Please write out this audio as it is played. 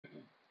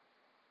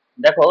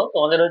দেখো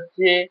তোমাদের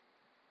হচ্ছে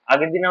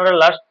আগের দিন আমরা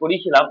লাস্ট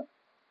পড়িয়েছিলাম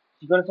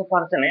সিকোয়েন্স অফ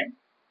ফাংশনে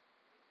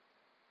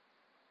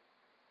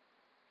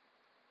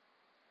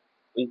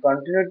ওই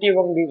কন্টিনিউটি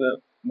এবং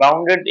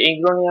বাউন্ডেড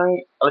এইগুলো নিয়ে আমি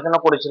আলোচনা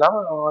করেছিলাম।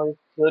 আমার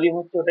থিওরি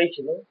হচ্ছে ওটাই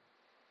ছিল।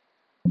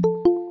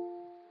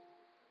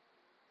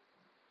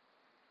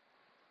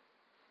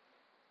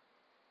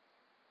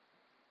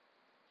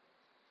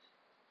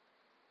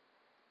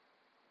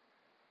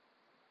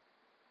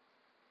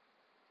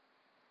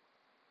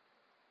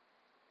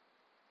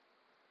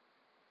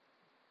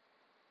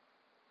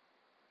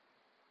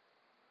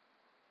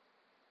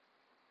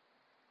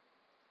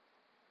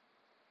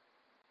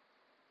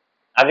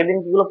 আগের দিন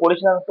কিগুলো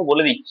পড়েছিলাম একটু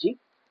বলে দিচ্ছি।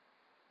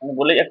 আমি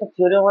বলে একটা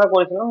থিওরি আমরা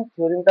করেছিলাম।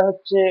 থিওরিটা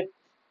হচ্ছে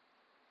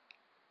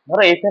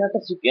ধরো এখানে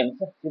একটা সিকোয়েন্স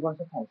সিকোয়েন্স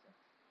অফ ফাংশন,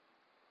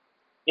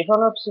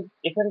 এখানে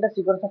এখানটা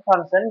সিকোয়েন্স অফ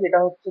ফাংশন যেটা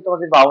হচ্ছে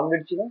তোমাদের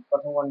বাউন্ডেড ছিল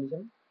প্রথম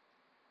কন্ডিশন,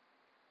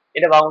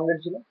 এটা বাউন্ডেড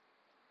ছিল।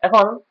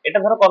 এখন এটা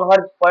ধরো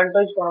কনভার্জ পয়েন্ট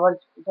ওয়াইজ কনভার্জ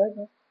কোথায়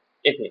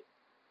এফ এ।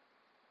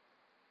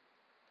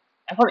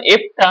 এখন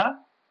এফটা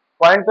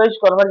পয়েন্ট ওয়াইজ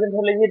কনভার্জেন্ট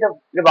হলে যে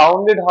এটা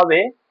বাউন্ডেড হবে,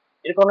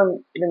 এর কোনো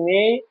এটা মে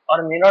আর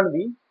মে নট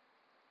বি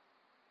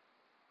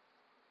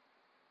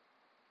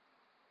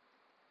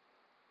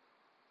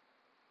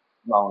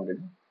বাউন্ডেড।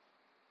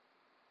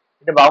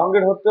 এটা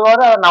বাউন্ডেড হতে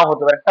পারে আর নাও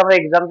হতে পারে। একটা আমরা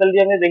এক্সাম্পল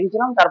দিয়ে আমি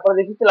দেখেছিলাম, তারপরে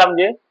দেখেছিলাম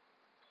যে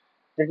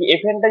যদি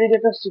এফ এনটা যদি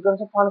একটা সিকোয়েন্স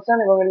অফ ফাংশন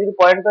এবং এটা যদি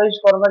পয়েন্ট ওয়াইজ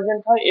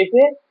কনভার্জেন্ট হয় এফ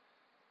এ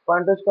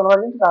পয়েন্ট ওয়াইজ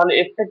কনভার্জেন্ট, তাহলে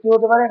এফটা কি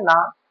হতে পারে না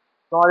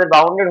তোমাদের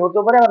বাউন্ডেড হতে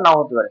পারে আর নাও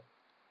হতে পারে।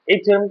 এই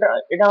থিওরেমটা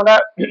এটা আমরা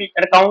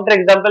একটা কাউন্টার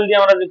এক্সাম্পল দিয়ে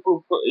আমরা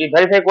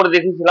ভেরিফাই করে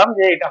দেখেছিলাম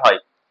যে এটা হয়।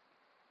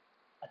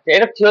 আচ্ছা,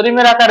 এটা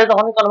থিওরিমের আকারে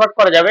তখনই কনভার্ট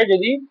করা যাবে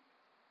যদি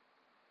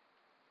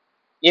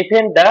এফ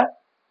এনটা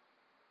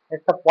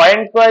একটা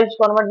পয়েন্ট ওয়াইজ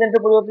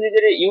কনভার্জেন্টের পরিবর্তে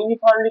যদি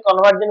ইউনিফর্মলি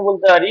কনভার্জেন্ট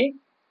বলতে পারি,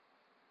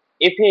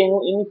 এফ এ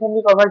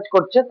ইউনিফর্মলি কনভার্জ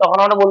করছে, তখন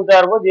আমরা বলতে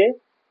পারবো যে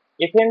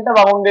এফ এনটা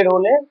বাউন্ডেড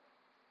হলে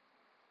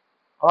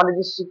আমাদের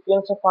যে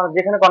সিকোয়েন্স অফ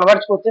যেখানে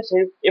কনভার্জ করছে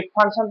সেই এফ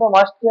ফাংশনটা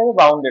মাস্ট কি হবে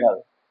বাউন্ডেড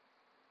হবে,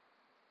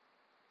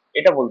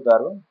 এটা বলতে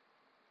পারবো।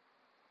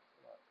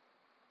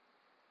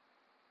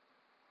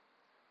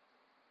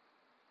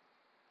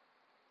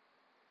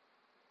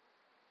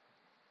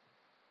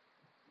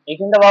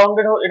 এইখানটা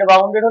বাউন্ডেড এটা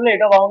বাউন্ডেড হলে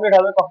এটা বাউন্ডেড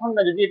হবে কখন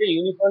না যদি এটা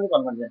ইউনিফর্মলি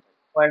কনভার্জেন্ট হয়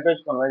পয়েন্ট ওয়াইজ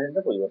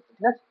কনভার্জেন্টের পরিবর্তে,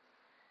 ঠিক আছে।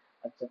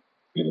 আচ্ছা,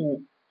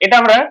 এটা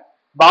আমরা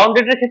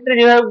বাউন্ডেড এর ক্ষেত্রে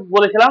যেভাবে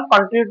বলেছিলাম,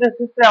 কন্টিনিউটির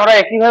ক্ষেত্রে আমরা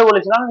একইভাবে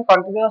বলেছিলাম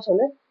কন্টিনিউয়াস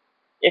হলে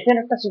এখানে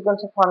একটা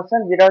সিকোয়েন্স অফ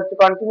ফাংশন যেটা হচ্ছে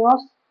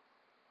কন্টিনিউয়াস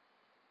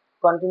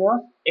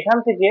কন্টিনিউয়াস এখান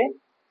থেকে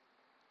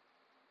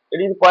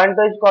এটা যদি পয়েন্ট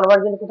ওয়াইজ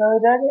কনভার্জেন্ট কোথায়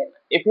হয়ে থাকে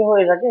এফ এ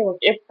হয়ে থাকে এবং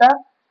এফটা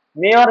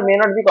মে or may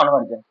not be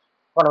convergent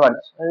converge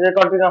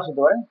continuous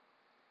হতে পারে,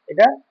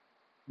 এটা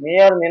মে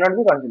or may not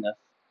be continuous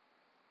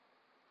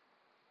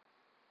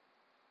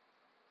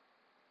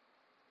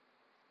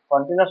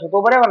continuous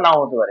হতেও পারে আবার নাও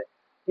হতে পারে।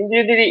 কিন্তু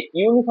যদি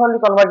ইউনিফর্মলি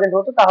কনভার্জেন্ট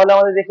হতো তাহলে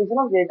আমাদের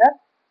দেখেছিলাম যে এটা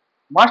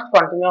মাস্ট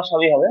কন্টিনিউয়াস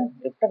হবেই হবে,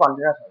 এফটা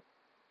কন্টিনিউয়াস হবে।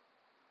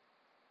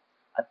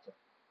 আচ্ছা,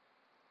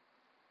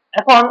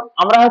 এখন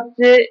আমরা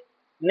হচ্ছে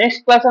নেক্সট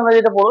ক্লাসে আমরা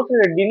যেটা পড়বো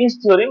সেটা ডিনিস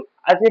থিওরিম।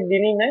 আজকে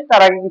ডিনি নেই,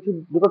 তার আগে কিছু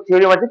দুটো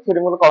থিওরিম আছে,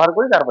 থিওরিম গুলো কভার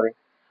করি তারপরে।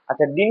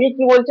 আচ্ছা, ডিনি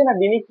কি বলছে না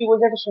ডিনি কি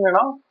বলছে এটা শুনে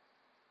নাও।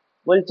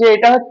 বলছে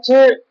এটা হচ্ছে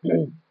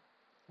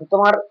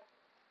তোমার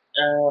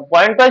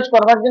পয়েন্ট ওয়াইজ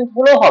কনভার্জেন্ট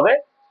হলেও হবে,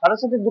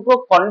 তার সাথে দুটো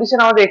কন্ডিশন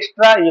আমাদের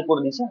এক্সট্রা ইয়ে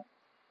করে দিচ্ছে।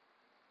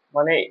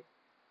 মানে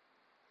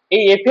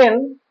এই এফ এন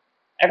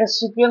একটা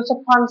সিকোয়েন্স অফ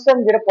ফাংশন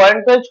যেটা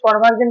পয়েন্ট ওয়াইজ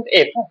কনভার্জেন্ট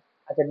এফ।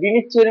 আচ্ছা,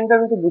 ডিনির থিওরিমটা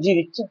আমি একটু বুঝিয়ে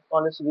দিচ্ছি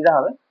তোমাদের সুবিধা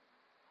হবে।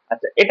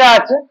 আচ্ছা, এটা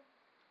আছে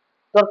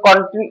তোর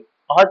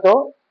হয়তো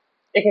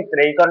এক্ষেত্রে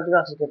এই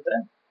কন্টিনিউয়াস ক্ষেত্রে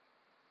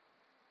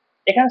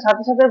এখানে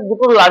সাথে সাথে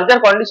দুটো লার্জার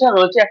কন্ডিশন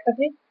রয়েছে। একটা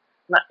কি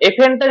না এফ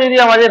এনটা যদি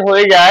আমাদের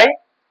হয়ে যায়,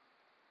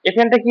 এফ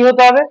এনটা কি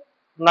হতে হবে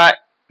না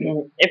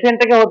এফ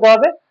এনটাকে হতে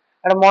হবে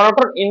একটা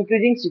মনোটোন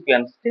ইনক্রিজিং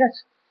সিকোয়েন্স, ঠিক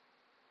আছে।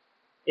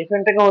 এফ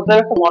এনটাকে হতে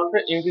হবে একটা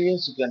monotone increasing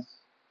sequence.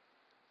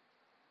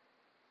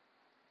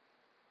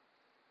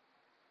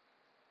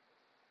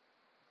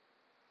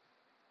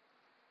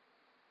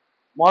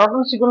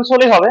 Monotone sequence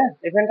হলেই হবে,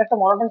 এফ এনটা একটা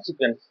মনোটোন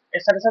সিকোয়েন্স।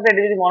 এর সাথে সাথে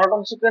এটা যদি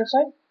মনোটোন সিকোয়েন্স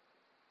হয়,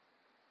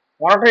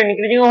 মনোটোন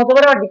ইনক্রিজিং হতে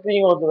পারে বা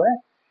ডিক্রিজিং হতে পারে,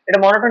 এটা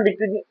মনোটোন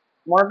ডিক্রিজিং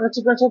মনোটোন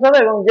সিকোয়েন্স হতে হবে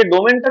এবং যে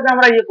ডোমেনটাতে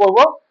আমরা ইয়ে করব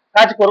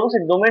কাজ করব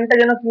সেই ডোমেনটা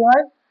যেন কি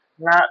হয়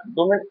না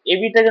ডোমেন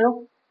এবিটা যেন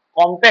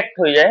কম্প্যাক্ট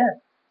হয়ে যায়, হ্যাঁ,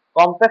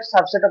 কম্প্যাক্ট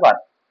সাবসেট অফ আর,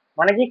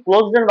 মানে কি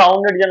ক্লোজড এন্ড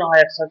বাউন্ডেড যেন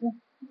হয় একসাথে।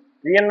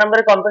 রিয়েল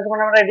নাম্বারের কম্প্যাক্ট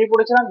মানে আমরা এটাই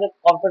পড়েছিলাম যে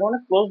কম্প্যাক্ট মানে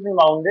ক্লোজড এন্ড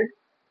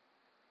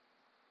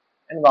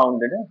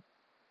বাউন্ডেড।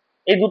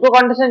 এই দুটো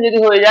কন্ডিশন যদি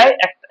হয়ে যায়,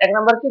 এক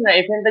নাম্বার কি না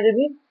এফ এনটা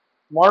যদি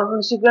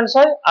মনোটোন সিকোয়েন্স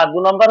হয়, আর দু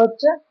নাম্বার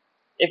হচ্ছে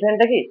এফ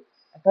এনটা কি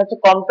একটা হচ্ছে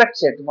কম্প্যাক্ট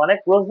সেট মানে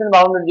ক্লোজড এন্ড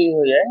বাউন্ডেড যদি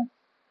হয়ে যায়,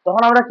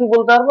 তখন আমরা কি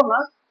বলতে পারবো না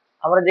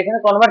আমরা যেখানে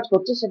কনভার্ট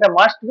করছি সেটা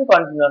মাস্ট বি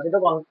কন্টিনিউয়াস, এটা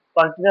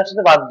কন্টিনিউয়াস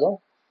হতে বাধ্য।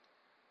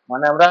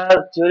 মানে আমরা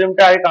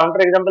থিওরিমটা আগে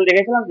কাউন্টার এক্সাম্পল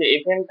দেখেছিলাম যে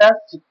এফ এনটা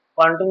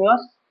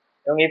কন্টিনিউয়াস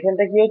এবং এফ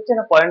এনটা কি হচ্ছে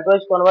না point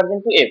wise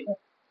convergent two F.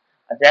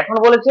 আচ্ছা, এখন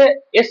বলেছে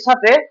এর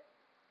সাথে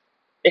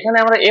এখানে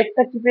আমরা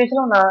এফটা কি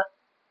পেয়েছিলাম না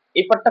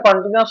এই পার্টটা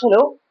কন্টিনিউয়াস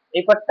হলেও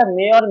এই পার্টটা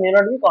মে or may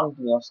not be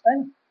continuous, তাই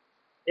না।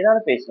 এটা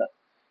আমরা পেয়েছিলাম।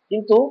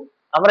 কিন্তু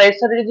আমরা এর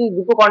সাথে যদি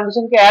দুটো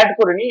কন্ডিশনকে অ্যাড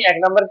করে নিই, এক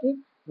নাম্বার কি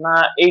না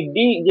এই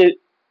ডি যে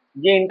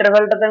যে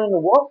ইন্টারভ্যালটাতে আমি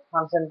নেবো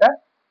ফাংশনটা,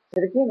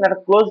 সেটা কি না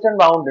ক্লোজড এন্ড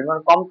বাউন্ডেড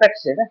মানে কম্প্যাক্ট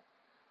সেট।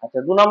 আচ্ছা,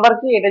 দু নাম্বার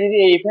কি এটা যদি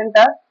এই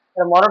ইভেন্টটা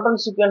মনোটোন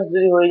সিকোয়েন্স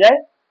যদি হয়ে যায়,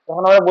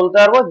 তখন আমরা বলতে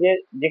পারবো যে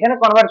যেখানে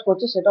কনভার্জ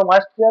করছে সেটা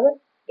মাস্ট কি হবে,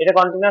 এটা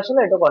কন্টিনিউয়াস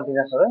হলে এটা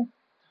কন্টিনিউয়াস হবে।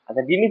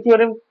 আচ্ছা, ডিনি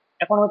থিওরেম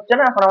এখন হচ্ছে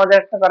না, এখন আমাদের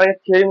একটা তার আগে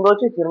থিওরেম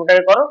রয়েছে,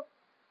 থিওরেমটাকে করো।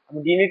 আমি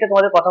ডিনিটা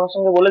তোমাদের কথার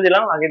সঙ্গে বলে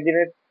দিলাম আগের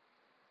দিনের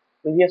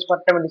প্রিভিয়াস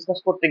পার্টটা আমি ডিসকাস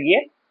করতে গিয়ে।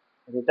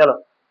 চলো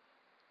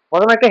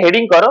প্রথমে একটা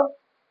হেডিং করো,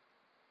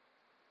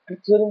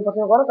 থিওরেম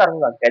প্রথমে করো, তারপর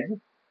বাকি আছে।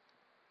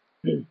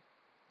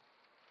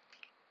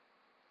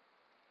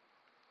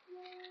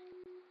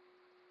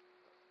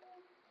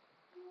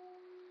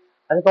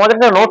 আচ্ছা, তোমাদের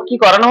একটা নোট কি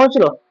করানো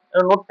হয়েছিল?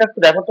 নোটটা একটু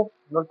দেখো তো,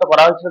 নোটটা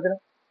করা হয়েছিল কিনা।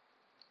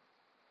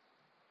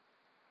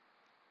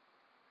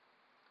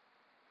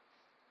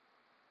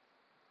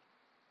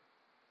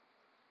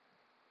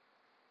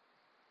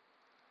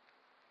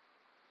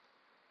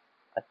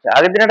 আচ্ছা,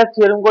 আগের দিন একটা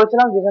থিওরেম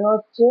করেছিলাম যেখানে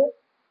হচ্ছে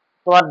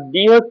তোমার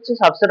ডি হচ্ছে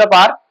সাবসেট অফ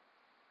আর,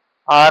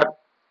 আর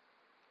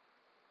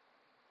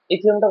এই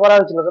থিওরেমটা করা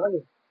হয়েছিল তো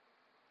নাকি?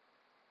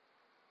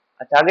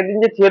 আচ্ছা, আগের দিন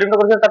যে থিওরেমটা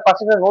করেছিলাম তার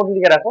পাশে একটা নোট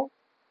লিখে রাখো।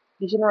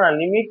 কি ছিল না,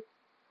 limit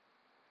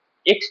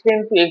x ten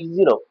two x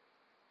zero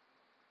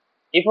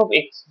F of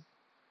x,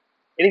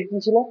 এটা কি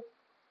ছিল?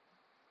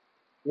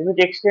 Limit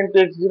x ten two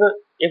x zero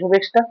F of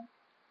extra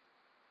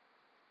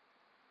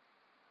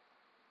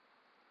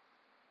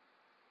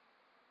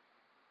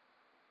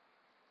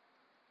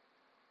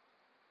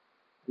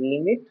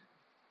limit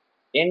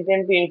N ten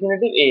to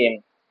infinity A N,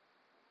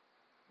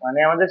 মানে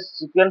আমাদের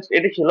সিকোয়েন্স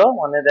এটি ছিল,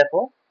 মানে দেখো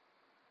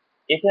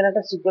এখানে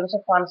একটা সিকোয়েন্স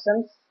অফ ফাংশন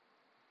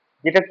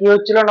যেটা কি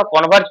হচ্ছিল না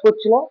কনভার্জ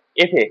করছিল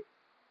এফ এ,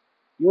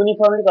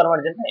 ইউনিফর্মলি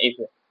কনভার্জেন্ট না এফ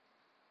এ।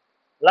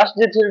 লাস্ট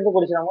যে থিওরেমটা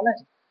করেছিলাম মনে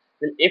আছে?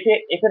 এফ এ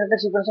এফ এর একটা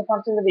সিকোয়েন্স অফ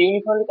ফাংশন যেটা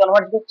ইউনিফর্মলি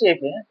কনভার্জ করছে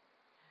এফ এ,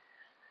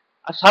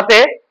 আর সাথে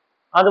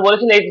আমাদের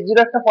বলেছিল এক্স জিরো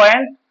একটা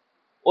পয়েন্ট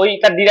ওই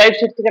তার ডিরাইভ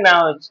সেট থেকে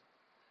নেওয়া হয়েছে।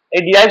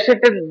 এই ডিরাইভ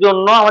সেটের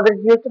জন্য আমাদের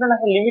কি হচ্ছিল না,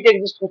 লিমিট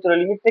এক্সিস্ট করছিল,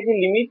 লিমিট থেকে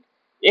limit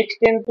x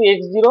ten two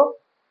x zero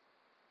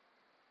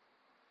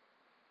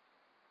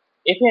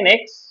F N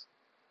x,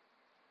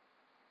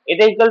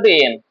 এটা ইকুয়াল টু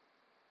এন,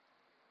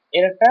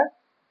 এর একটা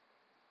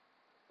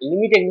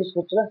লিমিট এক্সিস্ট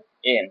করছিল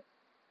এন,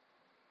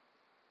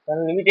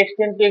 কারণ limit x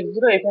ten two x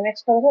zero F N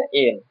x টা হবে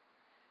এন।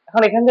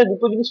 এখন এখান থেকে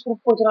দুটো জিনিস প্রুভ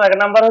করছিলাম। এক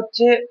নাম্বার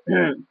হচ্ছে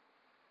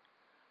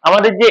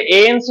আমাদের যে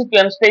এন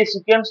সিকোয়েন্সটা, এই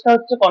সিকোয়েন্সটা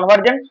হচ্ছে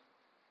কনভার্জেন্ট,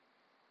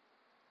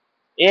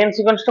 এন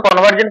সিকোয়েন্সটা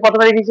কনভার্জেন্ট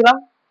প্রথমে দেখিয়েছিলাম,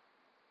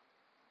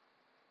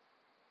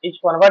 ইজ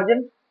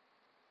কনভার্জেন্ট।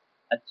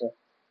 আচ্ছা,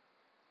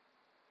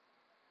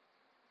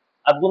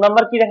 আর দু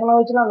নাম্বার কি দেখানো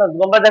হয়েছিল না, দু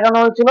নাম্বার দেখানো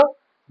হয়েছিল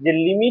যে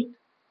লিমিট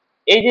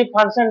এই যে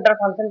ফাংশনটা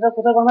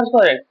কোথায় কনভার্জ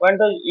করে, পয়েন্ট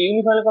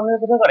ইউনিফর্মলি কনভার্জ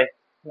কোথায় করে,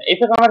 এফ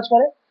এ কনভার্জ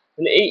করে।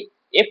 তাহলে এই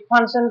এফ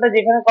ফাংশনটা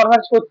যেখানে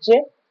কনভার্জ করছে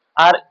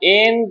আর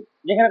এন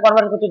যেখানে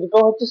কনভার্জ করছে দুটো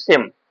হচ্ছে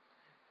সেম,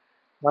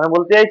 মানে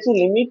বলতে চাইছি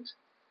limit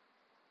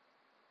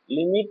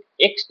limit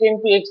x ten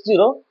two x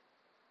zero,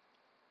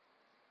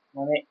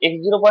 মানে এক্স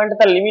জিরো পয়েন্টে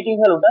তার লিমিটিং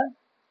ভ্যালুটা,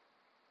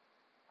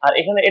 আর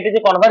এখানে এটা যে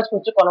কনভার্জ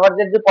করছে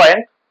কনভার্জের যে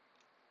পয়েন্ট,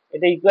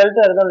 এটা ইকুয়াল টু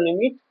একদম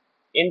limit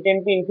N ten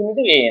to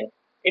infinity A N.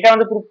 এটা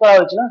আমাদের প্রুফ করা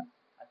হয়েছিল না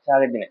আচ্ছা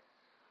আগের দিনে।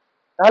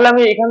 তাহলে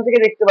আমি এখান থেকে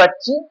দেখতে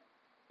পাচ্ছি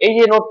এই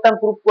যে নোটটা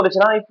প্রুফ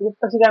করেছিলাম, এই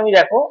প্রুফটা থেকে আমি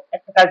দেখো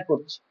একটা কাজ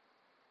করছি,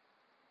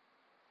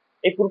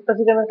 এই প্রুফটা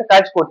থেকে আমি একটা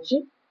কাজ করছি।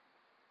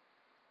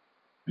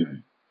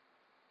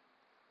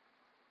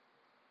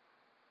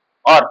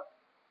 আর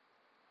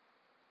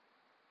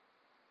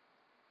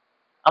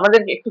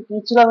আমাদের একটু কি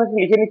ছিল আমি একটু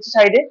লিখে নিচ্ছি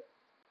সাইডে।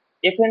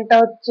 এফ এনটা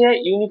হচ্ছে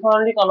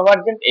ইউনিফর্মলি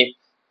কনভার্জেন্ট এফ,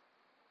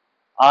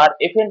 আর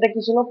এফ এনটা কি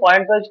ছিল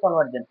point wise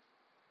convergent.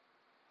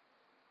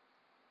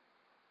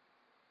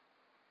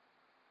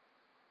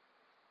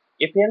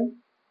 F N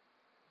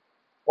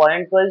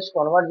point wise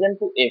convergent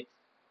two F,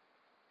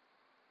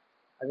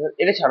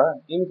 এটা ছাড়া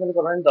ইউনিফর্মলি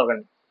কনভার্জেন্ট দরকার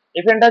নেই।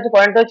 এফ এনটা হচ্ছে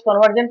point wise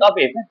convergent of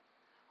F,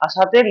 আর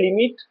সাথে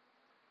limit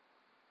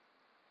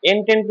N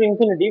ten to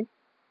infinity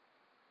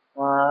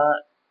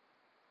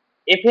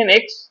F N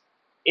x,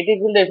 এটা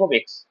equal to F of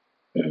x,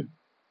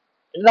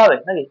 এটা হবে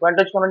নাকি point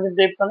wise convergent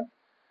two F.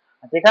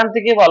 আচ্ছা, এখান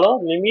থেকে বলো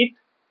limit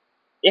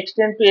x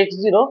ten two x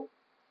zero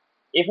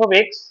F of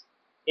x,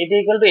 এটা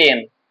ইকুয়াল টু এন।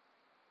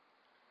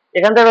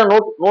 এখান থেকে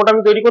নোট নোট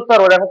আমি তৈরি করতে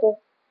পারবো, দেখো তো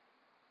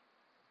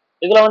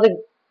এগুলো আমাদের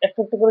একটু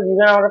একটু করে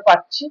গিভেন আমরা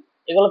পাচ্ছি,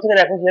 এগুলো থেকে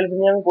দেখো হেল্প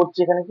নিয়ে আমি করছি।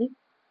 এখানে কি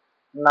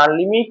না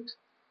limit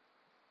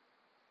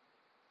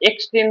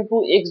x ten two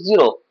x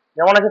zero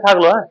যেমন আছে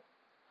থাকলো, হ্যাঁ।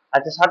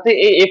 আচ্ছা, সাথে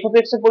এই এফ অফ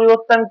এক্স এর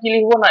পরিবর্তে আমি কি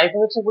লিখবো না, এফ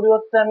অফ এক্স এর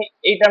পরিবর্তে আমি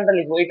এই টার্মটা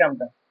লিখবো, এই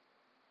টার্মটা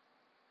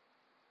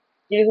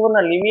কি লিখবো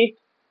না limit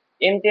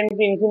N ten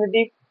to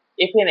infinity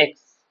F N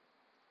x.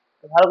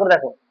 ভালো করে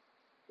দেখো,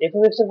 এফ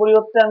অফ এক্স এর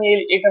পরিবর্তে আমি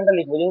এই টার্মটা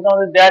লিখবো, যেহেতু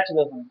আমাদের দেওয়া ছিল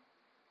এখানে।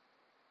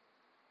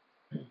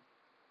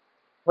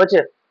 হচ্ছে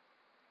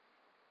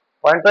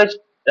পয়েন্ট ওয়াইজ,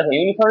 দেখো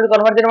ইউনিফর্মলি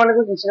কনভার্জেন্ট মানে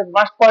কি সেটা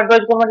মাস্ট পয়েন্ট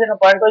ওয়াইজ কনভার্জেন্ট না,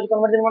 পয়েন্ট ওয়াইজ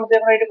কনভার্জেন্ট মানে তো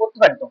আমরা এটা করতে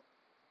পারি, তো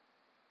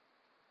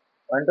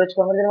পয়েন্ট ওয়াইজ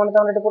কনভার্জেন্ট মানে তো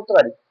আমরা এটা করতে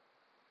পারি।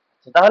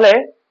 আচ্ছা, তাহলে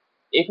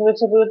এফ অফ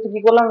এক্স এর পরিবর্তে কি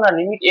করলাম না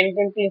limit N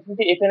ten to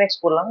infinity F N x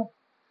করলাম।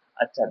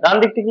 আচ্ছা ডান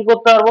দিকটা কি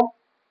করতে পারবো,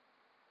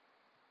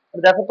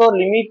 দেখো তো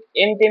limit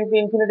N ten to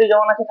infinity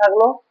যেমন আছে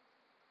থাকলো।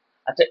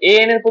 আচ্ছা এ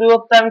এন এর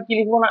পরিবর্তে আমি কি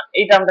লিখবো না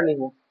এই টার্মটা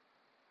লিখবো,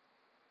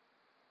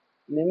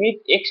 limit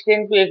x ten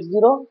two x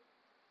zero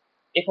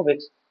F of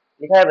x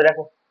লেখা যাবে।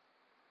 দেখো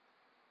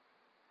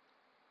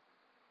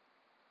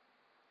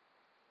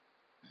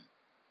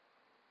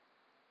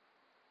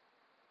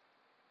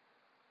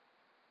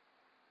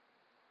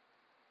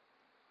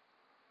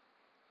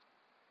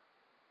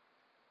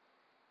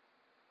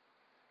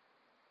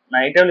না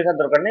এটাও লেখার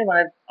দরকার নেই,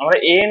 মানে আমরা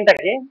এ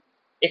এনটাকে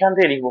এখান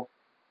থেকে লিখবো,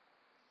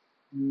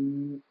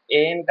 এ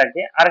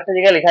এনটাকে আরেকটা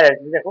জায়গায় লেখা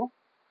যাচ্ছে দেখো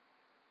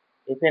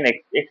F N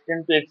x x ten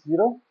two x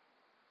zero,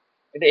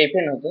 এটা এফ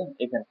এন হতো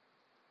এফ এন,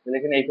 তাহলে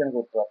এখানে এফ এন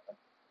করতে পারতাম।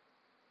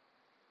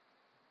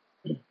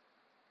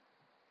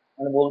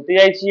 মানে বলতে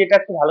চাইছি এটা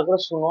একটু ভালো করে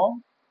শুনো,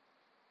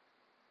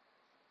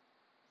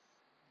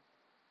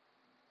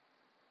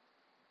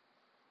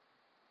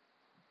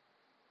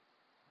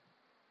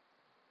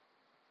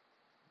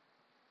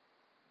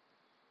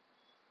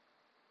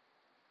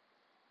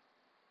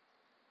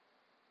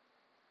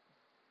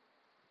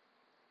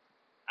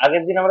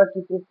 আগের দিন আমরা কি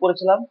প্রুফ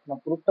করেছিলাম না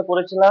প্রুফটা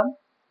করেছিলাম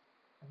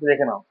একটু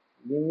দেখে নাও,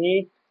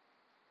 limit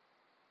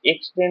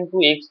x ten two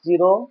x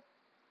zero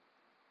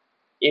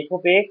F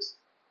of x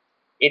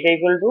এটা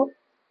equal to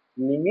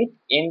limit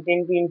N ten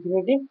to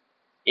infinity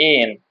A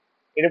N,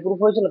 এটা প্রুফ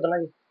হয়েছিল তো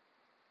নাকি?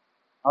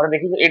 আমরা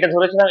দেখি এটা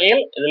ধরেছিলাম এল,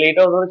 তাহলে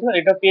এটাও ধরেছিলাম,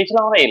 এটাও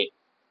পেয়েছিলাম আমরা এল,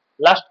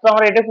 লাস্ট তো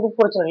আমরা এটা প্রুফ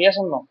করেছিলাম। Yes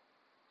or no?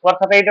 সবার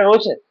খাতায় এটা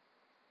রয়েছে,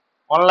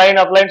 অনলাইন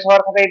অফলাইন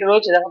সবার খাতায় এটা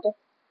রয়েছে, দেখো তো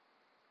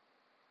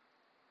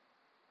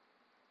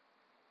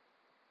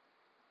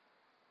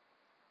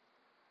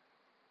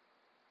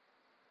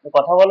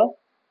কথা বলো,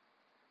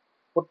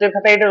 প্রত্যেকের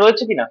খাতায় এটা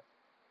রয়েছে কিনা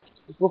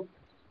প্রুফ?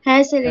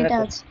 হ্যাঁ স্যার, এটা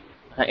দেখো আছে।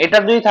 হ্যাঁ এটা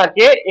যদি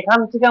থাকে এখান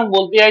থেকে আমি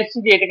বলতে চাইছি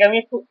যে এটাকে আমি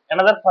একটু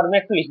অ্যানাদার ফর্মে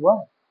একটু লিখবো।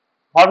 হ্যাঁ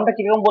ফর্মটা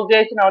কিরকম বলতে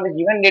চাইছি না, আমাদের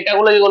গিভেন ডেটা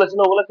গুলো যেগুলো ছিল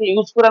ওগুলোকে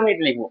ইউজ করে আমি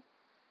এটা লিখবো।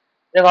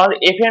 দেখো আমাদের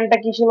এফএনটা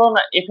কি ছিল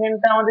না,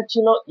 এফএনটা আমাদের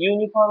ছিল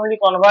ইউনিফর্মলি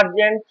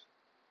কনভার্জেন্ট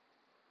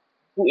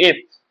টু এফ,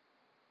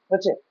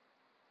 হচ্ছে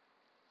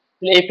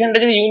তাহলে এফএনটা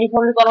যদি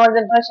ইউনিফর্মলি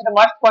কনভার্জেন্ট হয় সেটা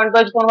মাস্ট পয়েন্ট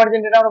ওয়াইজ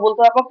কনভার্জেন্ট, এটা আমরা বলতে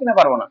পারবো কিনা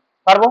পারবো না?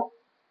 পারবো।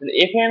 তাহলে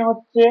এফএন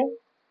হচ্ছে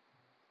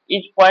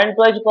ইজ পয়েন্ট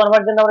ওয়াইজ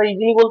কনভার্জেন্ট, আমরা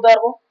ইজিলি বলতে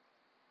পারবো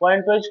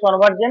point wise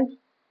convergent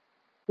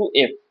two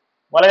F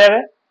বলা যাবে।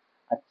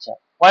 আচ্ছা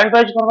পয়েন্ট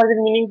ওয়াইজ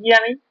কনভার্জেন্ট মিনিং কি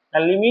জানি না,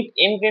 limit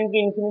N ten to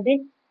infinity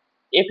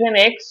F N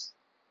x,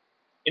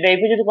 এটা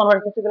এফ এ যদি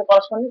কনভার্ট করতে তাহলে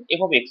করসপন্ডিং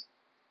এফ অফ এক্স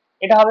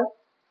এটা হবে।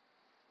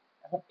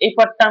 এখন এই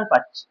পার্টটা আমি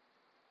পাচ্ছি।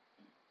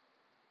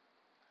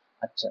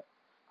 আচ্ছা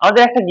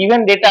আমাদের একটা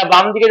গিভেন ডেটা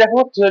বাম দিকে দেখো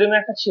থিওরেমে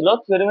একটা ছিল,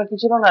 থিওরেমে কি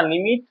ছিল না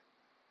limit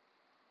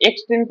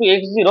x ten two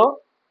x zero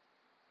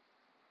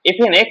F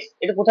N x,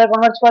 এটা কোথায়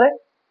কনভার্ট করে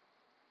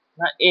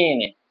না এ এন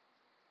এ,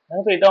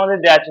 দেখো তো এটা আমাদের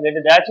দেওয়া ছিল,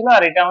 এটা দেওয়া ছিল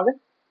আর এটা আমাদের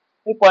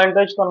এই পয়েন্ট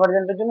ওয়াইজ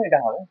কনভার্জেন্টের জন্য এটা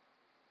হবে।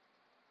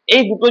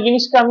 এই দুটো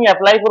জিনিসকে আমি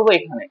অ্যাপ্লাই করব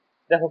এখানে,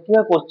 দেখো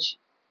কিভাবে করছি।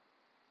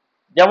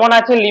 যেমন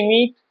আছে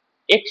limit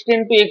x ten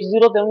two x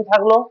zero তেমনি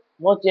থাকলো,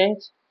 নো চেঞ্জ।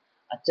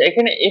 আচ্ছা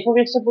এখানে এফ অফ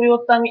এক্স এর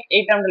পরিবর্তে আমি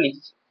এই টার্মটা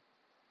লিখছি,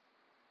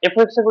 এফ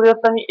অফ এক্স এর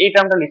পরিবর্তে আমি এই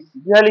টার্মটা লিখছি,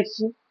 কিভাবে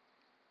লিখছি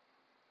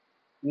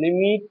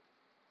limit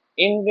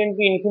N ten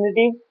to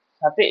infinity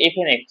সাথে এফ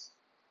এন এক্স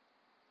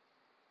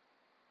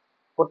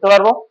করতে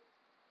পারবো।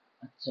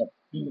 আচ্ছা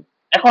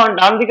এখন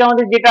ডান দিকে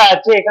আমাদের যেটা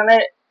আছে এখানে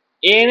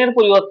এন এর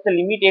পরিবর্তে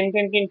limit N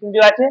ten to infinity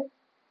আছে,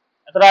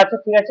 এতটা আছে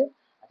ঠিক আছে।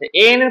 আচ্ছা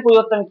এন এর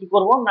পরিবর্তে আমি কি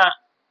করবো না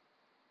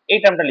এই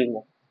টার্মটা লিখবো,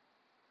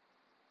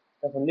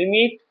 দেখো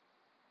limit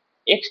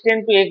x ten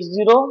two x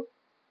zero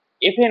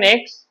F N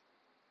x,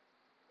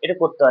 এটা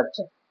করতে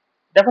পারছে।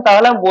 দেখো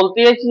তাহলে আমি বলতে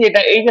চাইছি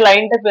এটা এই যে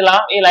লাইনটা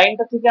পেলাম এই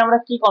লাইনটা থেকে আমরা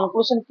কি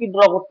কনক্লুশন কি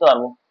ড্র করতে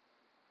পারবো,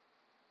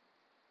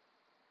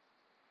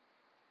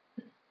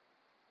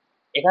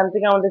 এখান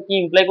থেকে আমাদের কি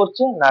ইমপ্লাই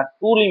করছে না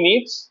টু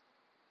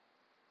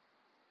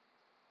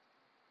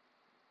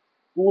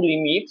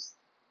লিমিটস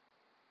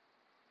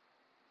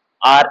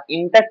আর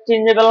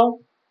ইন্টারচেঞ্জেবল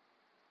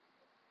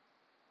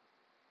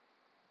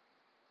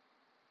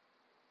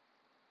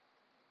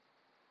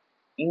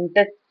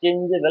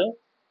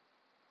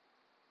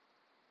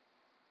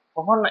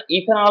কখন না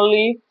if and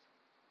only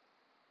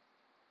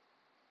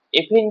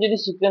F N যদি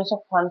সিকোয়েন্স অফ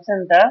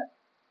ফাংশনটা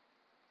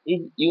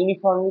ইজ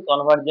ইউনিফর্মলি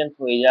কনভার্জেন্ট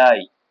হয়ে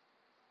যায়।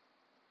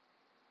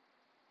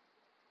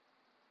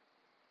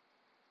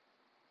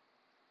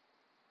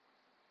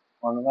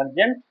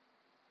 কনভার্জেন্ট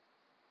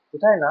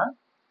কোথায় না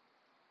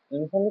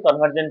ইউনিফর্মলি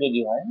কনভার্জেন্ট যদি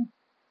হয়,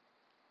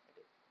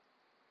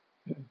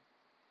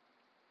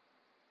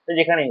 তো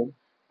যেখানেই হোক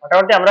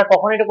মোটামুটি আমরা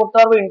কখন এটা করতে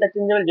পারবো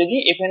ইন্টারচেঞ্জেবল, যদি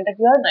এফ এনটা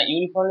কি হয় না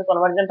ইউনিফর্মলি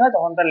কনভার্জেন্ট হয়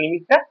তখন তার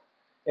লিমিটটা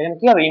এখানে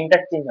কি হবে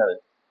ইন্টারচেঞ্জ হবে।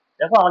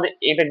 দেখো আমাদের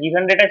এটা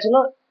গিভেন ডেটা ছিল,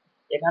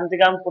 এখান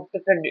থেকে আমি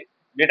প্রত্যেকটা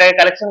ডেটাকে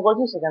কালেকশন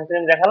করছি, সেখান থেকে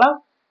আমি দেখালাম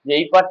যে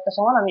এই পার্টটা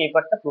সমান আমি এই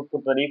পার্টটা প্রুভ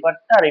করতে পারি, এই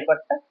পার্টটা আর এই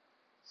পার্টটা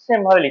সেম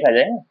ভাবে লেখা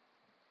যায়। হ্যাঁ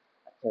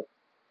আচ্ছা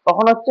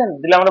তখন হচ্ছে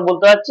দিলে আমরা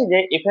বলতে পারছি যে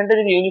এফএনটা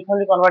যদি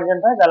ইউনিফর্মলি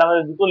কনভার্জেন্ট হয় তাহলে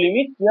আমাদের দুটো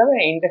লিমিট কি হবে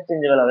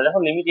ইন্টারচেঞ্জেবল হবে। দেখো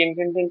লিমিট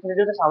ইনফিনিটি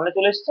ইনফিনিটি সামনে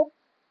চলে এসছে,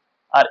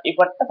 আর এই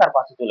পার্টটা তার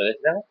পাশে চলে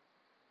গেছে, দেখো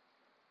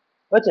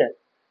হয়েছে।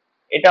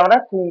 এটা আমরা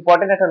খুব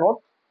ইম্পর্টেন্ট একটা নোট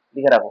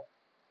লিখে রাখবো।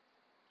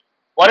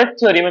 পরের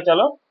থিওরিমে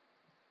চলো।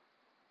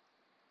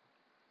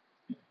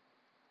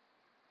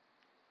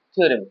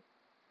 থিওরিম,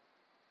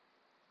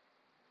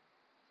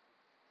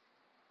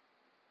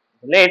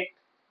 লেট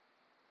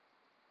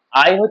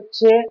আই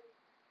হচ্ছে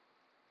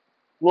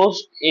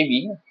ক্লোজড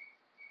এবি,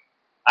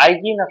 আই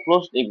কি না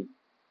closed AB,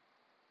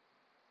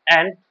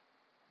 and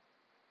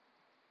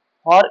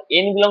for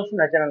n belongs to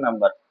natural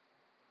number,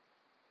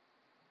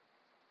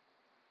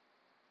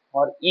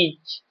 for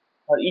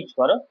each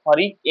করো, for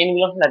each n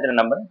belongs to natural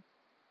number,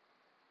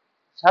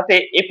 সাথে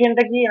fn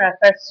টা কি না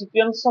একটা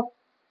সিকোয়েন্স অফ,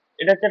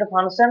 এটা হচ্ছে একটা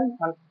ফাংশন,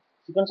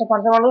 সিকোয়েন্স অফ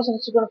ফাংশন মানে হচ্ছে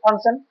সিকোয়েন্স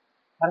ফাংশন,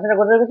 ফাংশনটা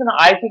কোথায় গেছে না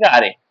i থেকে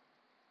r এ,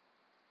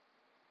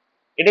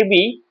 এটা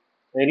বি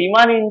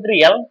রিমান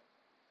ইন্টিগ্রাল,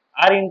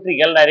 আর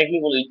ইন্টিগ্রাল ডাইরেক্টলি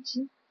বলে দিচ্ছি,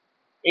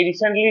 এই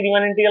রিসেন্টলি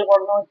রিমান ইন্টিগ্রাল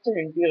পড়ানো হচ্ছে,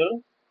 ইন্টিগ্রাল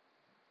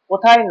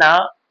কোথায় না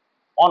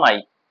অন আই,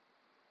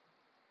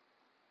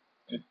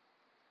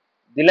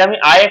 দিলে আমি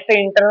আই একটা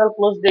ইন্টারনাল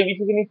ক্লোজ এবি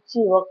থেকে নিচ্ছি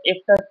এবং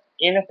এফটা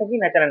এন একটা কি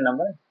ন্যাচারাল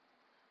নাম্বার।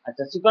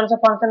 আচ্ছা সিকোয়েন্স অফ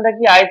ফাংশনটা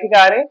কি আই থেকে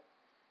আর এ,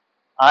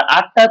 আর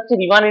আরটা হচ্ছে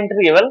রিমান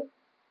ইন্টিগ্রেবল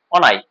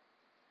অন আই।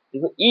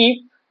 দেখো ইফ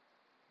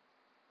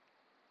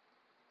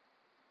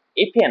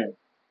এফএন,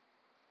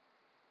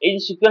 এই যে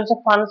সিকোয়েন্স অফ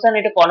ফাংশন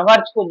এটা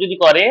কনভার্জ যদি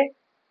করে,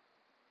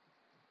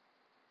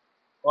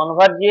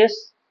 কনভার্জেস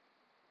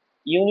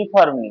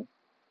ইউনিফর্মলি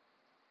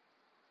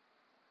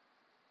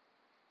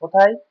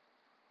কোথায়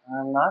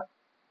না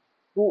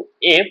টু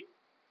এফ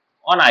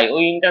অন আই,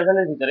 ওই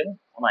ইন্টারভ্যালের ভিতরে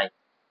অন আই,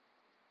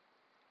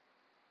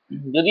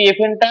 যদি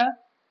এফএনটা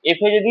এফ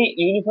এ যদি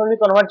ইউনিফর্মলি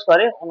কনভার্জ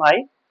করে অন আই,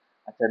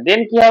 আচ্ছা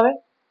দেন কি হবে,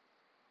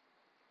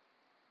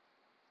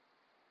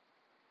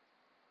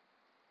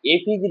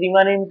 এফ ইজ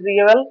রিমান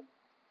ইন্টিগ্রেবল,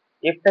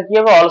 এফটা কি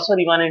হবে অলসো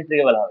রিমান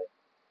ইন্টিগ্রেবল হবে,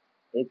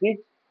 F is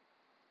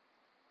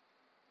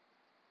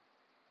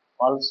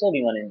also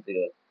Riman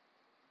integrable,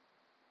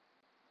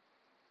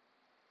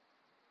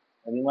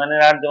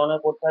 রিমানের আর যেমন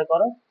করতে হয়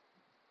করো,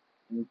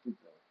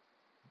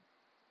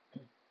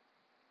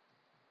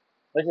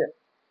 বুঝেছে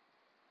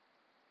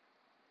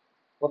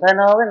কোথায়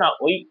না হবে না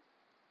ওই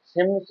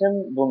সেম সেম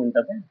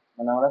ডোমেনটাতে,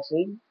 মানে আমরা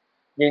সেই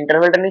যে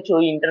ইন্টারভ্যালটা নিচ্ছি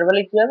ওই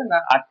ইন্টারভ্যালে কি হবে না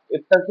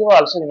এফটা কি হবে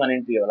অলসো রিমান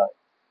ইন্টিগ্রেবল হবে।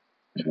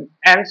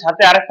 এন্ড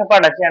সাথে আরেকটা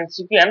পার্ট আছে, এন্ড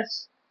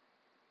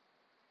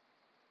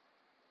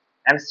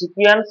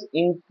সিকোয়েন্স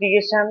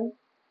ইন্টিগ্রেশন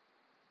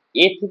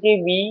এ থেকে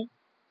বি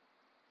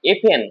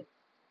এফ এন,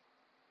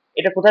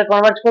 এটা কোথায়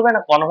কনভার্জ করবে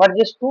না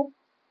কনভার্জেস টু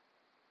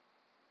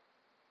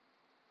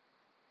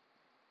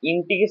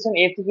ইন্টিগ্রেশন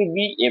এ থেকে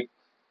বি এফ,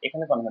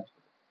 এখানে কনভার্জ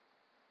করবে।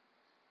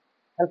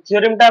 তাহলে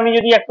থিওরেমটা আমি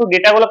যদি একটু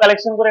ডেটাগুলো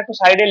কালেকশন করে একটু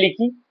সাইডে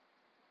লিখি,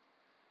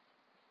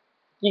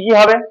 কি কি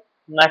হবে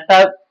না একটা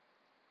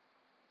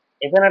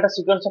এখানে একটা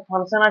সিকোয়েন্স অফ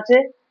ফাংশন আছে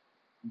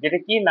যেটা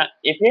কি না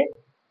এফ এ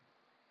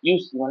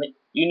ইউস মানে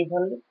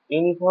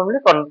ইউনিফর্মলি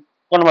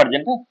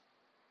কনভার্জেন্ট, হ্যাঁ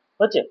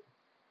হচ্ছে।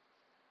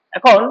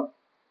 এখন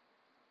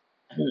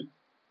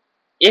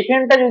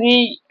এফএনটা যদি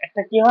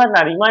একটা কি হয় না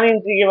রিমান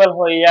ইন্টিগ্রেবল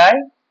হয়ে যায়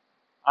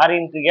আর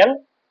ইন্টিগ্রাল,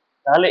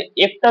 তাহলে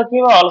এফটা কি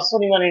হবে অলসো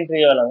রিমান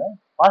ইন্টিগ্রেবল হবে।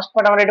 ফার্স্ট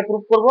পার্ট আমরা এটা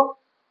প্রুভ করব,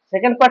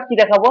 সেকেন্ড পার্ট কি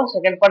দেখাবো,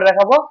 সেকেন্ড পার্ট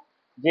দেখাবো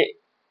যে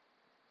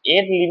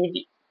এর limit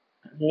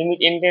limit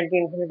n tend to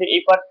infinity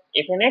এই পার্ট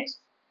fn x,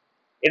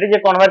 এটা যে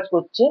কনভার্জ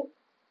করছে,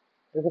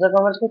 এটা কোথায়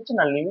কনভার্জ করছে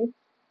না লিমিট,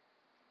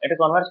 এটা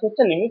কনভার্জ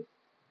করছে লিমিট,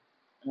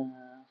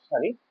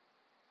 সরি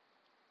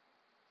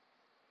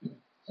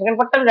সেকেন্ড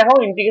পার্টটা আমি দেখাবো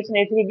ইন্টিগ্রেশন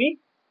a থেকে b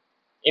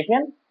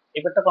fn,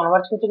 এই পার্টটা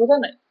কনভার্জ করছে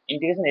কোথায় না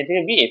ইন্টিগ্রেশন a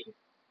থেকে b fn,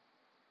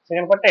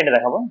 সেকেন্ড পার্টটা এটা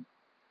দেখাবো।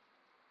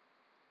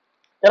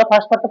 চলো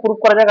ফার্স্ট পার্টটা প্রুভ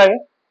করা যাক আগে।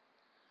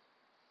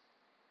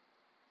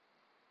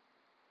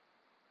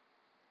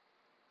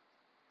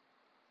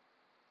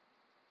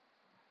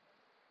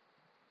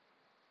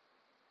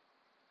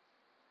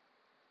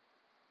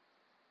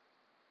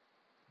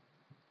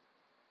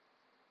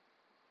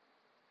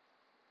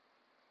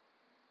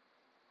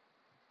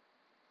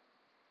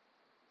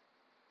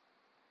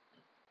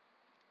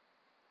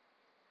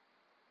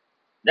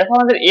 দেখো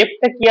আমাদের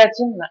এফটা কি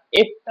আছে না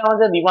এফটা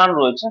আমাদের রিমান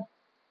রয়েছে,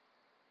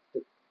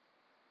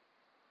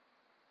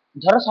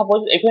 ধরো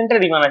সাপোজ এফএনটা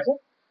রিমান আছে,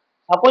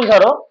 সাপোজ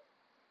ধরো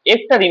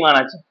এফটা রিমান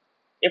আছে,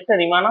 এফটা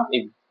রিমান অফ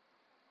এফ,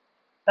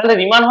 তাহলে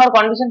রিমান হওয়ার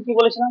কন্ডিশন কি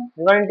বলেছিলাম,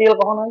 রিমান ইন্টিগ্রাল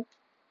কখন হয়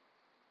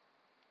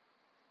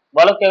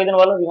বলো, কেউ একজন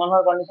বলো রিমান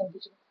হওয়ার কন্ডিশন কি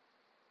ছিল,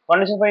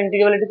 কন্ডিশন ফর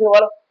ইন্টিগ্রেবিলিটি থেকে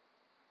বলো,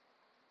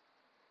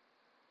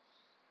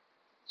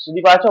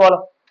 যদি পারছো বলো।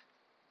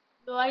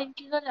 লোয়ার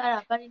ইন্টিগ্রাল আর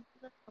আপার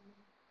ইন্টিগ্রাল সমান।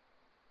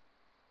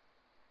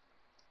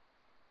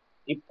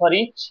 If for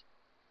each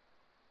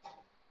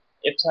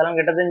epsilon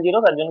greater than 0,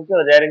 তার জন্য কি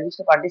হবে দেয়ার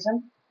এক্সিস্ট পার্টিশন,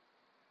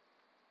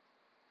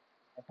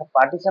 একটা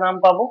পার্টিশন আমি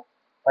পাবো,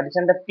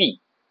 পার্টিশনটা পি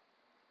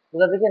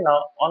কোথা থেকে না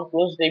অন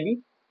ক্লোজড এবি,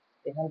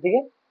 এখান থেকে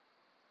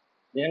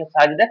যেখানে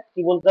সার্চ দেখ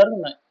কি বলতে পারবো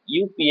না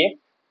ইউপিএফ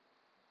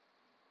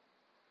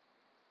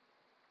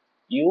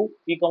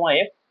ইউপি কমা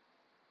এফ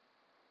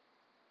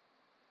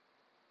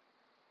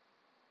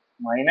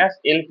মাইনাস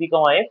এলপি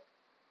কমা এফ,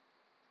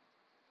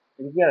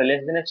 কি হবে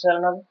লেস দেন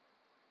এপসাইলন হবে,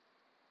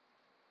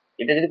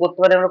 এটা যদি করতে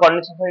পারি আমরা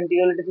কন্ডিশন ফর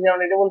ইন্টিগ্রাবিলিটি থেকে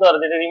আমরা এটা বলতে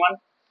পারবো এটা রিমান।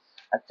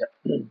 আচ্ছা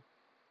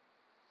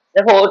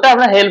দেখো ওটা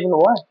আমরা হেল্প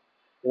নেবো। হ্যাঁ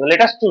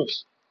let us choose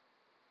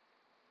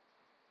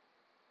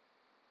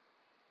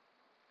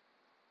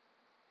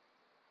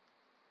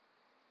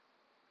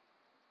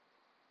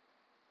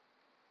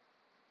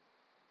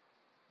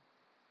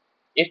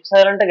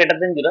এপসাইলনটা greater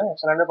than 0,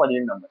 এপসাইলনটা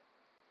positive number.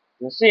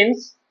 Since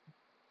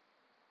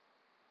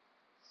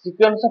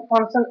sequence of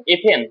function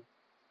fn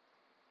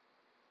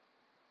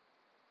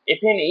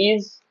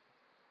is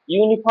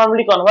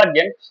uniformly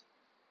convergent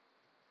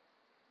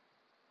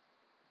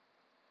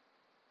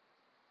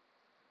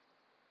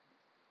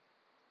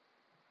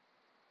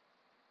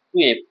to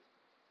f,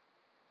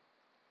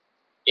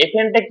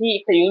 fn টা কি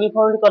একটা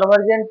uniformly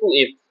convergent two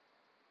f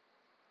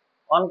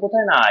on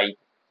কোথায় না i,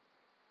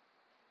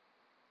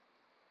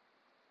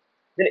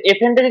 তাহলে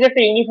fn টা যদি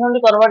একটা uniformly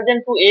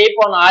convergent two f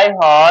on i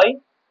হয়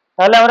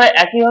তাহলে আমরা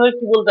একই ভাবে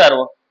কি বলতে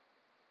পারবো,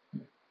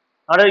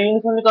 আমরা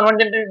ইউনিফর্মলি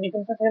কনভার্জেন্ট এর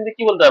ডিফারেন্সিয়েশন সেখান থেকে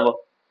কি বলতে পারবো,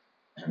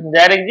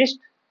 there exist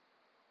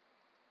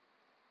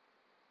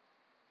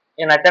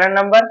a natural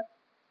number,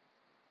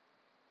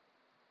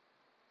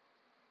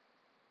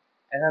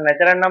 একটা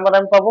ন্যাচারাল নাম্বার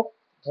আমি পাবো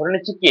ধরে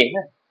নিচ্ছি কে,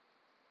 হ্যাঁ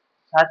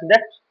such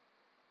that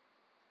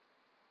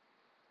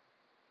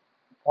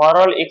for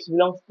all x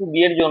belongs to b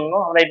এর জন্য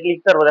আমরা এটা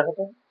লিখতে পারবো, দেখো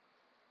তো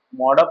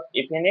mod of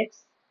fn x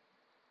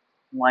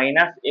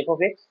minus f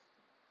of x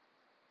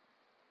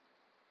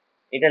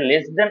এটা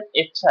লেস দেন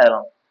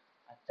এপসাইলন।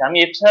 আচ্ছা আমি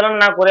এপসাইলন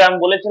না করে আমি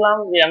বলেছিলাম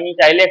যে আমি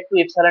চাইলে একটু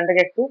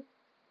এপসাইলনটাকে একটু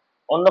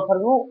অন্য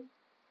ফর্মেও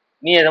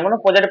নিয়ে যাবো, মানে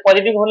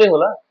পজিটিভ হলেই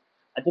হলো।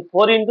 আচ্ছা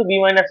 4 ইন্টু বি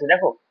মাইনাস এ,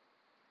 দেখো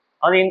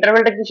আমাদের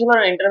ইন্টারভ্যালটা কি ছিল,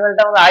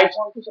 ইন্টারভ্যালটা আমাদের আই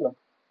সমান কি ছিল,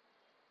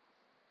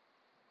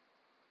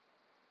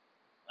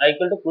 আই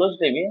ইকুয়াল টু ক্লোজ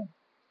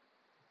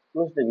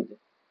দেবিতে,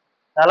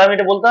 তাহলে আমি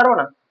এটা বলতে পারবো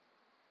না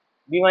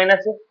বি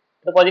মাইনাস এ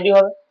এটা পজিটিভ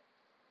হবে,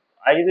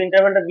 আই যদি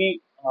ইন্টারভ্যালটা বি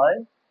হয়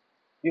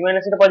বি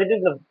মাইনাস এটা পজিটিভ,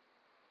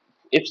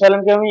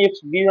 এপসাইলনকে আমি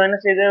বি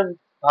মাইনাস এ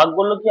ভাগ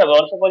করলে কি হবে,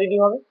 অবশ্যই পজিটিভ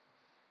হবে,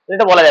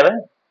 এটা বলা যাবে।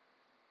 হ্যাঁ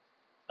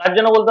তার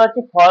জন্য বলতে পারছি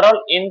ফর অল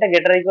এন টা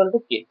greater equal to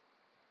K,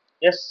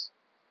 yes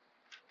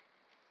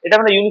এটা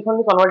আমরা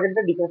ইউনিফর্মলি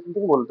কনভার্জেন্টের ডিফারেন্স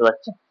থেকে বলতে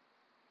পারছি।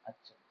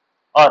 আচ্ছা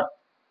আর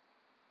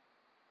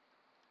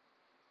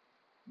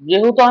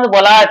যেহেতু আমাদের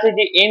বলা আছে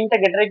যে এন টা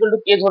গ্রেটার ইকুয়াল টু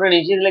কে ধরে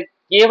নিয়েছি, তাহলে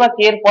কে বা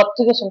কে এর পর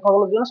থেকে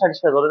সংখ্যাগুলোর জন্য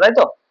স্যাটিসফাই করবে, তাই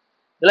তো,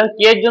 তাহলে আমি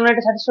কে এর জন্য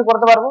এটা স্যাটিসফাই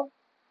করতে পারবো,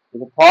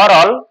 for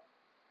all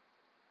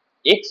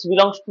x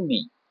belongs to B,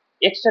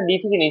 x টা ডি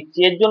থেকে নিচ্ছি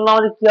এর জন্য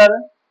আমাদের কি হবে,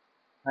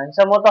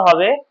 আনসার মতো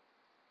হবে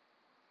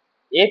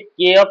F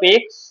K of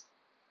x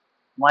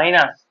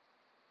minus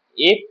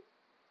F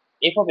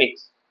F of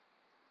x,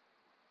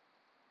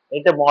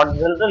 এটা মড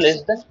ভ্যালুটা লেস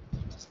দেন,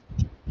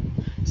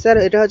 স্যার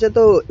এটা হচ্ছে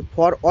তো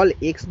for all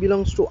x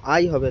belongs to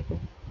I হবে তো।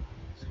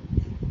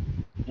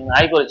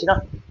 আই করেছি না,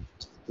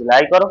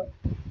 আই করো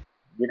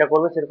যেটা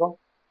করবে সেরকম,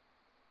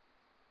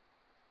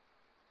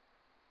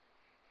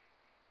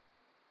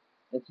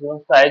 এক্স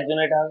বিলংস টু আই এর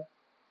জন্য এটা হবে,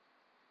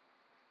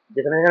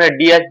 যেখানে যেখানে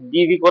ডি আর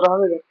ডি বি করা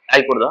হবে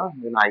আই করে দাও,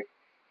 হ্যাঁ আই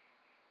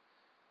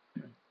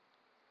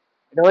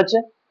এটা হচ্ছে।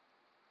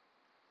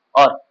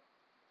 আর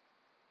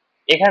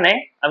এখানে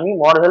আমি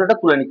মড ভ্যালুটা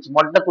তুলে নিচ্ছি,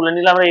 মডটা তুলে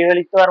নিলে আমরা এইভাবে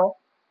লিখতে পারবো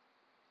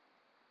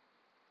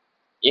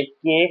F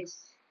K x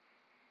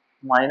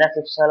minus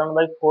epsilon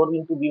by 4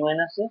 into B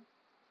minus A,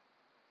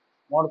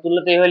 mod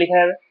তুললে তো এইভাবে লেখা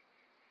যাবে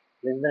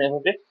less than F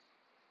of x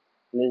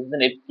less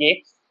than F K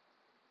x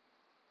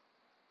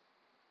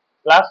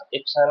plus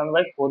epsilon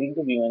by 4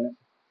 into B minus,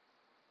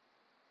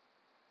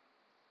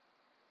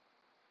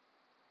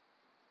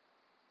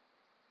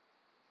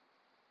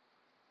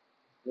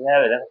 লেখা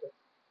যাবে দেখো তো,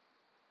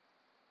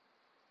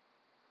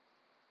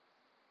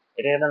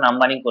 এটা একটা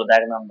নাম্বারিং করে দাও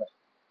 1 নাম্বার,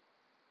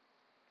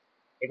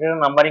 এটা একটা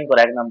নাম্বারিং করে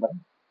 1 নাম্বার,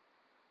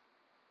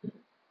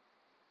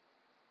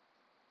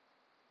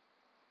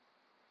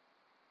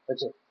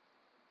 বুঝছো,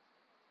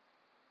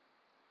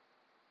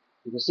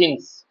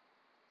 সিন্স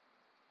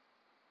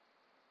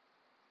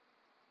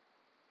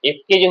এফ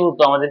কে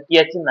যেহেতু আমাদের কি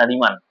আছে না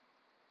রিমান,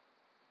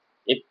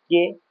 এফ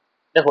কে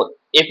দেখো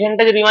এফ এন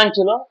টা যে রিমান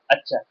ছিল,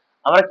 আচ্ছা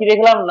আমরা কি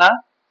দেখলাম না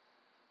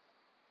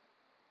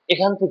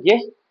এখান থেকে,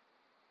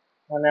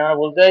 মানে আমরা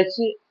বলতে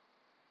চাইছি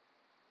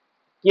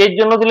কে এর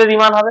জন্য দিলে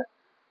রিমান হবে,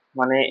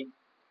 মানে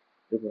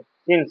দেখো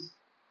since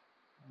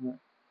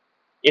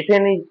F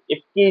N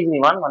F K is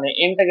Riman মানে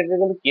এন টা গ্রেটার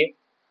ইকুয়াল টু কে,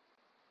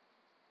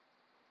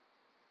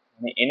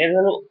 মানে এন এর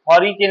value for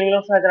each N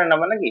belongs to natural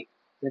number নাকি,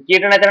 কে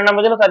টা ন্যাচারাল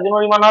নাম্বার ছিল তার জন্য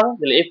রিমান হবে,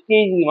 তাহলে F K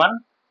is Riman,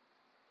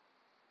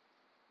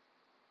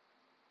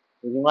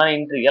 Riman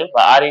integral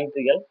বা আর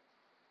ইন্টিগ্রাল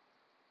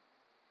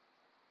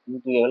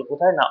ইন্টিগ্রাল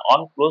কোথায় না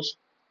অন ক্লোজ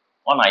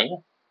অন আই,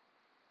 হ্যাঁ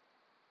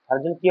তার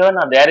জন্য কি হবে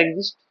না দেয়ার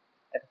এক্সিস্ট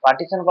একটা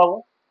পার্টিশন পাবো,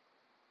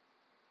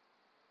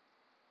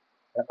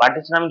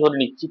 পার্টিশন আমি ধরে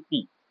নিচ্ছি পি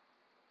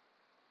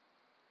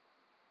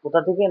কোথা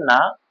থেকে না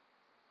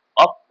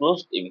of close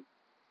AB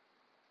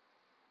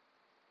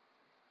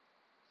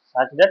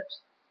such that,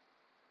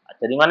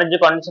 আচ্ছা রিমানের যে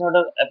কন্ডিশন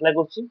ওটা অ্যাপ্লাই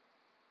করছি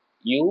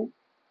ইউ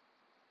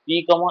পি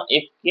কমা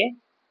এফ কে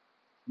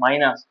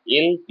মাইনাস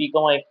এল পি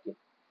কমা এফ কে,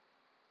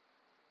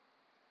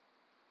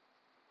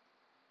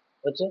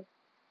 হচ্ছে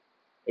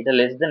এটা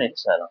লেস দেন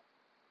এপসাইলন।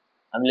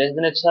 আমি লেস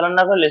দেন এপসাইলন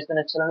না করে লেস দেন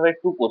এপসাইলন বাই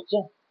 2 করছি।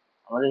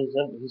 আমাদের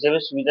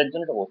হিসেবের সুবিধার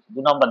জন্য এটা করছি।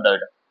 2 নাম্বার দাও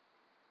এটা।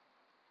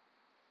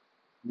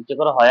 নিচে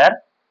করে হয় আর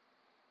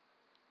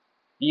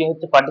কি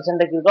হচ্ছে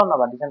পার্টিশনটা কি দাও না,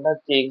 পার্টিশনটা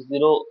হচ্ছে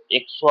x0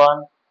 x1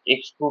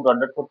 x2 dot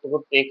dot করতে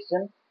করতে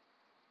xn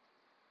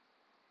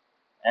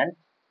এন্ড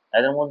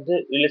এদের মধ্যে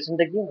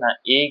রিলেশনটা কি না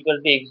a equal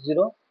to x0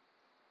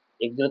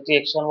 x0 থেকে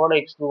x1 বড়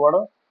x2 বড়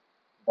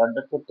ডট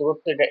ডট করতে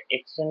করতে এটা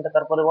xn টা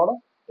তারপরে বড়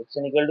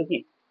xn ইকুয়াল টু কি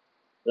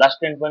লাস্ট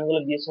 10 পয়েন্ট গুলো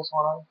দিয়ে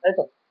সমান হবে, তাই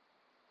তো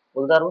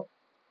বলতে পারবো।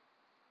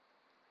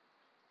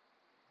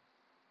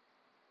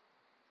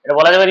 এটা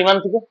বলা যাবে রিমান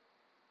থেকে,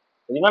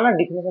 রিমান আর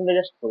ডিফিনিশন দিয়ে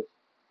জাস্ট করেছি।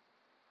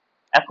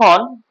 এখন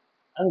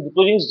আমি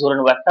দুটো জিনিস ধরে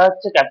নেবো, একটা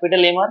হচ্ছে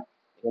capital M R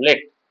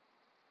late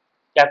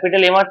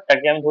capital M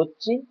আরটাকে আমি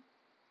ধরছি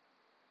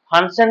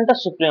ফাংশনটা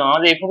সুপ্রিম,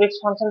 আমাদের এফ অফ এক্স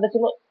ফাংশনটা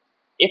ছিল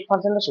এফ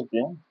ফাংশনটা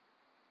সুপ্রিম,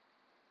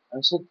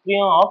 আমি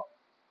সুপ্রিম অফ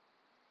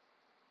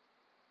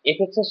এফ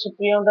এক্স এর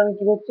সুপ্রিমটা আমি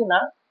কি করছি না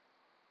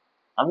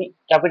আমি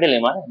ক্যাপিটাল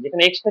এম আর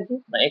যেখানে এক্স টা কি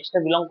না এক্স টা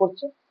বিলং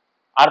করছে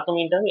আর তুমি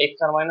ইন্টারভেল এক্স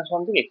আর মাইনাস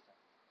ওয়ান থেকে এক্স।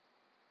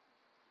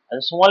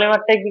 আচ্ছা স্মল এম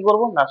আরটাকে কি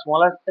করবো না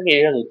স্মল আরটাকে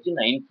এরিয়া ধরছি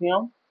না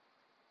ইনফিনিমাম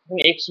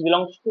x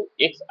belongs to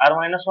x R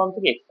minus one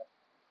থেকে এক্স।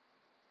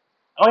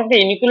 আমাকে একটা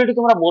ইনইকুয়ালিটি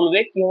তোমরা বলবে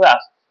কিভাবে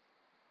আসছে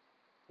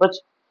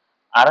বুঝছো।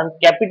 আর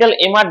ক্যাপিটাল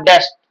এম আর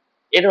ড্যাশ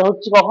এটা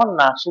হচ্ছে কখন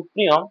না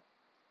সুপ্রিম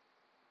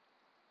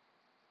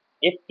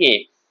এফ কে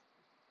এক্স,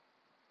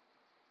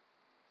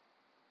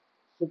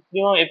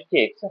 সুপ্রিম এফ কে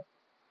এক্স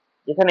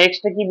যেখানে এক্স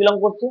টা কি বিলং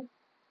করছে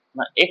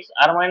না এক্স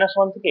আর মাইনাস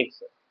ওয়ান থেকে এক্স।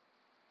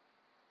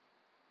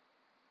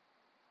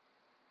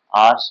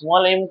 আর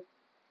small M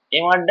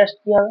M R dash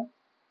কি হবে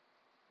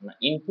না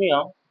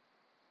ইনফিনিমাম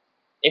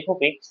এফ অফ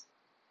এক্স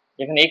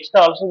যেখানে এক্স টা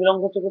অলসো বিলং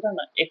করছে কোথায়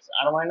না এক্স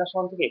আর মাইনাস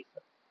ওয়ান থেকে এক্স।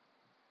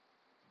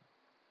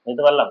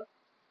 বুঝতে পারলাম।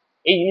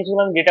 এই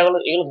জিনিসগুলো আমি ডেটাগুলো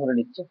এগুলো ধরে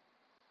নিচ্ছি।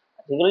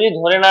 এগুলো যদি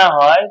ধরে না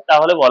হয়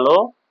তাহলে বলো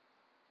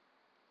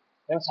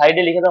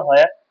সাইডে লিখে দাও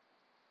হয়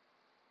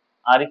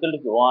আর equal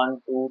to 1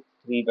 2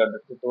 3 dot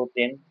dot two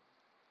 10।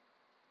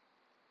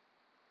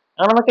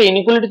 এখন আমরা একটা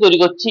ইনইকুয়ালিটি তৈরি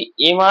করছি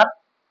এম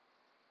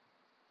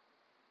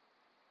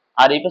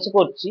আর এই পাশে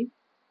করছি।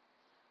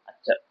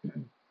 আচ্ছা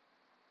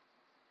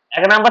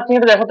এক নাম্বার থেকে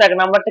একটু দেখো তো এক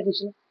নাম্বারটা কি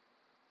ছিল,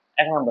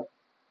 এক নাম্বার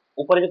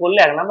উপরে যে করলে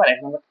এক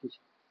নাম্বার কি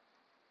ছিল।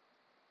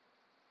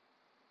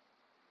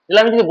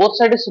 তাহলে আমি যদি বোথ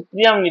সাইডে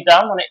সুপ্রিয়াম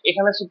নিতাম মানে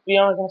এখানে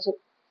সুপ্রিয়াম এখানে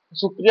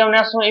সুপ্রিয়াম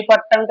নেওয়ার সময় এই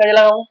পার্টটা আমি কাজে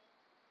লাগাবো।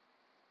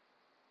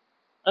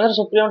 আমি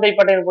সুপ্রিয়ামটা এই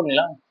পার্টের উপর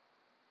নিলাম।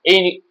 এই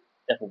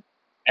দেখো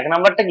এক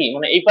নাম্বারটা কি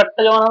মানে এই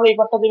পার্টটা যেমন হবে এই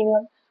পার্টটা তেমনি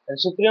হবে।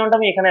 সুপ্রিয়ামটা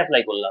আমি এখানে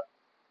অ্যাপ্লাই করলাম,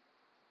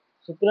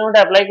 সুপ্রিয়ামটা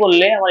অ্যাপ্লাই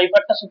করলে আমার এই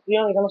পার্টটা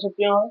সুপ্রিয়াম এখানে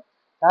সুপ্রিয়াম হবে।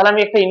 তাহলে আমি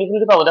একটা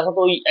ইনইকুয়ালিটি পাবো। দেখো তো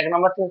ওই এক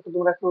নাম্বার থেকে একটু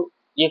তোমরা একটু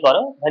ইয়ে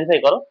করো ভেরিফাই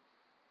করো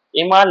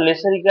M R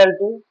laser equal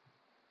to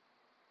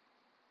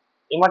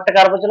M আরটা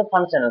কার উপর ছিল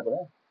ফাংশনের উপরে।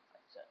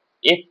 আচ্ছা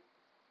এফ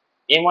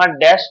এম আর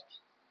ড্যাশ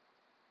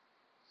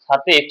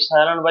সাথে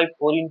epsilon by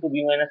 4 into B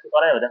minus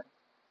করা যাবে দেখো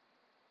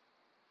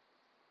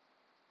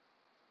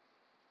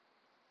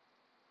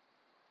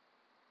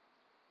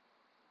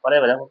করা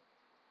যাবে দেখো।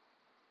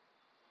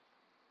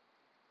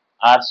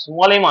 আর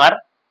স্মল এম আর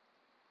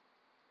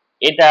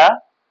এটা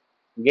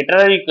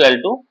greater equal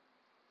to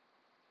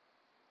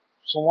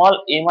small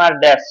M R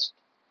dash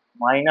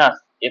minus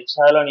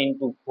epsilon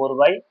into 4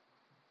 by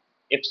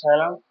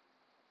epsilon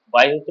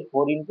by হচ্ছে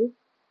 4 ইনটু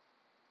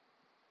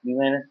বি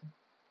মাইনাস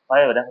করা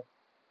যাবে দেখো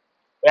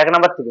এক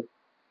নাম্বার থেকে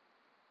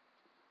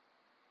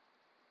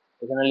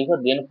এখানে লিখো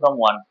দেন ফ্রম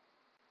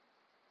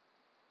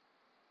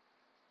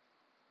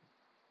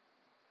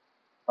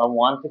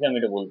ওয়ান থেকে আমি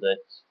এটা বলতে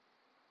যাচ্ছি,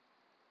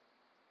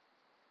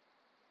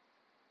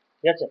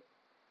 ঠিক আছে।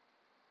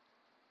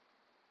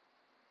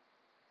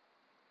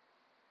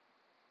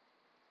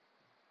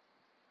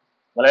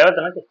 বলা যাবে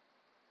তো নাকি,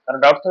 কারো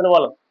ডাউট থাকলে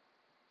বলো।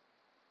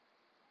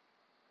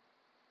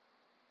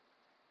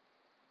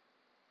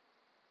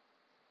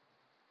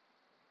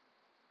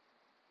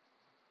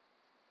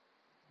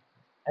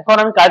 এখন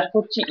আমি কাজ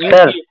করছি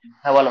স্যার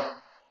হ্যাঁ বলো।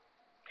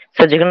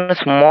 স্যার যেখানে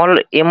স্মল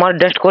এম আর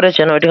ড্যাশ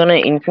করেছেন ওইখানে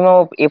ইনফিনিমাম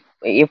of F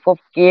F of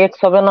K x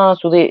হবে না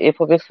শুধু এফ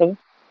অফ এক্স হবে?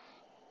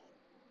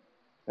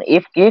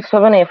 এফ কে এক্স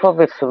হবে না এফ অফ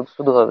এক্স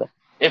শুধু হবে?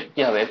 এফ কি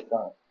হবে এফ কি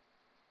হবে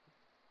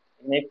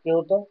এফ কি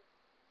হতো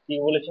কি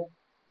বলেছো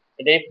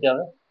এটা এফ কি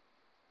হবে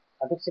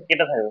সাফিক্সে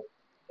কেটে থাকবে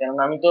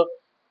কেননা আমি তো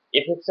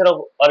এফ এক্স এর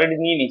অলরেডি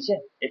নিয়ে নিচ্ছে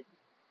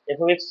এফ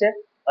অফ এক্স এর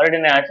অলরেডি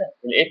নেওয়া আছে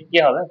তাহলে এফ কি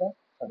হবে এটা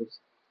সাফিক্স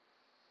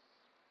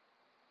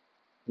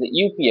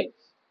ইউপিএফ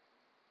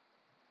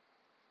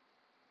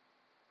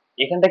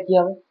এখানটা কি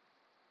হবে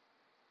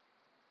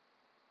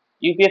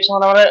ইউপিএফ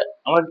সমান আমরা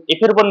আমরা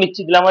এফ এর উপর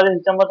নিচ্ছি দিলে আমাদের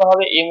হিসাব মতো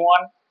হবে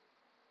m1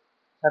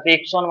 সাথে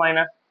x1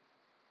 minus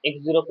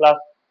x0 plus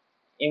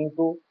m2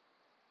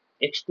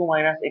 x2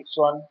 minus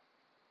x1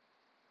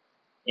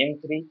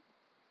 m3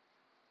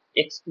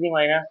 x3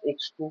 minus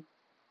x2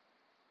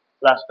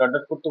 plus dot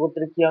dot করতে করতে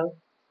কি হবে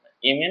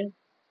mn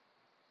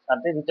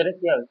সাথে ভিতরে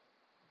কি হবে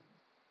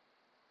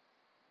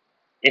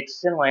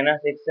xn মাইনাস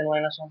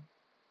 1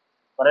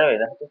 করা যাবে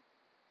দেখো তো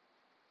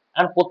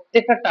আর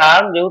প্রত্যেকটা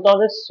টার্ম যেহেতু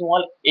আমাদের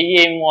স্মল এই যে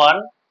এম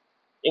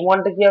ওয়ান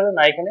টা কি হবে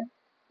না এখানে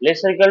less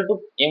equal to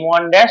M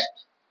one dash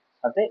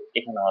সাথে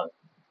এখানে হবে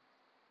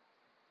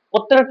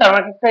প্রত্যেকটা টার্ম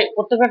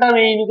প্রত্যেকটা টার্ম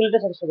এই ইনইকুয়ালিটি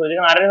স্যাটিসফাই করে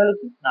যেখানে আর এর ভ্যালু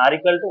কি না আর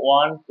ইকুয়াল টু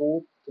 1 2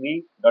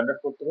 3 ডট ডট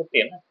করতে করতে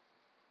n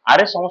আর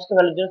এর সমস্ত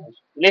ভ্যালুর জন্য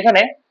satisfy।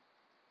 এখানে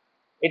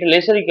এটা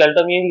লেসার ইকুয়াল টু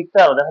আমি লিখতে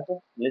পারবো দেখো তো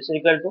লেসার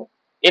ইকুয়াল টু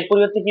এর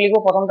পরিবর্তে কি লিখবো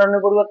প্রথম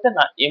টার্মের পরিবর্তে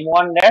না এম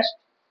ওয়ান ড্যাশ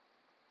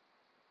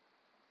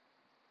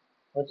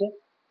হচ্ছে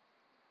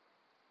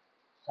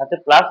সাথে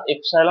plus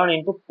epsilon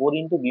into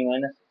 4 into B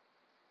minus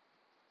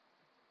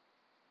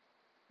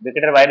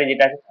ব্র্যাকেটের বাইরে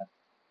যেটা আছে থাকে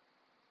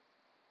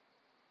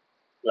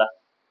প্লাস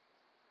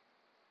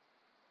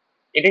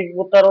এটা কি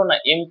করতে পারবো না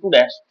M to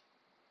dash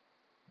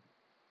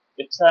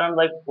epsilon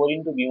by 4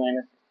 into B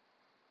minus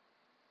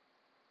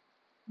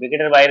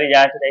ব্র্যাকেটের বাইরে যা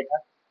আছে তাই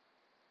থাক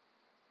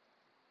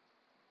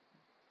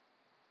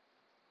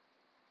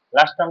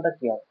লাস্ট টার্মটা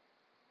কি হবে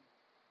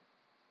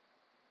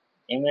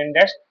M N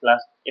dash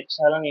plus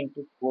epsilon into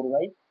 4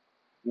 by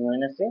B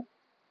minus A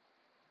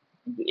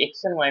into x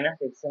N minus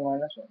 1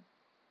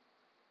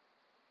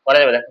 করা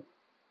যাবে দেখো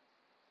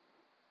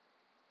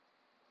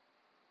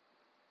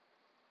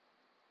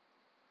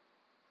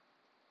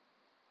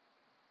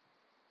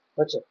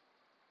হচ্ছে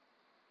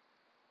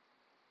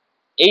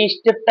এই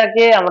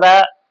স্টেপটাকে আমরা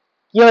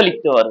কিভাবে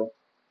লিখতে পারবো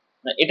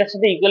না এটার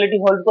সাথে ইকুয়ালিটি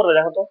হোল্ড করবে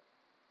দেখো তো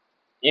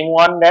এম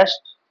ওয়ান ড্যাশ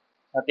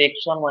সাথে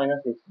x one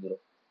minus x zero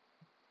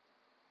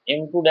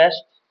M to dash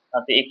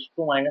সাথে x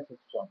two minus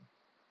x one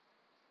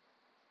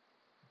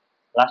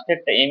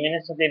লাস্টেরটা M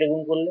এর সাথে এটা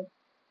গুণ করলে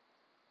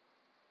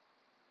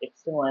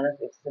এক্স এন মাইনাস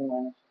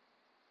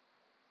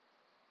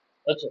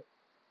হচ্ছে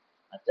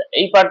আচ্ছা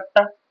এই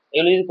পার্টটা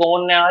এগুলো যদি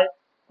কমন নেওয়া হয়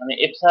মানে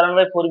এপসাইলন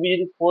বাই 4 বি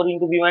যদি 4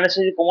 ইনটু বি মাইনাস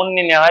যদি কমন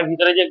নিয়ে নেওয়া হয়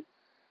ভিতরে যে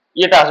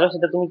ইয়েটা আসবে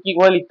সেটা তুমি কি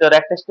করে লিখতে পারো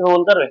একটা স্টেপে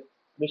বলতে পারবে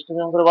বৃষ্টি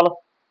করে বলো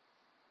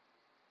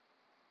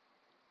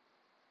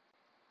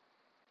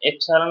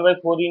epsilon by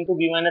 4 into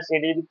B minus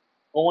এটা যদি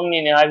কমন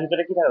নিয়ে নেওয়া হয়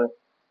ভিতরে কি থাকবে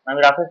আমি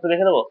রাফে একটু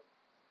দেখে দেবো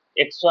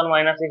x one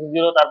minus x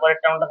zero তারপরে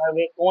টার্মটা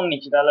থাকবে কমন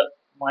নিচ্ছি তাহলে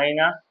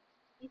minus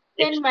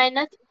x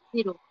minus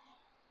zero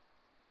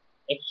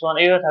x one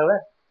এইভাবে থাকবে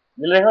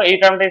দিলে দেখো এই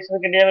টার্মটা এক্স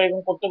কেটে যাবে এবং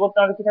করতে করতে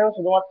আমাদের কি থাকবে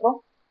শুধুমাত্র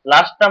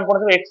লাস্ট টার্ম পড়ে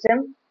থাকবে এক্স এন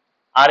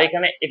আর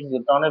এখানে এক্স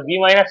জিরো তার মানে বি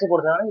মাইনাস এ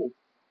পড়তে হবে নাকি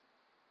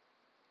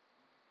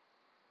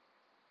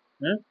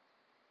হুম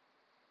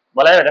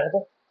বলা যাবে দেখো তো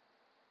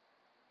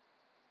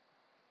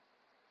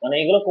মানে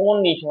এগুলো কমন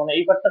নিয়েছি মানে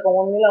এই পার্টটা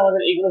কমন নিলে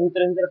আমাদের এইগুলো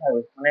ভিতরে ভিতরে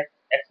থাকবে মানে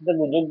একসাথে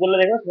যোগ করলে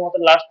দেখো শুধুমাত্র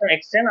লাস্ট টার্ম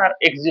এক্স এন আর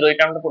এক্স জিরো এই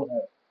টার্মটা পড়ে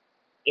থাকবে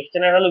এক্স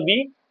এন এর ভ্যালু বি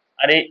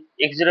আর এই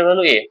এক্স জিরো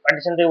ভ্যালু এ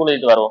পার্টিশন থেকে বলে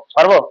দিতে পারবো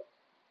পারবো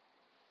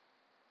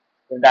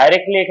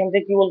ডাইরেক্টলি এখান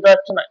থেকে কি বলতে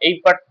পারছো না এই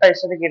পার্টটা এর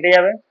সাথে কেটে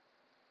যাবে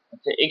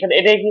আচ্ছা এখানে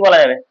এটাকে কি বলা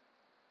যাবে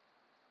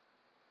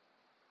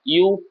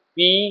ইউ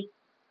পি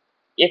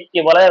এফ কে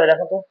বলা যাবে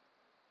দেখো তো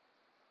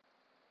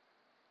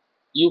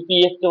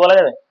ইউপিএফ কে বলা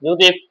যাবে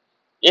যেহেতু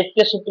এফ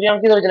কে সূত্রে আমি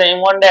কি ধরেছিলাম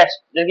এম ওয়ান ড্যাশ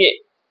যদি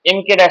এম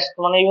কে ড্যাশ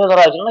মানে এইভাবে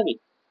ধরা হয়েছিল নাকি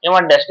এম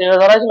ওয়ান ড্যাশ এইভাবে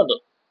ধরা হয়েছিল তো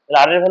তাহলে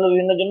আর এর ভ্যালু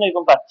বিভিন্ন জন্য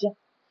এরকম পাচ্ছি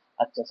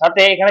আচ্ছা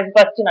সাথে এখানে কি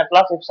পাচ্ছি না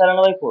প্লাস এপসাইলন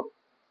বাই 4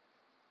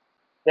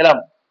 পেলাম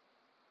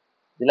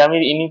তাহলে আমি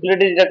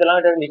ইনইকুয়ালিটি যেটা পেলাম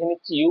এটা লিখে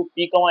নিচ্ছি ইউ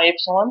পি কমা এফ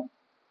সমান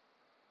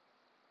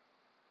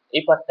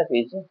এই পার্টটা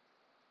পেয়েছি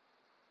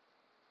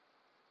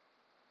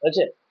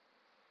হয়েছে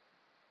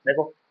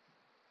দেখো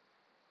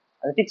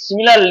আচ্ছা ঠিক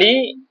সিমিলারলি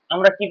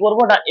আমরা কি করব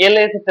না এল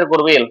এর ক্ষেত্রে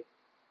করবো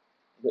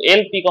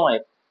এল পি কমা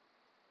এফ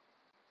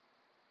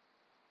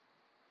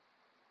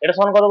এটা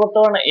সমান কত করতে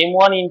হবে না M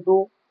one into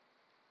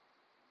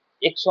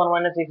x one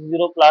minus x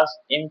zero plus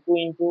M two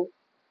into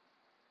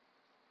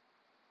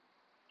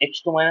x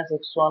two minus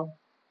x one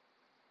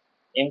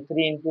এম3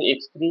 into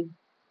এক্স3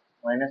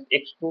 minus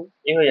x two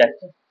এই হয়ে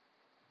যাচ্ছে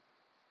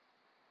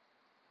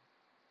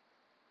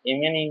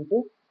mn into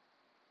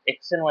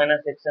x N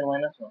minus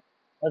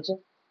হচ্ছে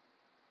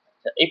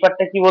আচ্ছা এই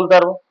পার্টটা কি বলতে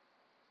পারবো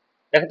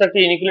দেখো তো একটা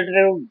ইনইকুয়ালিটি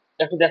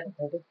একটু দেখো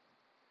হয়তো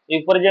এই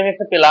উপরে যে আমি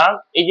একটা পেলাম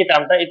এই যে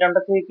টার্মটা এই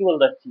টার্মটা থেকে কি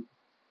বলতে পারছি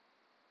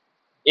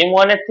এম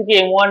ওয়ান এর থেকে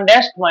M one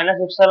dash minus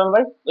epsilon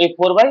by ওই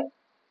 4 by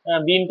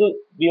B into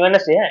B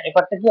minus এ হ্যাঁ এই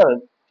পার্টটা কি হবে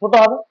ছোট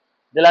হবে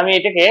তাহলে আমি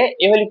এটাকে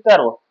এভাবে লিখতে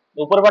পারবো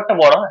উপরের পার্টটা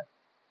বড় হ্যাঁ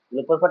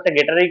উপরের পার্টটা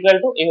গ্রেটার ইকুয়াল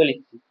টু এভাবে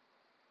লিখছি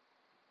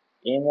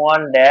M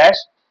one dash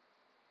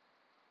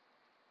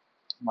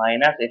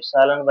minus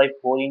epsilon by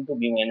 4 into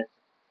B minus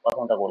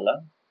প্রথমটা করলাম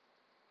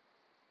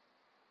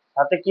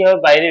সাথে কি হবে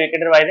বাইরে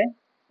ব্র্যাকেটের বাইরে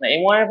না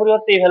এম ওয়ান এর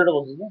পরিবর্তে এই ভ্যালুটা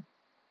বসেছে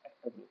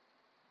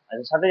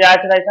আচ্ছা সাথে যা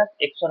আছে তাই থাক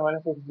x one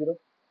minus x zero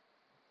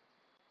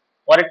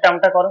পরের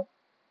টার্মটা করো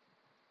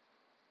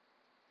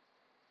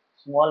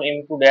small M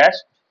to dash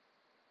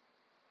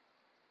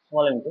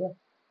small M two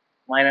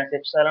minus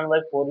epsilon by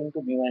 4 into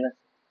B minus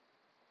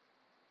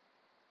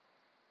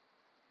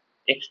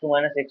x two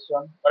minus x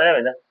one করা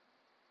যাবে দেখ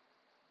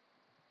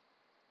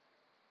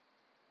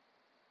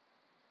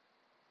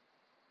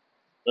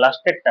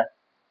লাস্টেরটা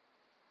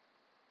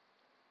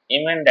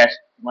M N dash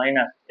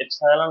minus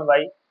epsilon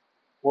by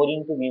 4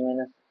 into B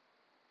minus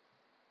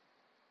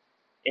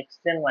x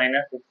N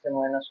minus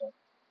one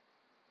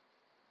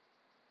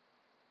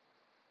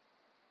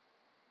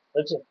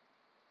বুঝছো?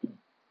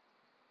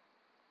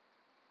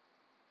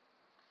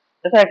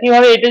 দেখো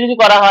একইভাবে এটা যদি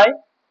করা হয়,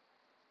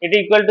 এটা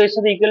ইকুয়াল টু এর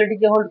সাথে ইকুয়ালিটি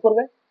কে হোল্ড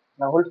করবে,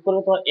 না হোল্ড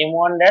করবে তোমার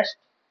m1 ড্যাশ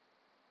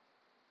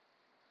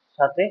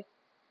সাথে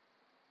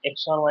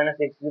x1 minus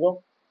x0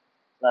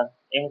 plus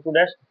m2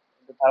 dash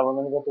তার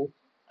বন্ধনী কত,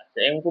 আচ্ছা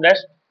m2 dash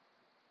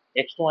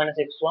x2 minus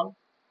x1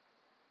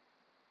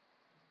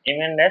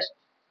 mn dash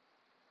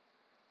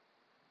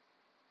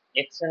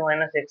xn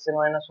minus xn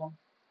minus 1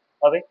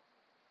 হবে।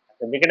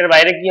 আচ্ছা ব্র্যাকেটের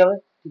বাইরে কি হবে,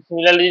 ঠিক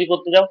সিমিলারলি যদি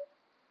করতে যাও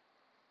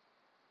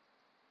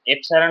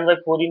x surround by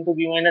 4 into b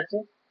minus a,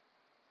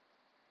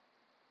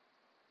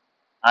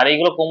 আর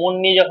এইগুলো কমন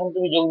নিয়ে যখন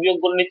তুমি যোগ বিয়োগ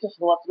করে নিচ্ছ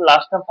শুধুমাত্র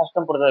লাস্ট টার্ম ফার্স্ট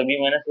টার্ম পড়তে হবে, b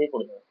মাইনাস a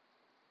পড়তে হবে।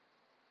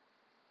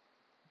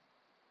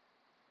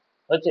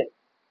 হচ্ছে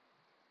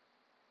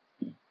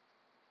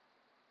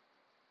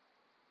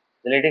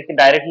তাহলে এটাকে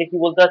ডাইরেক্টলি কি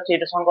বলতে হচ্ছে,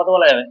 এটা সমান কত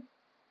বলা যাবে,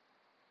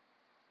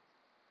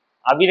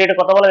 আবির এটা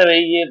কত বলা যাবে,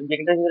 এই যে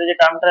ব্র্যাকেটের ভিতরে যে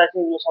টার্মটা আছে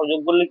এগুলো সব যোগ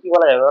করলে কি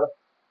বলা যাবে বলো,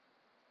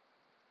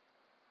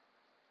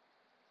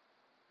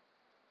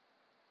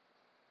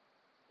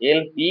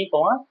 এল পি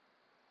কমা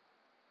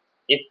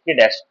এফ কে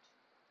ড্যাশ,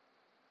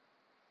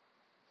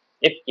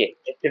 এফ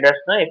কে ড্যাশ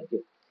না এফ কে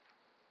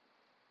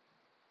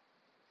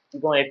পি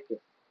কমা এফ কে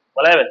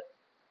বলা যাবে।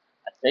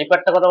 আচ্ছা এই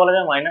পার্টটা কথা বলা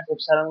যাবে মাইনাস এফ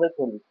সারাউন্ড বাই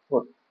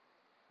 4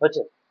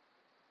 হচ্ছে।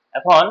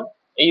 এখন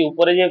এই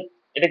উপরে যে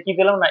এটা কি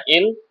পেলাম না,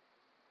 এল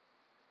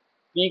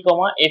পি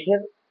কমা এফ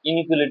এর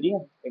ইনইকুয়ালিটি,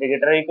 এটা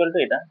গ্রেটার ইকুয়াল টু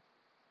এটা,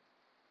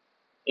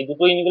 এই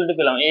দুটো ইনইকুয়ালিটি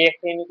পেলাম, এই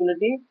একটা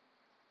ইনইকুয়ালিটি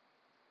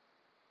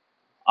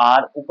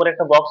আর উপরে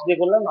একটা বক্স দিয়ে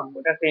করলাম না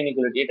ওটা একটা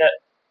ইনইকুয়ালিটি, এটা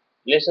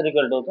লেসার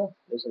ইকুয়াল টু হতো,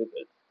 লেসার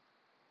ইকুয়াল টু,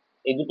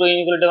 এই দুটো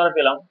ইনইকুয়ালিটি আমরা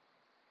পেলাম।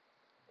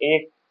 এই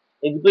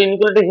এই দুটো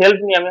ইনইকুয়ালিটি হেল্প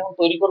নিয়ে আমি এখন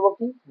তৈরি করব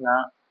কি না,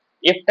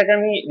 এফটাকে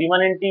আমি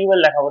রিমান ইন্টিগ্রাল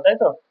দেখাবো, তাই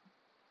তো?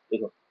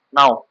 দেখো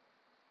নাও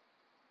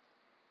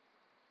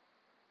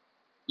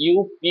ইউ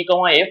পি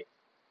কমা এফ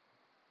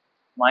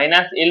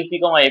মাইনাস এল পি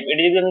কমা এফ,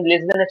 এটা যদি আমি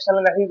লেস দেন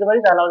এক্সটার্নাল দেখিয়ে দিতে পারি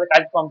তাহলে আমাদের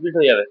কাজ কমপ্লিট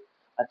হয়ে যাবে।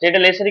 আচ্ছা এটা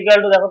লেসার ইকুয়াল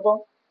টু দেখো তো,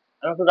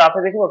 আমি একটু রাফে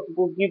দেখবো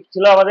কি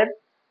ছিল আমাদের,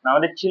 না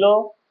আমাদের ছিল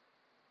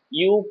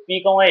ইউ পি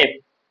কমা এফ,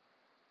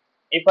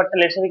 এই পার্টটা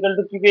লেসার ইকুয়াল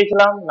টু কি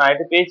পেয়েছিলাম, না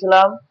এটা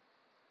পেয়েছিলাম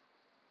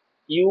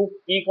U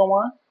P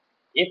comma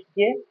F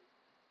k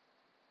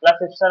plus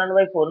F surround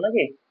by 4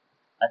 নাকি।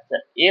 আচ্ছা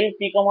এল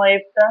পি কমা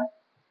এফ টা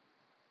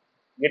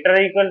গ্রেটার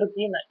ইকুয়াল টু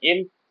কি না, L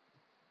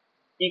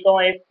P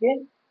comma F K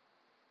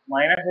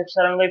minus F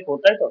surround by 4,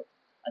 তাই তো?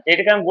 আচ্ছা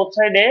এটাকে আমি বোথ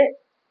সাইডে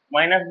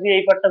মাইনাস দিয়ে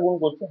এই পার্টটা গুণ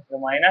করছি,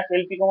 মাইনাস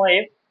এল পি কমা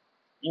এফ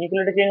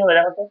ইনইকুয়ালিটি চেঞ্জ হবে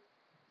দেখো তো,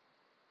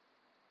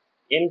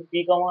 এল পি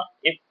কমা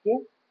এফ কে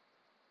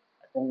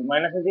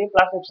মাইনাস দিয়ে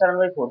প্লাস এফ সারাউন্ড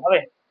বাই 4 হবে,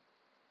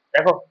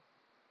 দেখো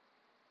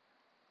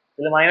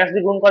তাহলে মাইনাস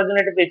দিয়ে গুণ করার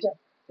জন্য এটা পেয়েছে।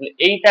 তাহলে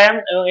এই টার্ম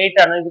এবং এই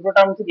টার্ম এই দুটো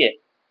টার্ম থেকে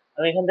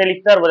আমি এখান থেকে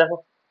লিখতে পারবো, দেখো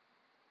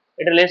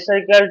এটা লেস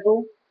ইকুয়াল টু,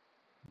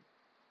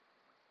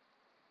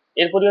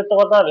 এর পরিবর্তে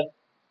কত হবে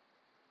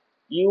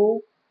ইউ,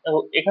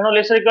 এখানেও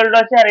লেসার ইকুয়াল টু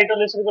আছে আর এটাও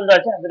লেসার ইকুয়াল টু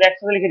আছে, তাহলে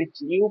একসাথে লিখে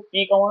দিচ্ছি ইউ পি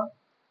কমা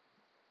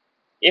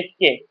এফ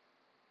কে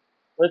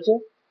হচ্ছে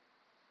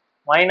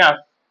মাইনাস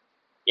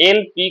এল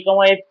পি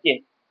কমা এফ কে,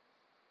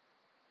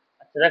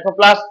 আচ্ছা দেখো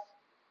plus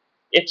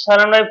x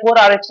surround by 4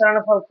 R x surround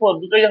by 4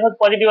 দুটোই যখন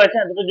পজিটিভ আছে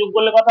দুটো যোগ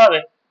করলে কত হবে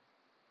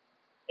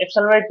এক্স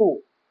সারাউন্ড বাই 2,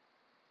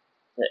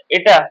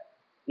 এটা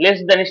less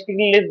than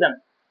strictly less than,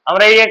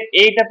 আমরা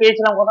এইটা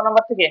পেয়েছিলাম কত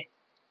নাম্বার থেকে,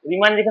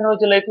 রিমান যেখানে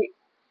হয়েছিল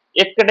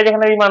এফ কেটে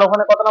যেখানে রিমান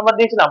ওখানে কত নাম্বার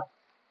দিয়েছিলাম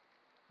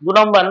 2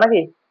 নাম্বার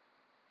নাকি,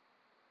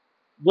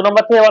 2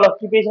 নাম্বার থেকে বলো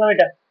কি পেয়েছিলাম,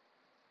 এটা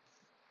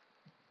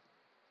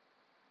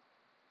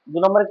 2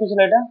 নাম্বার কি ছিল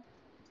এটা,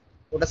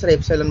 ওটা স্যার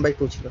এপসাইলন বাই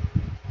 2 ছিল।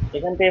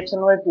 এখান থেকে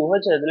এপসাইলন বাই 2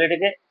 হয়েছে, তাহলে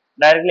এটাকে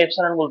ডাইরেক্টলি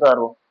এপসাইলন বলতে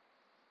পারবো।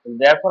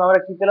 দেয়ারফর আমরা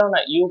কি পেলাম না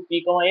ইউ পি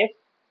কমা এফ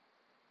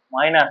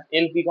মাইনাস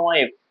এল পি কমা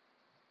এফ,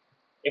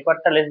 এই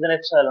পার্টটা লেস দেন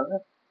এপসাইলন,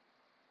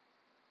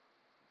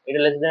 এটা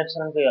লেস দেন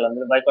এপসাইলন পেয়ে গেলাম।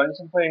 তাহলে বাই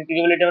কন্ডিশন ফর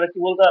ইন্টিগ্রেবিলিটি আমরা কি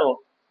বলতে পারবো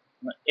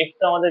না এফ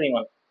টা আমাদের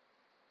রিমান,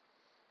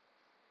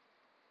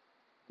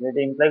 এটা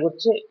ইমপ্লাই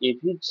করছে F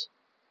is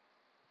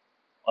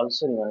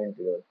also Riman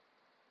integrable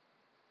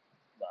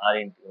বা আর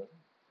ইন্টিগ্রেবল,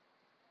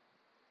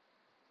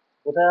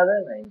 কোথায় হবে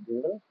না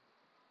integrable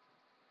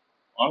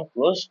on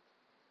close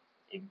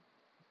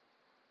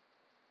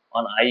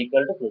on I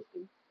equal to close two,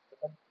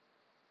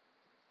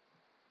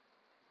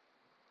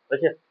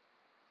 বুঝছে?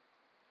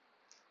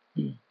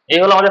 এই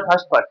হলো আমাদের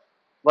ফার্স্ট পার্ট,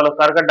 বলো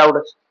কার কার ডাউট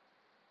আছে।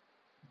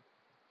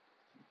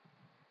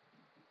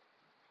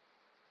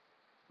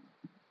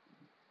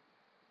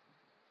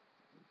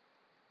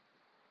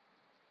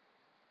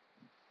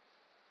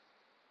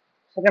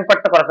 সেকেন্ড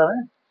পার্টটা করাতে হবে,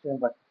 সেকেন্ড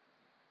পার্ট,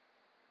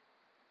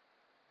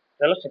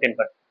 চলো সেকেন্ড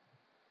পার্ট।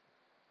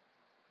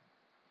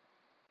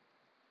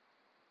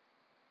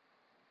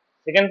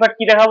 সেকেন্ড পার্ট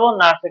কি দেখাবো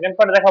না, সেকেন্ড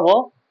পার্ট দেখাবো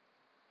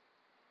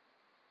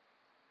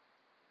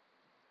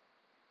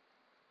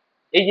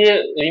এই যে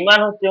রিমান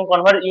হচ্ছে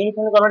কনভার্ট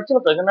ইউনিফর্মলি কনভার্ট ছিল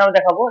তো, এখানে আমরা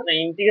দেখাবো না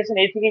ইন্টিগ্রেশন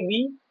এ থেকে বি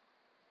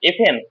এফ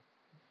এন,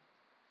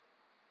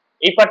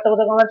 এই পার্টটা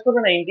কোথায় কনভার্ট করবে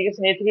না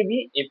ইন্টিগ্রেশন এ থেকে বি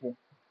এফ এন,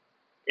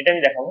 এটা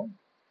আমি দেখাবো।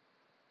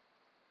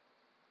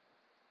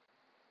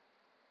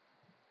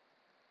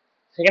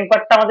 সেকেন্ড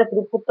পার্টটা আমাদের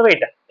প্রুফ করতে হবে,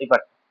 এটা এই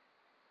পার্ট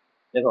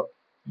দেখো,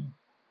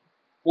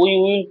 উই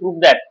উইল প্রুভ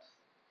দ্যাট,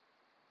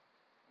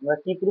 আমরা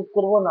কি প্রুফ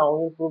করব না, we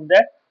will prove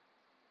that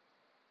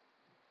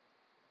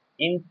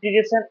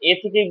integration এ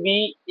থেকে বি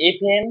এফ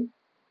এন,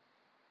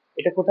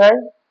 এটা কোথায়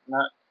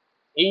না,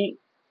 এই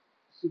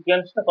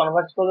সিকোয়েন্সটা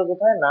কনভার্ট করবে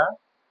কোথায় না,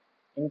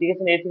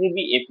 ইন্টিগ্রেশন এ থেকে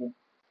বি এফ এন,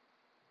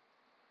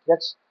 ঠিক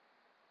আছে।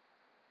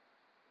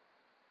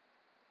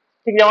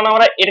 ঠিক যেমন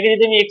আমরা এটাকে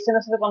যদি আমি এক্স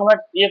এর সাথে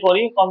কনভার্ট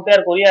করি, কম্পেয়ার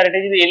করি, আর এটা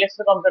যদি এল এর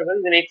সাথে কম্পেয়ার করি,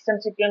 তাহলে এক্স এন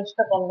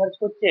সিকোয়েন্সটা কনভার্ট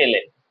করছে এল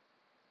এ।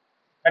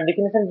 আর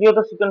ডেফিনিশন কি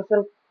হতো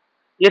সিকোয়েন্সিয়াল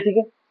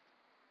থেকে,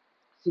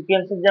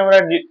 সিকোয়েন্সের যে আমরা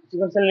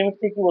সিকোয়েন্সিয়াল লিমিট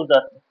থেকে কি বলতে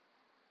পারছি,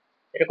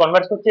 এটা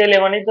কনভার্ট করছে এল এ,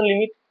 মানেই তো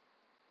লিমিট,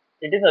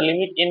 এটাই তো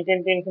limit N ten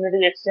to infinity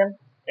x N,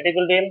 এটা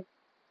ইকুয়াল টু এল।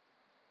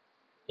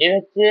 এর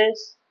হচ্ছে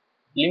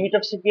লিমিট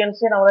অফ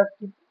সিকোয়েন্সের আমরা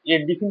কি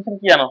এর ডেফিনিশন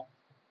কি জানো,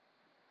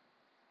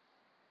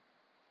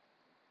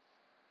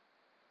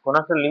 কোন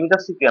একটা limit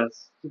of sequence,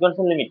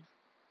 sequential limit,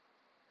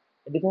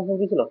 এর ডেফিনিশন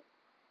কি ছিল,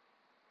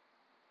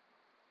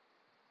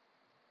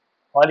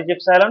 what is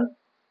epsilon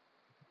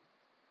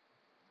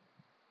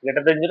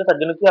greater than 0, তার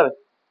জন্য কি হবে,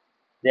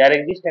 দেয়ার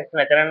এক্সিস্ট একটা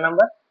ন্যাচারাল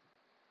নাম্বার,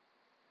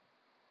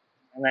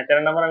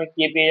 ন্যাচারাল নাম্বার আমি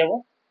কে পেয়ে যাবো,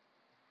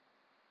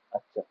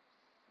 আচ্ছা,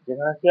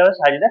 যেখানে কি হবে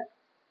size that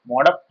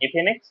mod of F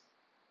N x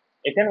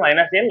F N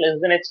minus L less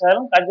than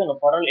epsilon, কার জন্য,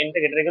 ফর অল এন টা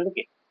গ্রেটার ইকুয়াল টু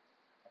কে।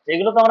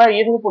 এগুলো তো আমরা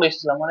ইয়ে থেকে পড়ে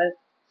এসেছিলাম, মানে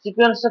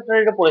সিকোয়েন্স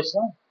চ্যাপ্টারে এটা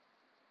পড়েছিলাম,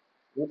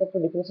 এগুলো তো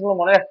ডিফিনিশন গুলো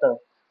মনে রাখতে হবে,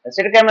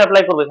 সেটাকে আমি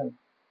অ্যাপ্লাই করবো এখানে।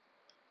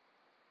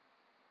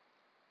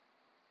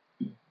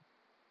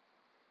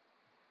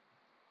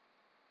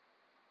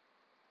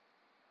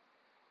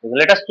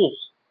 Let us choose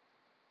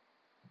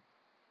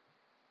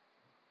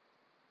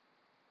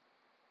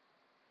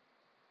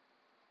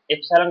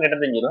epsilon greater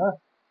than 0, হ্যাঁ,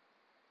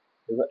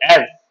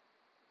 অ্যাজ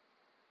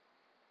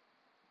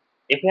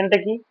এফ এন টা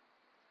কি,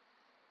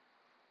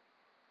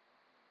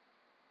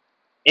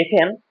 এফ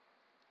এন,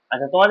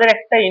 আচ্ছা তোমাদের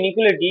একটা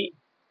ইনইকুয়ালিটি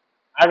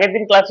আগের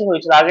দিন ক্লাসে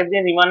হয়েছিল, আগের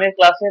দিন রিমানের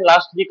ক্লাসে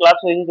লাস্ট যে ক্লাস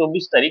হয়েছে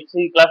 24 তারিখ,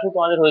 সেই ক্লাসে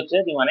তোমাদের হয়েছে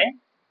রিমানে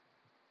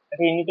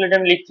একটা ইনইকুয়ালিটি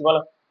আমি লিখছি,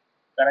 বলো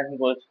তারা কি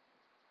করেছে।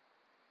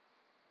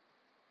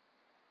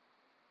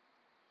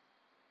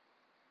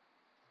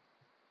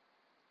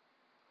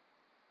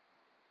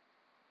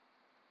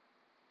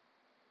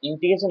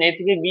 ইন্টিগ্রেশন এ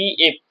থেকে বি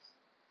এফ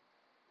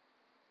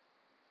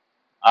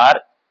আর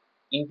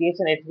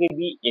ইন্টিগ্রেশন এ থেকে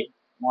বি এফ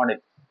মডেল,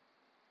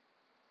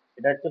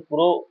 এটা হচ্ছে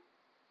পুরো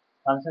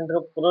ফাংশনটার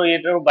পুরো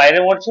এটার বাইরে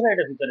মোড ছিল,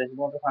 এটা ভিতরে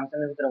শুধুমাত্র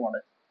ফাংশনের ভিতরে মোড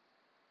আছে,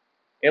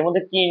 এর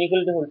মধ্যে কি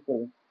ইনইকুয়ালিটি হোল্ড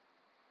করবে,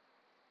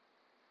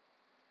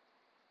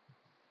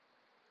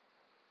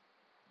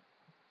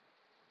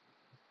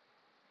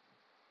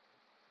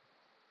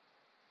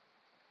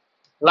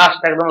 লাস্ট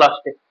একদম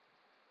লাস্টে,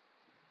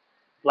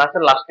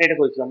 ক্লাসের লাস্টে এটা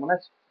করেছিলাম মনে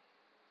আছে,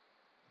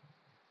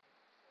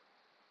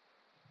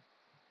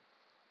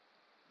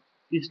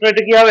 কৃষ্ণ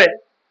এটা কি হবে,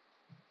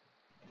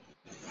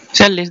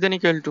 sir less than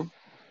equal to.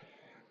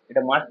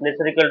 এটা মাস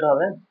লেসার ইকুয়াল টু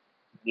হবে,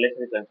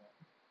 লেসার ইকুয়াল টু,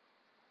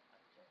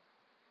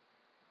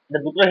 এটা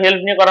দুটো হেল্প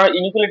নিয়ে করা হয়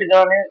ইনইকুয়ালিটি,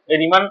 কারণে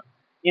রিমান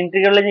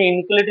ইন্টিগ্রালে যে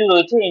ইনইকুয়ালিটি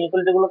রয়েছে,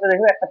 ইনইকুয়ালিটি গুলোকে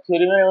দেখবে একটা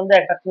থিওরেমের মধ্যে,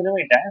 একটা থিওরেম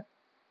এটা, হ্যাঁ,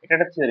 এটা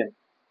একটা থিওরেম,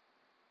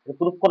 এটা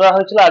প্রুফ করা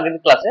হয়েছিল আগের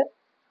ক্লাসে।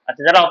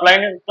 আচ্ছা, যারা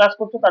অফলাইনে ক্লাস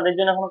করছো তাদের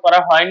জন্য এখনো করা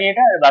হয়নি,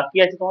 এটা বাকি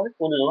আছে, তোমাদের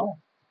করে দেবো,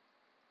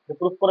 হ্যাঁ,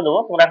 প্রুফ করে দেবো,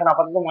 তোমরা এখন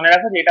আপাতত মনে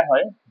রাখো যে এটা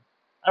হয়,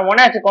 আর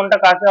মনে আছে কোনটা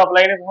কাছে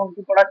অফলাইনে কখন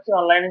কি পড়াচ্ছি,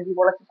 অনলাইনে কি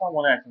পড়াচ্ছি, সব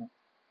মনে আছে,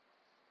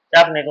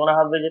 চাপ নেই, তোমরা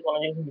ভাববে যে কোনো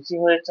জিনিস বেশি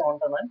হয়ে যাচ্ছে,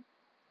 এমনটা নয়,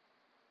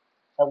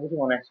 সবকিছু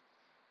মনে আছে।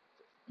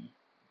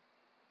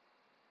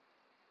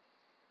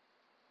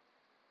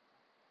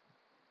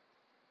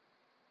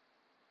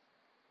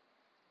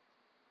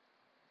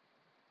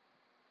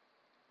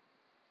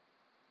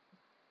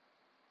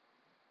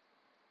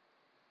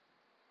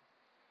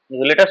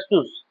 Let us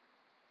choose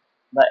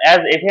the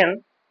as Fn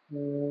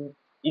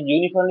is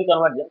uniformly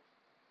convergent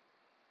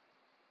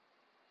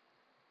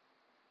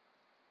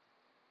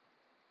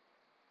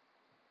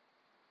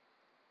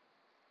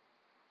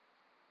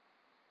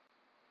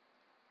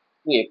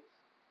to F,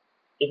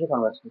 F A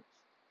converge করছে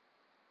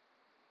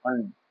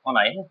on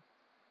I, হ্যাঁ,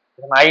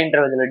 এখন I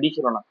ইন্টারভেল D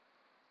ছিল না,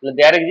 তাহলে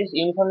there exists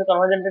uniformly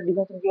convergent এর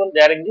definition কি বল,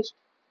 there exists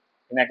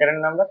ন্যাচারাল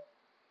নাম্বার,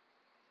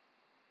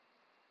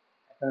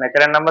 একটা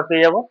ন্যাচারাল নাম্বার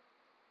পেয়ে যাবো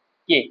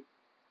k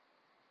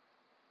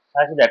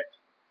such that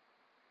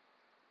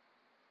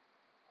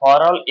for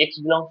all x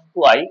belongs to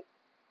I,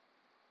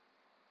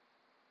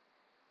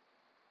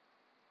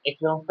 x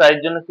belongs to I এর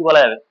জন্য কি বলা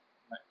যাবে,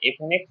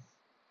 fnx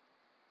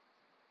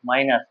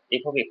minus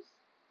f of x,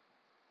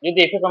 যদি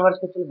f এ কনভার্জ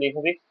করছিল f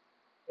of x,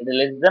 এটা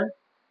লেস দেন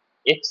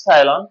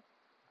এপসাইলন,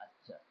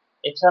 আচ্ছা,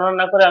 এপসাইলন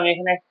না করে আমি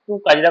এখানে একটু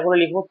কাজটা করে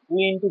লিখবো 2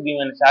 ইনটু বি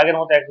মাইনাস, আগের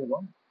মতো এক লিখবো,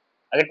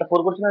 আগেরটা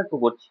 4 করছি না 2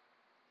 করছি,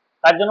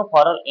 তার জন্য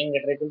for all N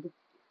greater equal to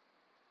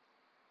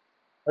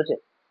হচ্ছে,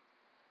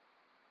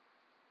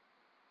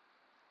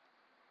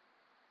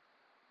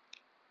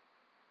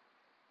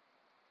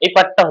 এই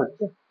পার্টটা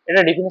হচ্ছে, এটা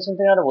ডেফিনেশন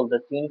থেকে আমরা বলতে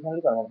পারছি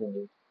ইউনিফর্মলি কনভার্জেন্ট।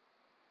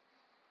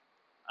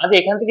 আগে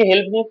এখান থেকে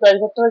হেল্প নিয়ে ট্রাই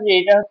করতে হবে যে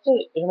এটা হচ্ছে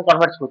এখানে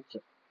কনভার্জ করছে,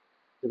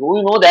 we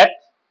know that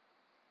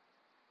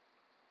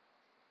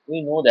we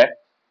know that,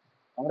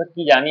 আমরা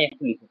কি জানি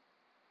একটু লিখে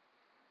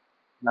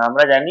না,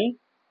 আমরা জানি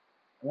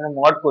আমরা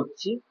মড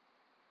করছি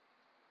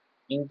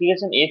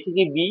ইন্টিগ্রেশন a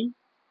থেকে b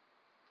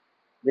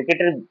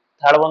ব্র্যাকেটের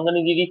থার্ড বন্ধনী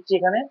দিয়ে দিচ্ছি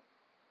এখানে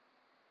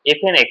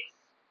fn x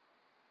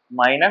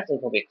minus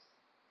f of x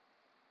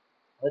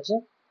হচ্ছে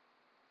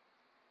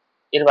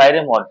এর বাইরে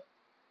মড।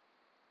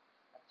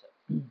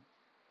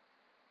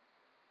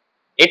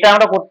 এটা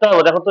আমরা করতে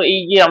হবে, দেখো তো এই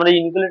যে আমাদের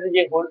ইনক্লুডেড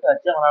যে হোল্ড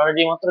আছে আমরা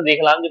যে মাত্র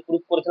দেখলাম যে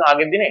প্রুফ করেছিলাম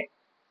আগের দিনে,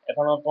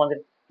 এখনো তোমাদের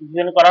কিছু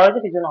জন করা হয়েছে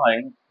কিছু জন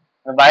হয়নি।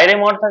 বাইরে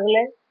মড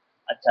থাকলে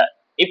আচ্ছা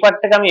এই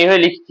পার্টটাকে আমি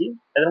এভাবে লিখছি,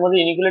 এদের মধ্যে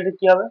ইনক্লুডেড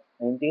কি হবে,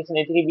 ইন্টিগ্রেশন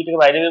a থেকে b থেকে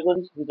বাইরে বের করে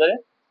দিচ্ছি, ভিতরে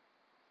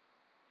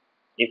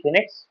fn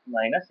x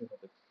minus f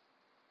of x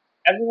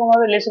একদম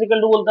ভাবে লেস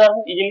ইকুয়াল টু বলতে হবে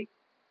ইজিলি।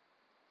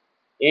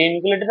 এই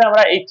ইনক্লুডেড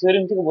আমরা এই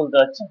থিওরেম থেকে বলতে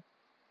পারছি,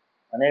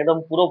 মানে একদম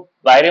পুরো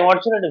বাইরে মড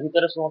ছিল, এটা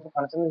ভিতরে সমস্ত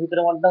ফাংশনের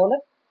ভিতরে মডটা হলে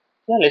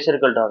লেস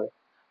ইকুয়াল টু হবে।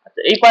 আচ্ছা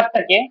এই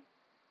পার্টটাকে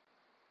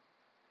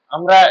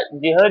আমরা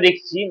যেভাবে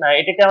দেখছি না,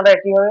 এটাকে আমরা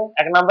কিভাবে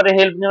এক নম্বরে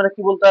হেল্প নিয়ে আমরা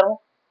কি বলতে পারবো,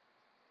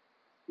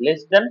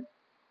 লেস দেন,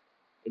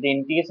 এটা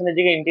ইন্টিগ্রেশনের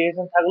জায়গায়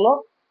ইন্টিগ্রেশন থাকলো,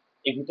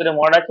 এর ভিতরে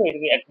মড আছে,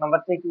 এটাকে এক নাম্বার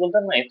থেকে কি বলতে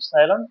পারবো না,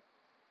 epsilon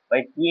by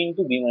 2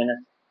 into B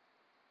minus,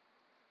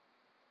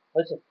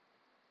 হয়েছে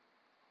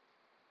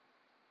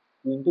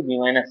 2 ইনটু বি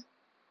মাইনাস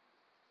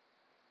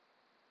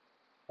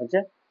হচ্ছে,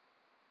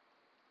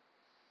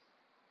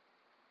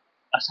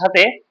 আর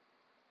সাথে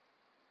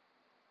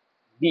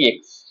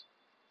ডিএক্স,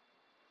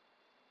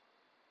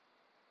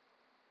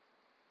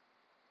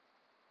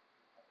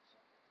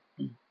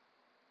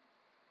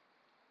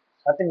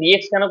 সাথে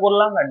ডিএক্স কেন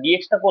করলাম না,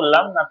 ডিএক্সটা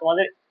করলাম না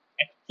তোমাদের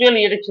অ্যাকচুয়ালি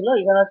এটা ছিল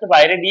এখানে হচ্ছে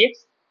বাইরে ডিএক্স,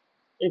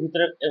 এর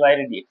ভিতরে এর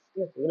বাইরে ডিএক্স,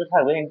 ঠিক আছে, এগুলো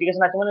থাকবে,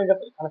 ইন্টিগ্রেশন আছে মানে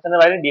ফাংশনের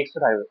বাইরে ডিএক্স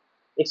থাকবে,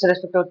 এক্স এর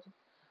রেসপেক্টে হচ্ছে।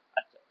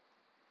 আচ্ছা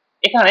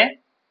এখানে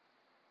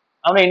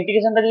আমরা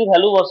ইন্টিগ্রেশনটা যদি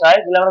ভ্যালু বসাই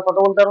তাহলে আমরা কত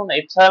বলতে পারবো না,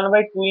 epsilon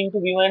by 2 into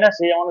B minus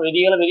এ, আমার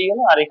বেরিয়ে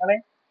গেল, আর এখানে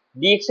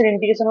ডিএক্স এর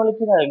ইন্টিগ্রেশন হলে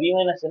কি হবে, বি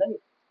মাইনাস এ নাকি,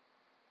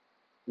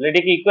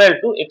 এটাকে ইকুয়াল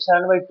টু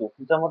এপসাইলন বাই 2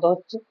 এটার মতো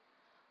হচ্ছে,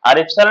 আর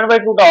এপসাইলন বাই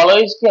 2 টা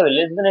অলওয়েজ কি হবে,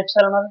 লেস দেন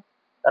এপসাইলন হবে,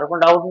 তার কোনো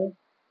ডাউট নেই,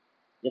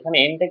 যেখানে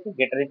n টা কি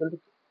গ্রেটার ইকুয়াল টু,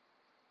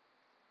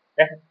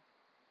 দেখেন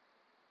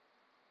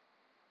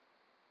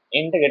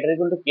n টা গ্রেটার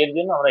ইকুয়াল টু k এর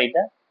জন্য আমরা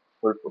এটা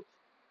হোল্ড করছি।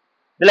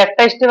 তাহলে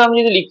একটা স্টেপ আমি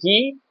যদি লিখি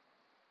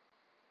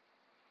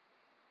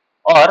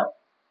অর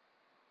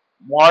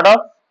মড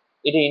অফ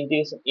এটা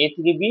ইন্টিগ্রেশন a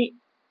থেকে b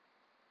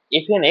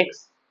fn x,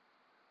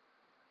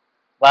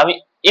 বা আমি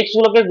x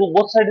গুলোকে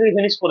বোথ সাইড থেকে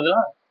ভেনিশ করে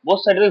দিলাম, বোথ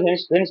সাইড থেকে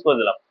ভেনিশ করে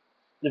দিলাম,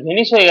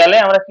 ভেনিশ হয়ে গেলে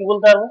আমরা কি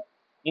বলতে পারবো,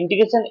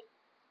 ইন্টিগ্রেশন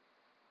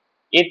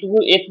a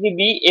থেকে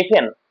b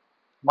fn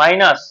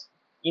minus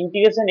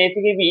integration a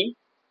থেকে b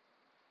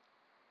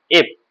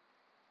f,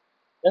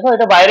 দেখো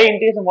এটা বাইরে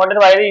ইন্টিগ্রেশন, মডের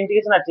বাইরে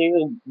ইন্টিগ্রেশন আছে,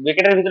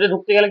 ব্র্যাকেটের ভিতরে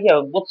ঢুকতে গেলে কি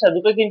হবে, বোথ সাইড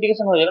দুটোই কি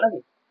ইন্টিগ্রেশন হয়ে যাবে নাকি,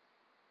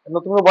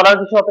 নতুন করে বলার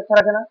কিছু অপেক্ষা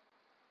রাখে না,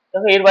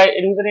 দেখো এর বাইরে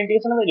এর ভিতরে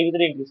ইন্টিগ্রেশন হবে, এর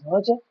ভিতরে ইন্টিগ্রেশন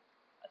হয়েছে।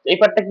 আচ্ছা এই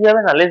পার্টটা কি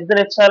হবে না, লেস দেন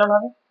এপসাইলন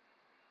হবে,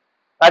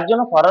 তার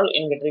জন্য for all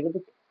n greater equal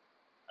to,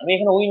 আমি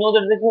এখানে উই নো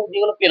দ্যাট দেখে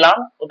যেগুলো পেলাম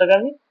ওটাকে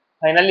আমি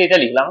ফাইনালি এটা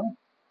লিখলাম।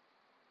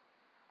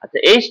 আচ্ছা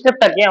এই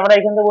স্টেপটাকে আমরা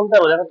এখান থেকে বলতে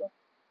পারবো, দেখো তো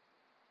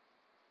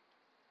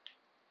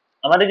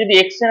আমাদের যদি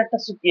x এর একটা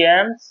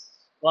সিকোয়েন্স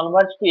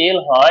কনভার্জ টু l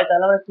হয়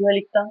তাহলে আমরা কিভাবে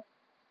লিখতাম,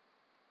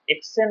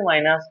 xn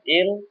minus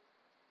l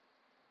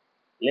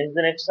less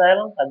than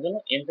epsilon, তার জন্য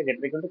n টা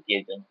গ্রেটার ইকুয়াল টু k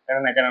এর জন্য,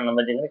 কারণ ন্যাচারাল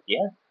নাম্বার যেখানে k,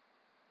 হ্যাঁ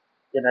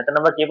যে ন্যাচারাল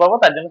নাম্বার k পাবো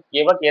তার জন্য k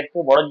বা k এর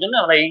থেকে বড়র জন্য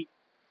আমরা এই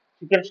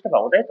সিকোয়েন্সটা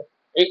পাবো, তাই তো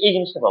এই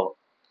জিনিসটা পাবো।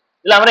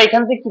 তাহলে আমরা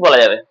এখান থেকে কি বলা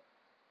যাবে,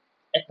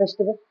 একটা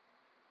স্টেপে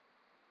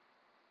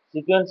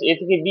সিকোয়েন্স a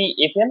থেকে b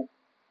fn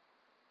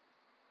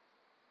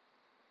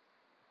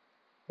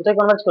কোথায়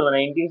কনভার্জ করবে না,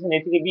 ইন্টিগ্রেশন a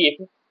থেকে b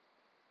fn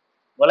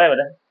বলা যাবে,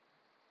 দেখো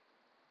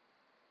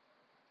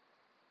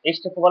এই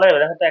স্টেপটা বলা যাবে,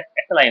 দেখো তো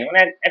একটা লাইন মানে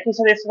একই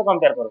সাথে এর সাথে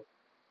কম্পেয়ার করো,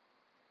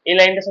 এই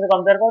লাইনটার সাথে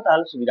কম্পেয়ার করো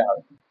তাহলে সুবিধা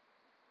হবে।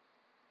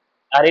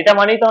 আর এটা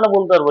মানেই তো আমরা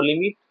বলতে পারবো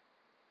limit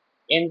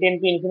n ten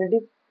to infinity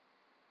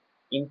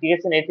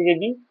integration a থেকে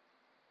b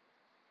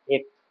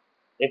f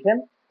fn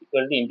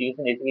equal to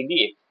integration a থেকে b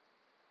f,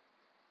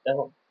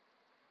 দেখো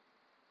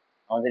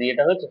আমাদের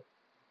ইয়েটা হয়েছে,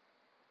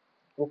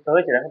 প্রুফটা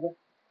হয়েছে, দেখো তো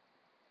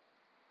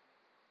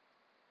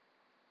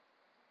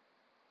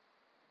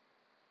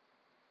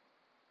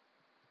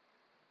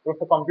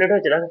প্রুফটা কমপ্লিট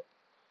হয়েছে, দেখো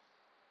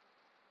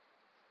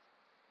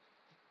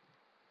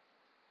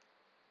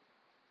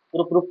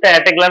পুরো প্রুফটা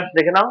অ্যাট এ গ্ল্যান্স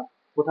দেখে নাও,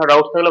 কোথাও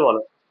ডাউট থাকলে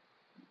বলো,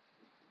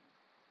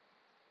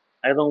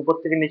 একদম উপর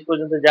থেকে নিচ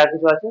পর্যন্ত যা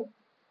কিছু আছে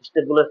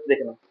স্টেপ গুলো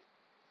দেখে নাও।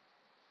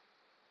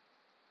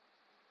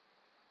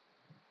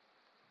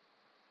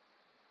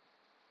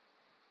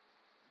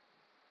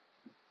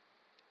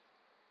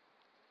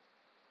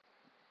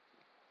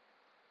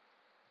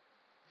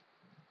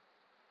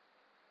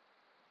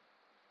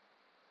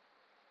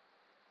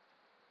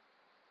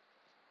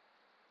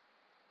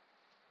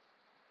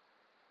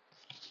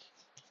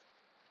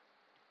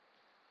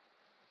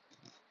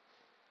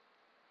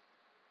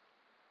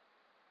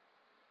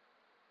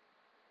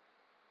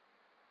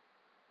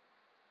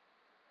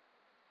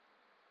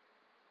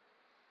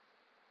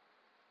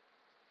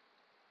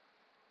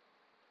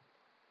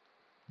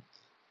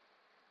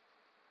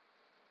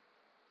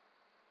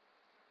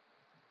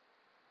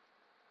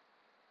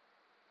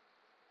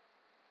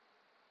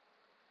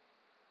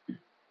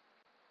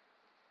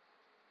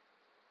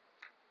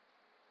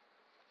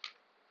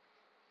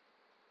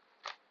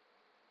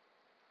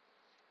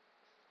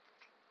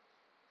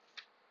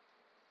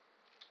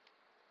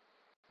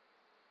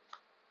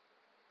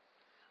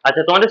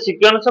 আচ্ছা, তোমাদের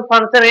সিকোয়েন্স অফ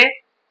ফাংশনে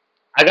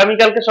আগামী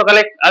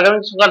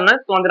সকাল নয়,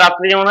 তোমাদের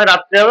রাত্রে যেমন হয়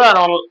রাত্রে হবে, আর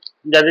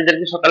যাদের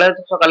সকালে হয়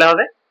সকালে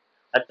হবে।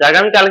 আচ্ছা,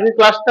 আগামী কালকে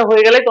ক্লাসটা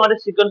হয়ে গেলে তোমাদের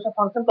সিকোয়েন্স অফ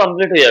ফাংশন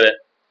কমপ্লিট হয়ে যাবে।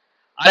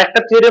 আর একটা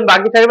থিওরেম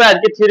বাকি থাকবে,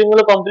 আজকে থিওরেম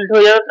গুলো কমপ্লিট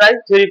হয়ে যাবে, প্রায়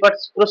থিওরি পার্ট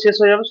পুরো শেষ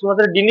হয়ে যাবে।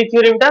 শুধুমাত্র ডিনি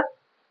থিওরেমটা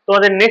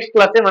তোমাদের নেক্সট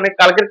ক্লাসে মানে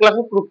কালকের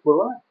ক্লাসে প্রুফ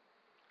করবো না,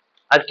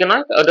 আজকে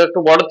নয়, ওটা একটু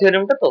বড়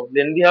থিওরেমটা তো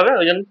লেন্দি হবে,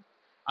 ওই জন্য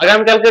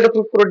আগামীকালকে এটা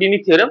প্রুফ করবো ডিনি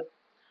থিওরেম।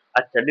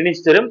 আচ্ছা, ডিনিস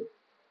থিওরেম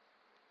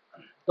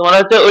তোমার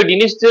হচ্ছে ওই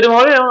ডিনিস থিওরেম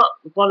হবে, এবং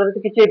তোমাদের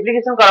কিছু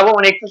অ্যাপ্লিকেশন করাবো,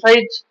 মানে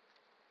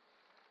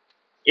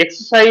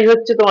এক্সারসাইজ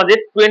হচ্ছে তোমাদের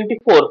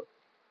 24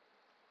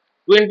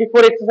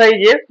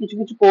 এক্সারসাইজের কিছু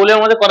কিছু প্রবলেম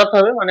আমাদের করাতে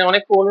হবে, মানে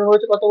অনেক প্রবলেম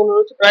রয়েছে, কতগুলো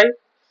রয়েছে প্রায়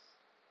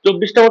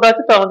 24টা মতো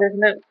আছে, তো আমাদের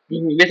এখানে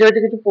বেছে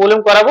বেছে কিছু প্রবলেম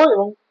করাবো,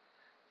 এবং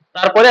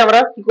তারপরে আমরা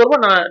কি করবো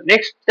না,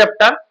 next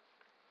chapter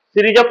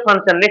series of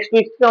function, next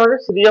week থেকে আমাদের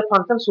সিরিজ অফ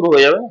ফাংশন শুরু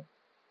হয়ে যাবে।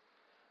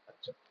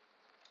 আচ্ছা,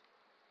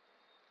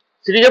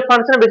 সিরিজ অফ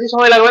ফাংশন বেশি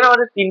সময় লাগবে না,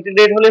 আমাদের 3টে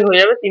ডেট হলে হয়ে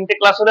যাবে, 3টে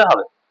ক্লাস হলে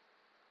হবে,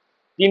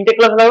 3টে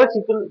ক্লাস লাগবে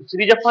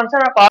সিরিজ অফ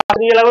ফাংশন, আর পাওয়ার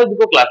সিরিজে লাগবে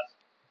 2টো ক্লাস।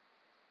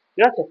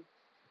 ঠিক আছে,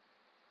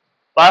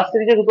 পাওয়ার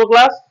সিরিজে 2টো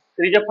ক্লাস,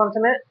 সিরিজ অফ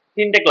ফাংশনে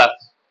 3টে ক্লাস,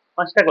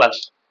 5টা ক্লাস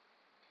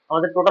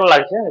আমাদের টোটাল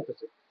লাগছে।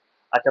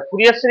 আচ্ছা,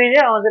 ফুরিয়ার সিরিজে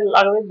আমাদের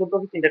লাগবে 2টো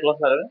কি 3টে ক্লাস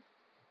লাগবে।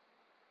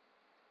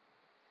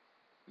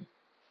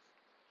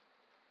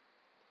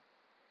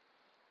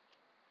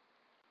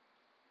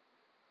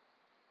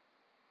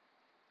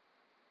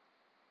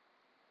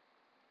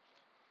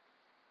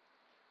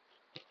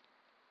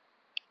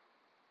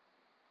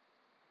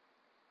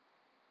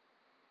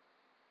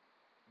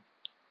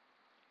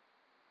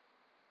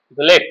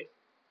 লেট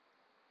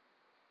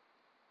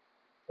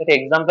একটা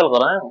এক্সাম্পল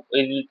করো, হ্যাঁ,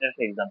 ওই রিলেটেড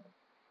একটা example.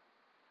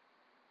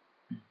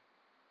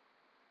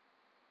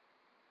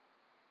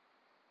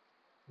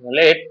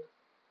 Late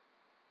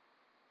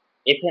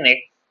f n x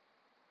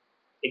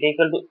এটা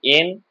equal to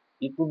n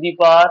e to the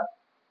power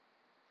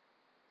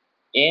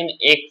n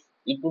x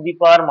e to the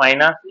power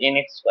minus n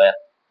x square.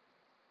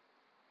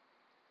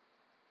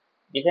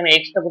 যেখানে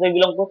x টা কোথায়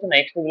বিলং করছে না,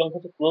 x টা বিলং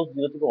করছে ক্লোজ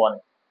 0 থেকে 1।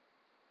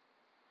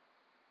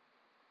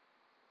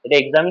 এটা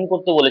এক্সামিন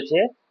করতে বলেছে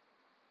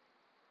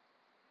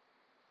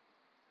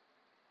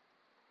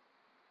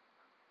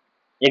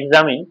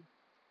এক্সামিন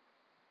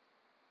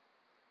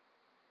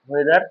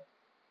whether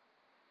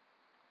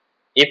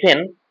fn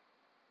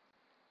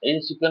এই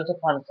যে সিকোয়েন্স অফ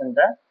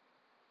ফাংশনটা,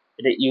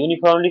 এটা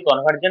ইউনিফর্মলি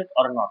কনভার্জেন্ট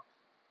অর নট।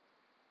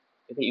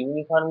 এটা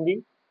uniformly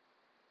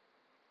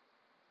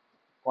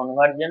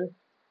convergent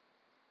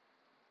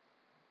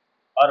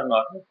or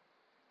not,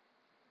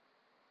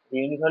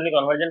 uniformly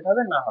convergent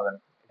হবে না হবে না,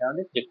 এটা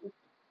আমাদের চেক করতে।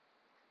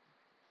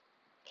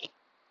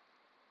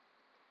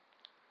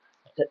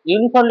 আচ্ছা,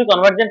 ইউনিফর্মলি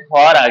কনভার্জেন্ট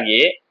হওয়ার আগে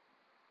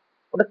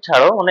ওটা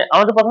ছাড়ো, মানে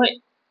আমাদের প্রথমে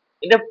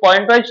এটা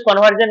পয়েন্ট ওয়াইজ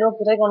কনভার্জেন্ট এবং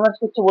কোথায় কনভার্জ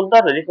করছে বলতে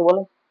পারবে, একটু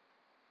বলো।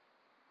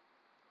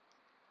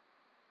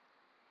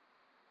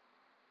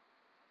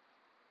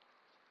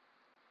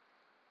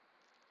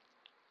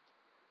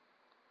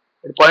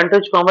 পয়েন্ট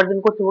ওয়াইজ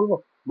কনভার্জেন্ট করছে বলবো,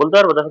 বলতে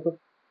পারবো, দেখো তো।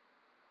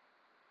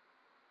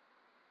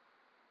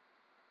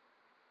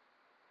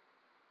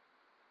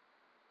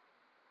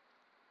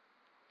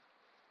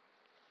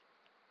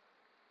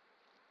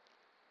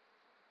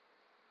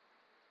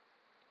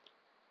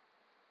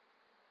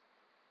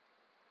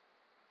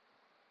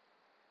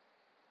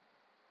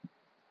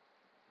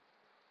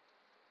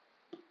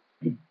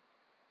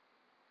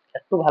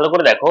 একটু ভালো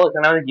করে দেখো,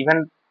 এখানে আমাদের গিভেন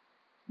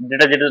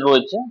ডেটা যেটা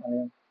রয়েছে, মানে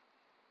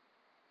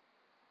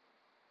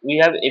we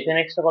have F N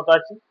x টা কত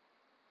আছে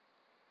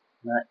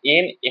না,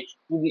 N x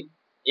to the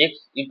x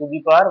E to the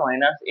power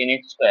minus N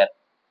x square.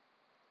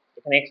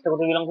 এখানে এক্স টা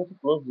কোথায় বিলং করছে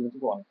ক্লোজ 0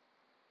 থেকে 1।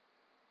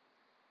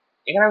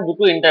 এখানে আমি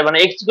দুটো ইন্টার মানে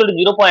এক্স ইকুয়াল টু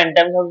 0 পয়েন্ট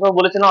আমি সবসময়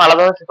বলেছিলাম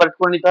আলাদাভাবে সেপারেট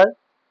করে নিতে হয়।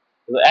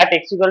 তো অ্যাট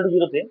এক্স ইকুয়াল টু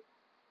 0 তে,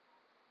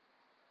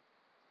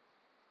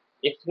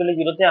 এক্স ইকুয়াল টু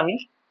 0 তে আমি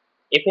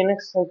F N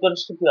x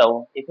equals to কি পাবো,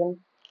 এফ এন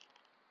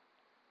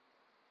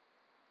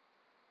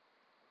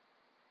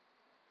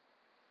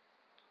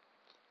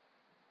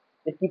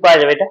কি পাওয়া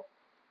যাবে, এটা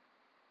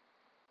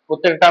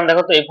প্রত্যেকটা টার্ম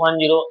দেখো তো,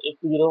 f10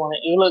 f20, মানে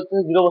এগুলো একটু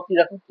 0 বসিয়ে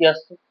দেখো কি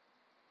আসছে।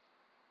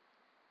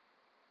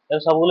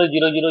 এবার সবগুলো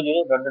 0 0 0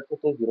 ডট ডট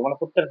করতে 0, মানে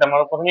প্রত্যেকটা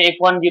মানে প্রথমে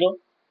f10,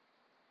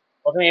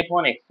 প্রথমে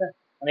f1x, হ্যাঁ,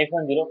 মানে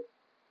f10,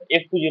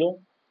 f20,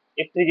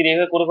 f30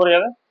 এভাবে করে করে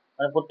যাবে,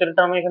 মানে প্রত্যেকটা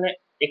টার্মে এখানে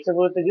x এর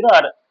পরিবর্তে 0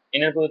 আর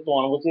n এর পরিবর্তে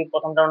 1 বসিয়ে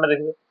প্রথম টার্মটা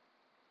দেখবে,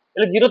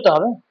 তাহলে 0 তো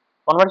হবে,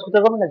 কনভার্ট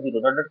কোথায় করবে না 0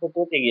 ডট ডট করতে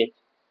করতে এগিয়ে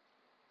যাচ্ছে,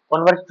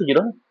 কনভার্ট টু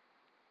 0।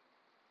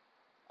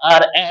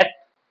 আর at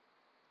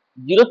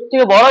 0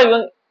 থেকে বড় এবং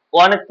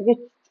 1 এর থেকে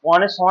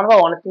 1 এর সমান বা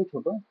 1 এর থেকে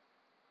ছোট,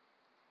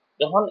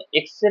 যখন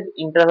x এর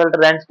ইন্টারভ্যালটা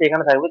রেঞ্জটা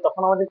এখানে থাকবে,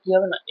 তখন আমাদের কি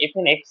হবে না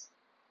fn x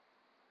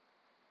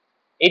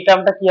এই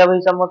টার্মটা কি হবে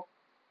হিসাব মত,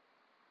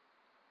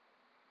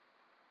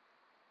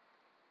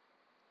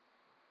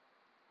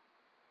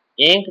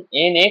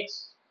 n x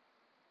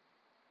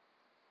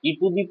e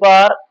to the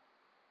power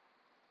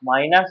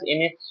minus n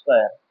x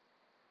square,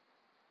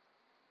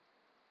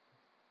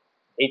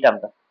 এই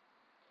টার্মটা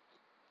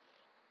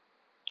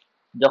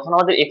যখন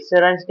আমাদের x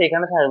এর রেঞ্জটা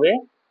এখানে থাকবে,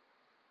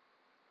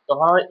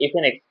 তখন আমরা এফ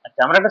এন এক্স, আচ্ছা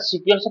আমরা একটা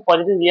সিকোয়েন্স অফ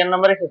পজিটিভ রিয়েল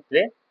নাম্বারের ক্ষেত্রে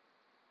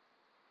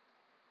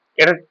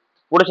এটা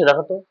পড়েছে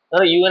দেখো তো,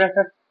 ধরো ইউ এর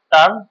একটা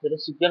টার্ম যেটা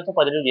sequence of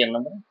positive real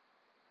number,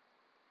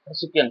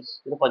 sequence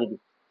যেটা পজিটিভ।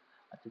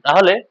 আচ্ছা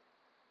তাহলে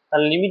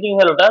তার লিমিটিং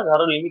ভ্যালুটা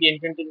ধরো limit N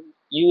ten two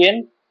UN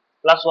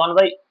plus one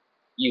by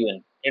UN,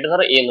 এটা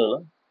ধরো এল হলো।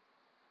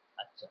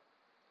 আচ্ছা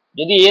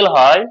যদি এল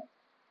হয়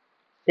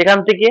সেখান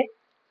থেকে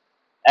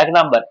এক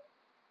নাম্বার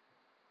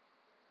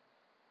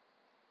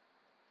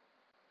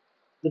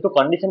দুটো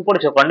কন্ডিশন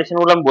পড়েছে, কন্ডিশন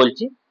গুলো আমি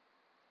বলছি।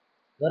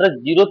 ধরো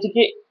জিরো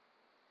থেকে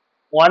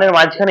ওয়ান এর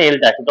মাঝখানে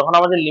এলটা আছে, তখন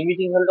আমাদের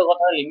লিমিটিং ভ্যালুটা কত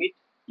হয়, লিমিট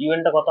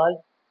ইউএনটা কত হয়,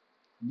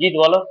 জিত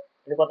বলো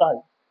এটা কত হয়?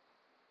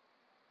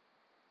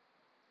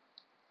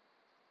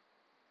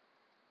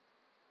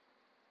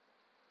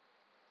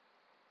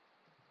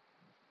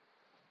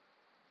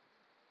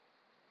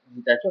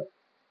 জিত আছো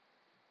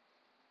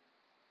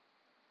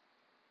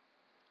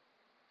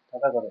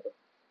থাকার কথা তো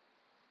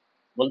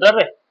বলতে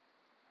পারবে?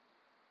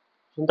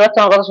 শুনতে পাচ্ছ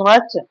আমার কথা, শোনা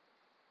যাচ্ছে?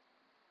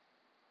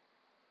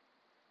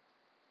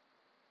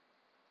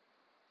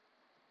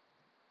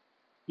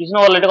 কৃষ্ণ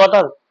বলো এটা কত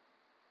হবে?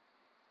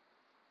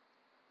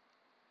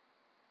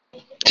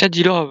 স্যার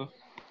জিরো হবে।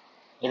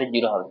 এটা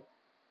জিরো হবে।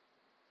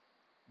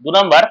 দু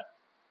নাম্বার,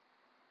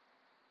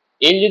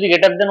 এল যদি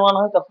গ্রেটার দেন ওয়ান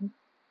হয় তখন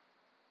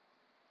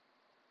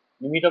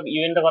লিমিট অফ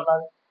ইউএনটা কত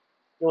হবে,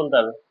 কি বলতে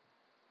হবে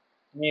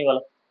তুমি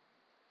বলো?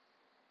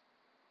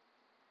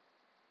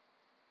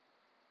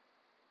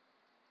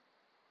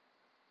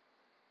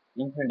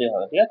 ইনফিনিটি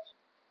হবে, ঠিক আছে।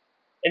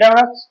 এটা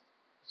আমরা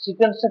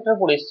সিকোয়েন্স চ্যাপ্টারে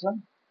পড়ে এসেছিলাম,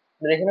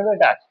 দেখে নেবে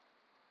এটা আছে।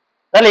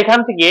 তাহলে এখান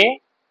থেকে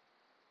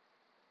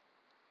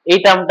এই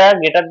টার্মটা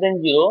গ্রেটার দেন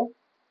জিরো,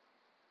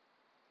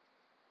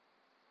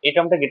 এই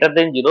টার্মটা গ্রেটার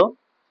দেন জিরো,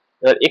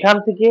 এবার এখান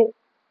থেকে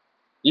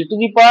ই টু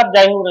দি পাওয়ার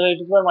যাই হোক না, ই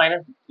to the power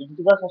minus E to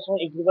the পাওয়ার সবসময়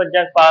ই টু দি পাওয়ার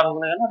যার পাওয়ার হোক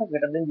না কেন এটা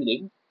greater than zero,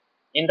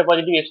 এনটা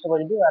positive extra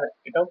positive আর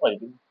এটাও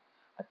পজিটিভ।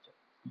 আচ্ছা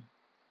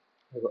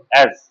দেখো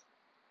as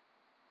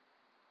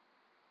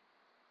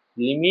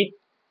limit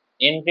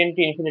N ten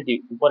to infinity,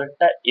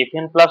 উপরেরটা F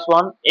N plus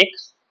one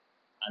x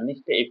আর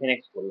নিচটা এফ এন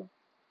এক্স করলাম,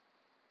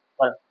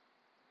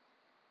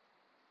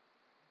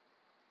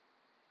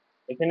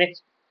 F N x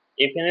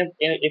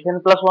F N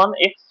plus one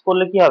x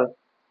করলে কি হবে,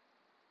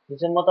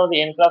 হিসেব মতো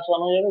এন প্লাস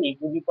ওয়ান হয়ে যাবে ই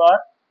টু দি পাওয়ার,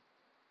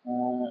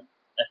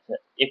 আচ্ছা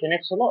এফ এন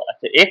এক্স হলো,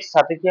 আচ্ছা এক্স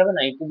সাথে কি হবে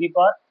না ই to the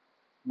power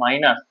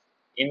minus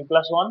N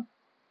plus one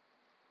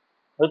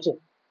হয়েছে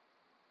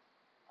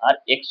আর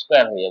এক্স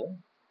স্কোয়ার হয়ে যাবে।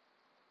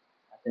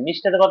 আচ্ছা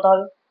নিচটাতে কত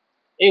হবে,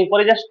 এই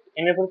উপরে জাস্ট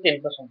এন এর পরিবর্তে এন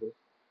প্লাস ওয়ান করবে,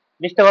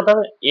 নিচটা কত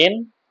হবে N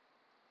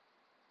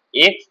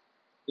x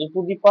E to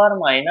the power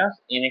minus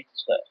N x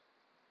square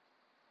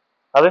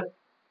হবে।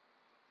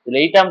 তাহলে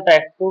এই টার্মটা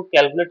একটু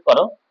ক্যালকুলেট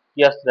করো কি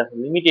আসছে দেখো,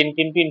 limit N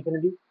ten to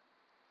infinity,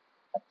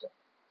 আচ্ছা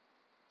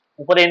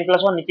উপরে এন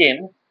প্লাস ওয়ান নিচে এন,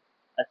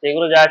 আচ্ছা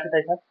এগুলো যা আছে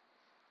তাই থাক।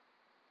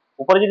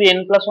 উপরে যদি এন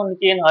প্লাস ওয়ান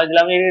নিচে এন হয়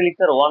তাহলে আমি এটা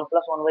লিখতে পারবো one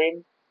plus one by N,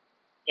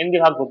 N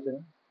দিয়ে ভাগ করতে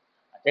হবে।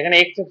 আচ্ছা এখানে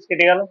এক্স এক্স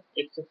কেটে গেল,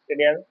 এক্স এক্স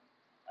কেটে যাবে।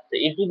 আচ্ছা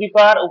ই টু দি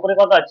পাওয়ার উপরে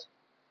কত আছে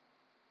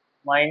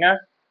মাইনাস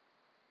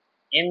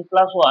এন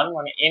প্লাস ওয়ান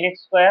মানে এন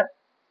এক্স স্কোয়ার,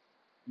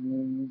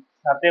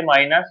 সাথে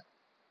minus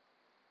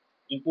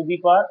E to the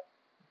power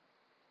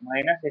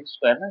minus x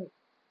square না,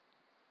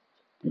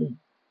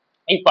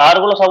 এই পাওয়ার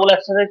গুলো সবগুলো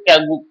একসাথে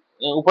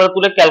উপরে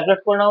তুলে ক্যালকুলেট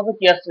করে নেওয়া হবে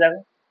কি আসছে দেখো,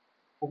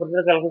 উপরে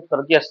তুলে ক্যালকুলেট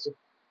করো কি আসছে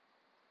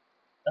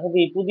দেখো,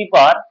 ই টু দি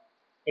পাওয়ার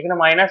এখানে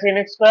মাইনাস এন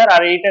এক্স স্কোয়ার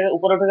আর এইটা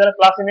উপরে উঠে গেলে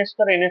plus N x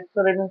square, N x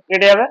square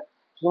কেটে যাবে,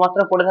 শুধুমাত্র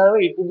পড়ে থাকবে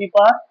ই to the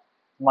power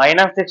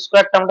minus x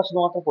square টার্মটা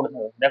শুধুমাত্র পড়ে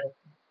থাকবে। দেখো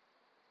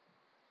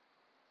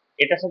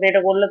এটার সাথে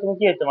এটা করলে তুমি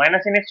কি হচ্ছে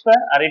মাইনাস এন এক্স স্কোয়ার,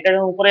 আর এটা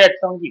যখন উপরে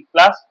যাচ্ছে তখন কি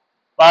প্লাস,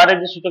 পাওয়ারের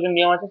যে সূচকের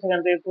নিয়ম আছে সেখান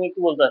থেকে তুমি কি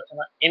বলতে পারছো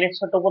না এন এক্স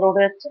স্কোয়ারটা উপরে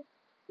উঠে যাচ্ছে,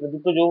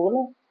 দুটো যোগ হলো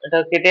এটা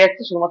কেটে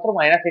যাচ্ছে, শুধুমাত্র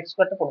মাইনাস এক্স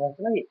স্কোয়ারটা পড়ে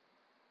থাকছে নাকি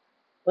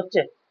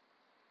হচ্ছে।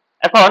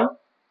 এখন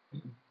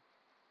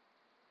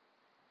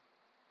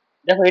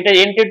দেখো এটা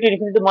এন টেন টু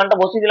ইনফিনিটি মানটা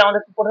বসিয়ে দিলে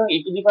আমাদের কি পড়ে ই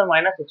to the power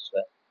minus x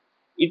square,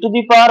 E to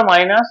the power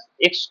minus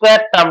x square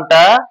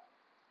টার্মটা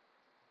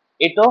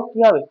এটাও কি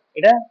হবে,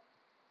 এটা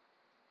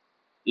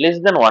লেস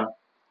দেন ওয়ান,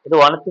 এটা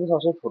ওয়ানের থেকে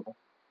সবসময় ছোট,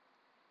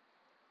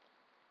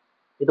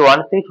 এটা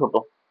ওয়ানের থেকে ছোট,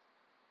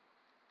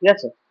 ঠিক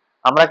আছে।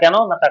 আমরা কেন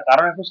না তার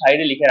কারণ একটু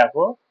সাইডে লিখে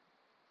রাখো,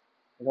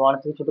 এটা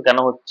ওয়ানের থেকে ছোট কেন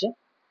হচ্ছে,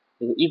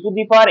 ই টু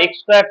দি পাওয়ার এক্স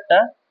স্কোয়ারটা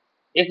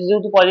এক্স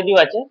যেহেতু পজিটিভ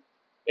আছে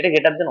এটা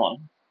গ্রেটার দেন ওয়ান,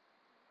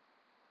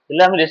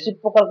 তাহলে আমি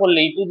রেসিপ্রোকাল করলে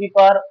ই to the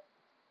power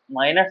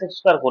minus x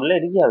square করলে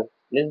এটা কি হবে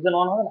লেস দেন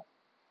ওয়ান হবে না,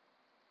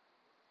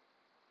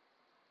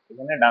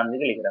 এখানে ডান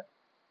দিকে লিখে রাখো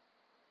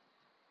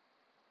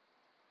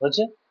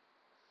হচ্ছে।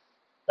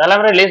 তাহলে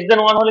আমরা লেস দেন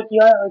ওয়ান হলে কি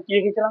হয়, কি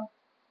লিখেছিলাম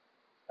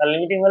তার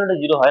লিমিটিং ভ্যালুটা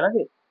জিরো হয়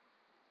নাকি,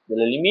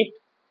 তাহলে limit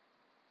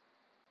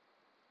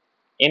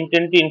N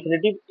ten to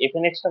infinity F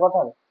N extra কত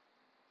হবে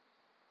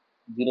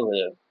জিরো হয়ে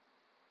যাবে,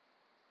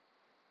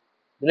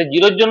 তাহলে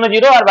জিরোর জন্য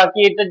জিরো আর বাকি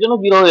এটার জন্য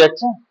জিরো হয়ে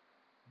যাচ্ছে,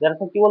 যার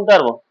কি বলতে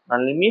পারবো না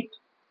limit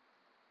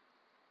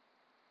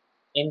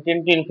N ten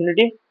to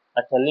infinity,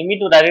 আচ্ছা লিমিট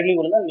ডাইরেক্টলি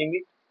বললাম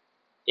লিমিট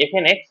এফ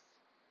এন এক্স,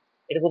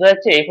 এটা কোথায়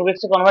যাচ্ছে F of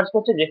x A convert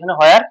করছে যেখানে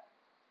হয় আর, F of x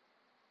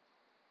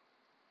A convert করছে যেখানে হয় আর, F of x A convert করছে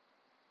যেখানে হয় আর, F of x A convert করছে যেখানে হয় আর, F of x A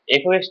convert করছে যেখানে হয় আর,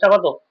 এফ অফ এক্সটা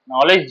কত না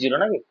অলওয়েজ জিরো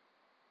নাকি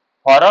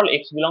for all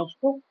x belongs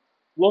to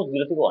close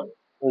zero থেকে ওয়ান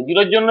তো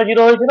জিরোর জন্য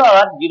জিরো হয়েছিল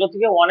আর জিরো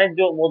থেকে ওয়ানের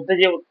মধ্যে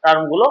যে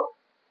টার্ম গুলো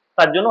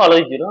তার জন্য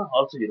always zero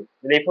also zero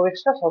F of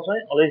extra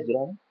সবসময় অলওয়েজ জিরো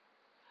হবে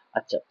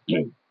আচ্ছা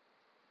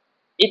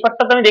এই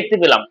পার্টটা তো আমি দেখতে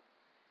পেলাম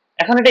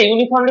এখন এটা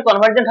ইউনিফর্মলি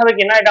কনভার্জেন্ট হবে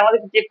কিনা এটা আমাদের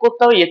চেক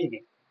করতে হবে থেকে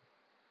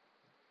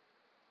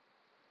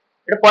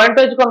এটা পয়েন্ট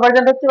ওয়াইজ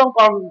কনভার্জেন্ট হচ্ছে এবং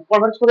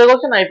কনভার্জ করে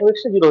গেছে না এফ অফ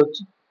এক্স জিরো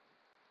হচ্ছে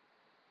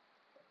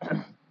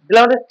তাহলে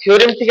আমাদের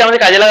থিওরেম থেকে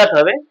আমাদের কাজে লাগাতে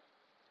হবে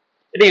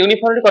এটা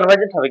ইউনিফর্মলি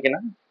কনভার্জেন্ট হবে কিনা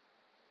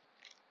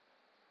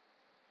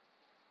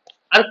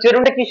আর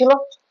থিওরেমটা কি ছিল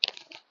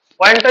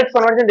পয়েন্ট ওয়াইজ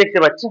কনভার্জেন্ট দেখতে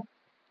পাচ্ছি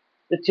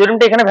তো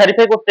থিওরেমটা এখানে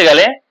ভেরিফাই করতে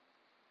গেলে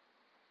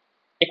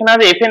এখানে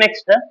আমাদের এফএন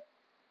এক্সটা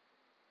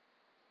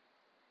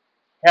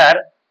হ্যার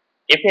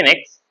এফএন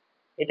এক্স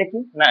এটা কি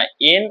না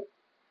এন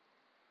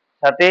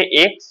সাথে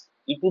x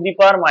E to the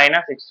power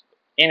minus x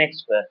N x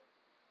square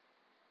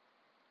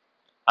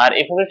R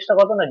F of extra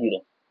কত না জিরো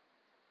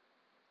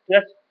ঠিক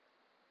আছে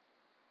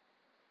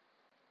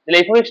তাহলে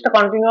এফ অফ এক্সটা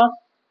কন্টিনিউয়াস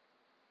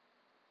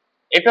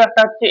এটা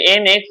একটা হচ্ছে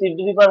N x E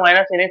to the power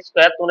minus N x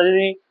square তোমরা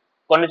যদি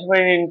কন্ডিশন ফর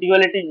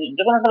ইন্টিগ্রালিটি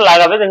যখন একটা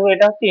লাগাবে দেখো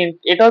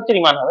এটা হচ্ছে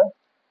রিমান হবে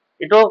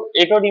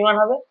এটাও রিমান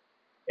হবে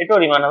এটাও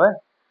রিমান হবে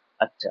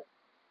আচ্ছা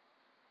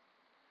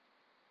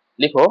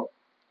লিখো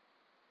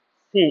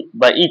সি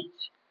বা ইচ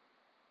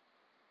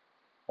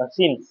বা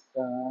সিন্স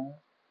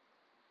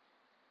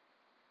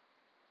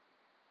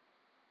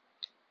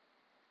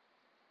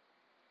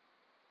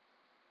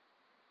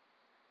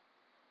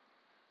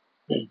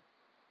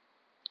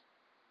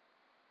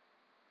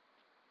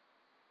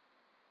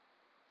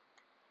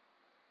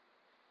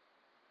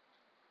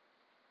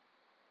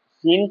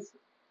সিন্স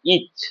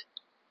ইচ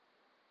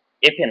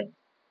এফএন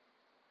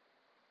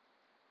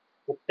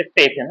প্রত্যেকটা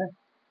এফএন হ্যাঁ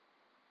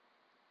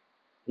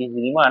is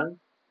Riman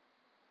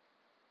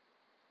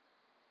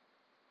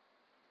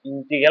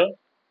integral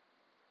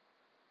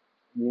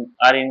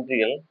R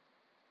integral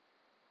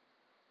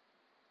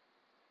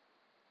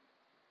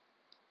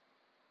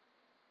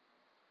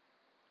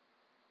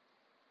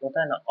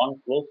কোথায় না অন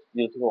ক্লোজ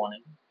জিরো থেকে ওয়ান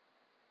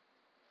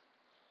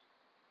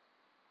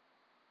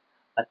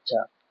আচ্ছা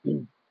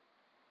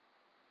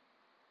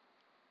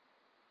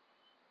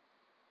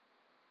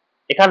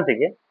এখান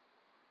থেকে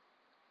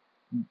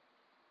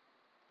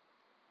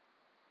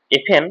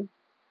fn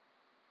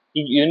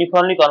is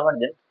uniformly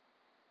convergent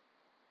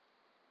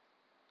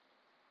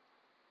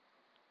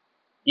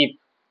if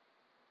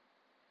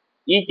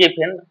each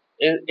fn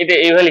এটা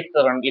এইভাবে লিখতে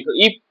পারেন লিখো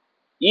each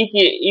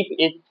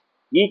if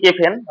each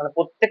fn মানে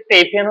প্রত্যেকটা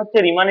fn হচ্ছে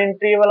রিমান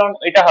ইন্টিগ্রেবল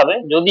এটা হবে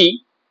যদি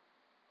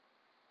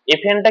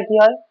fn টা কি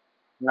হয়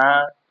না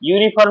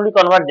ইউনিফর্মলি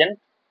কনভার্জেন্ট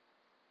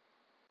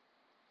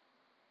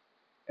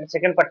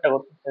সেকেন্ড পার্টটা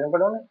করতে সেকেন্ড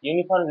পার্ট মানে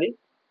ইউনিফর্মলি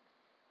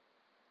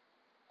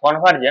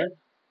কনভার্জেন্ট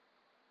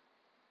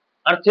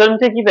আর থিওরেম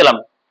থেকে কি পেলাম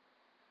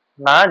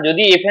না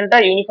যদি fn টা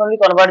uniformly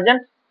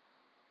convergent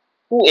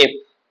two f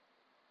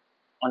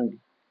on d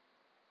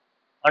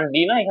on d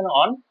না এখানে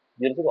অন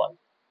 0 থেকে 1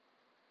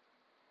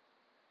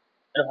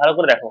 এটা ভালো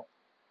করে দেখো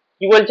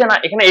কি বলছে না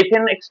এখানে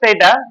fn এক্সট্রা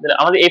এটা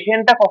আমাদের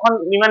fn টা কখন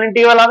রিমান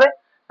ইন্টিগ্রাল হবে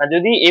না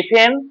যদি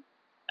fn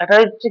এটা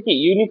হচ্ছে কি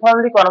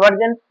uniformly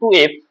convergent two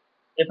f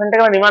fn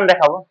টাকে আমি রিমান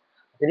দেখাবো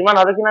রিমান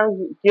হবে কিনা আমি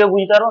কিভাবে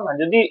বুঝতে পারবো না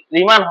যদি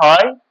রিমান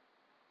হয়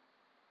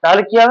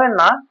তাহলে কি হবে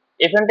না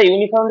fn টা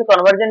ইউনিফর্মলি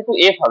কনভার্জেন্ট টু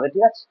f হবে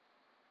ঠিক আছে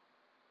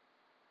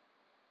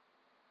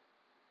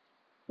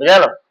বুঝা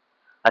গেল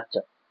আচ্ছা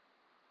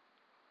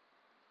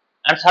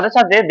আর সাথে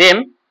সাথে দেন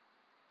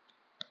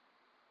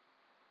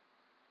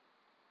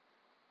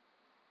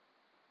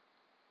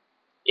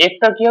f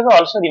টা কি হবে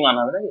অলসো রিমান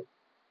হবে নাকি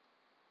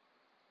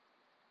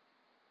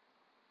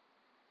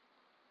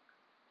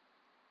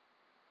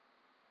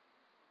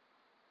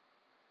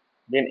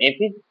then f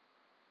is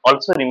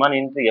also Riemann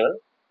integral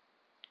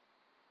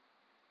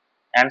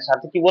and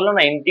সাথে কি বললাম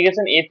না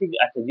ইন্টিগ্রেশন a থেকে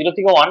আচ্ছা 0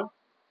 থেকে 1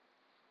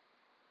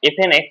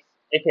 fn x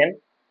fn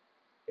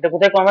এটা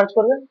কোথায় কনভার্জ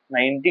করবে না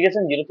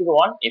ইন্টিগ্রেশন 0 থেকে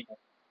 1 fn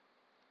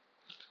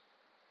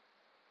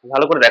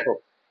ভালো করে দেখো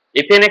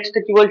fn x টা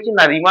কি বলছি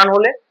না রিমান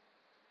হলে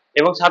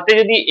এবং সাথে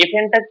যদি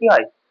fn টা কি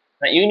হয়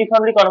না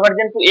ইউনিফর্মলি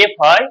কনভার্জেন্ট টু f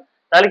হয়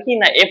তাহলে কি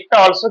না f টা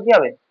অলসো কি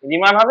হবে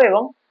রিমান হবে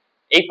এবং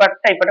এই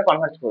পার্টটা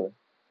কনভার্জ করবে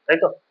তাই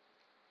তো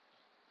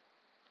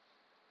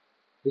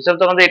হিসাব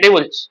তো আমাদের এটাই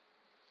বলছি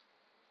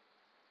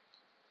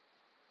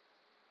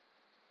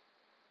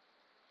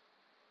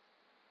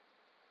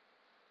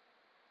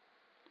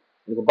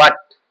but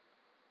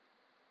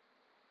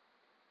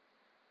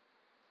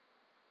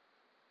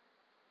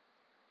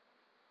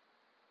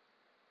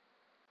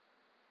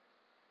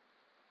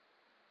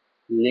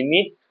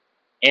limit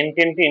n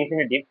tend to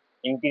infinity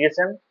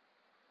integration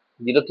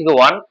 0 থেকে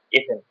 1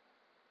 fn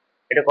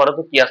এটা করো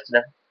তো কি আসছে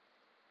দেখো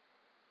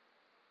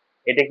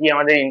এটা কি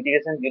আমাদের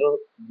ইন্টিগ্রেশন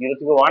 0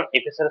 থেকে 1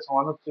 f এর সাথে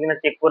সমান হচ্ছে কিনা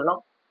চেক করে নাও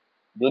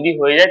যদি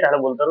হয়ে যায় তাহলে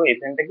বলতে পারবো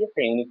fn টা কি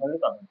একটা ইউনিফর্মলি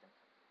কনভার্জেন্ট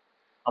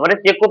আমাদের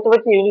চেক করতে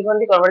পারছি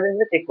ইউনিফর্মলি কনভার্জেন্ট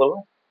চেক করবো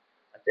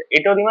আচ্ছা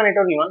এটাও রিমান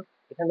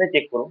এখান থেকে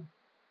চেক করবো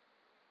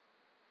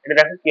এটা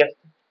দেখো কি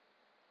আসছে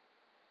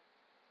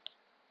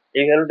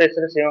এই ভ্যালুটা এর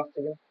সাথে সেম আসছে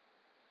কিনা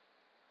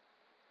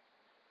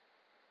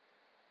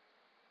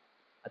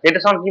এটা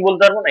সমান কি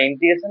বলতে পারবো না,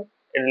 ইন্টিগ্রেশন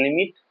এর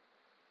limit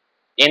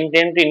n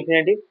ten to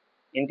infinity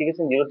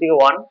integration 0 থেকে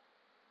 1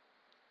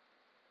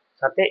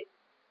 সাথে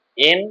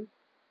n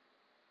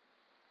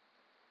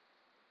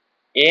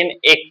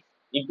x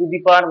e to the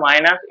power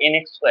minus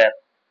nx square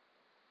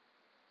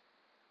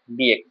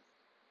dx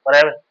করা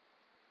যাবে।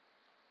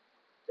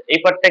 এই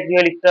পার্টটা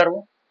কিভাবে লিখতে পারবো,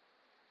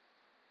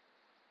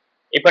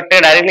 এই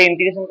পার্টটাকে ডাইরেক্টলি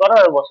ইন্টিগ্রেশন করো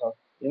আর বসাও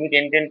limit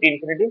n ten to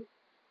infinity.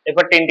 এই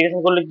পার্টটা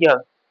ইন্টিগ্রেশন করলে কি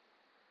হবে,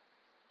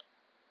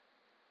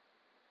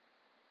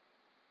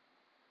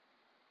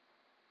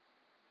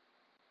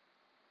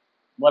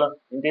 বলো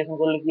ইন্টিগ্রেশন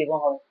করলে কি রকম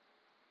হবে?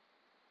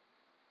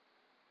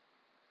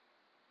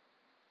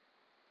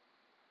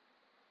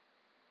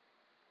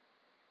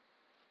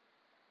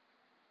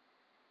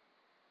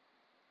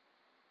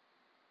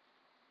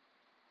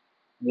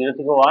 0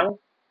 থেকে 1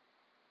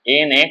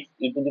 nx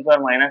e to the power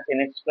minus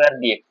nx square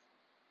dx।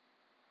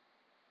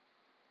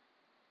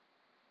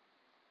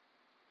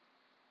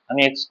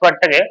 আমি x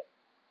স্কয়ারটাকে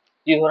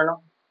t ধরে নাও,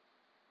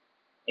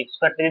 x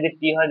স্কয়ারটা যদি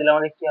t হয় তাহলে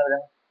আমাদের কি হবে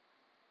দেখো,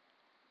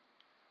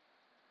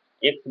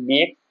 x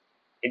dx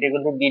এটা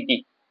ইকুয়াল টু dt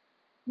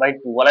বাই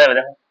 2 বলা যাবে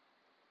দেখো।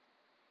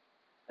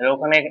 এবার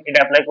ওখানে এটা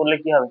অ্যাপ্লাই করলে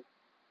কি হবে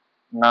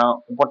না,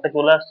 উপরটা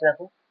চলে আসছে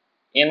দেখো,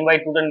 n বাই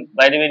 2 টা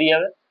বাইরে বেরিয়ে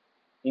যাবে,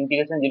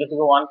 ইন্টিগ্রেশন 0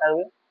 থেকে 1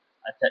 থাকবে।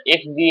 আচ্ছা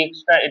x dx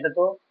টা এটা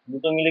তো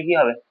দুটো মিলে কি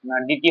হবে না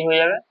dt হয়ে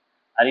যাবে,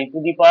 আর e to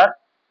the power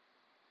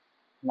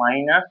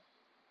minus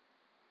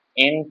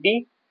nt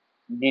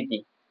dt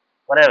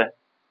করা যাবে,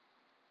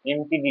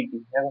 nt dt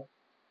দেখো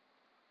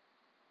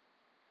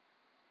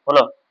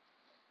হলো।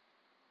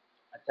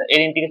 আচ্ছা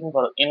এর ইন্টিগ্রেশন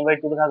করো, n বাই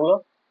 2 থাকলো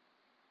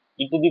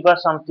e to the power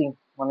something,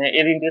 মানে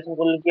এর ইন্টিগ্রেশন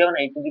করলে কি হবে না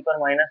e to the power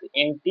minus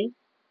nt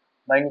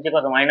by নিচে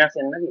কত মাইনাস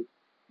n নাকি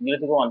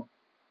 0 থেকে 1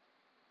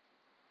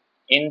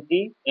 nt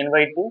n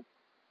বাই 2।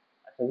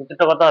 আচ্ছা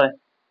ভিতরটা কত হবে,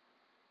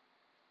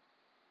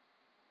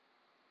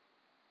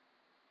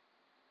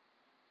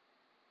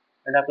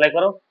 এটা অ্যাপ্লাই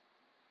করো,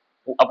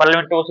 আপার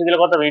লিমিটটা বসিয়ে দিলে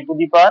কত হবে e to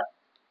the power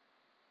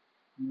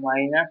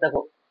minus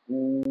দেখো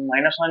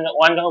মাইনাস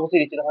 1 যখন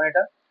বসিয়ে দিচ্ছি তখন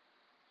এটা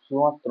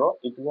শুধুমাত্র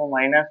e to the power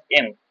minus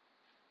n।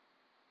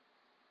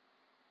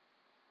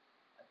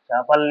 আচ্ছা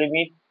আপার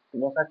limit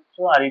বসাচ্ছ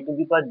R e to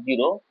the পাওয়ার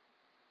 0।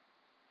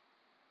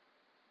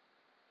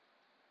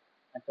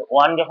 আচ্ছা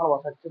 1 যখন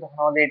বসাচ্ছ তখন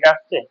আমাদের এটা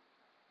আসছে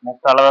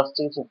একটা আলাদা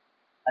আসছে কিছু।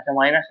 আচ্ছা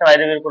মাইনাসটা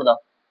বাইরে বের করে দাও,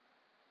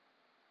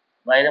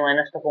 বাইরে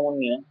মাইনাসটা কমন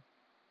নিয়ে।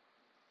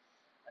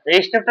 আচ্ছা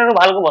এই স্টেপটা একটু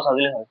ভালো করে বসা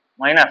দিলে হয়,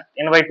 মাইনাস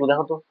n বাই 2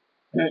 দেখো তো।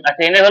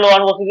 আচ্ছা n এর ভ্যালু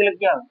 1 বসিয়ে দিলে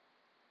কি হবে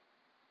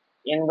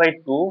n বাই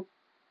 2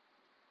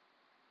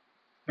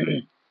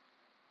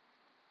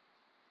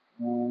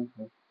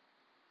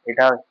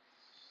 এটা হবে।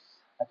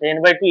 আচ্ছা n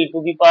by 2 e to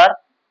the পাওয়ার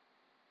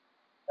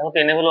দেখো তো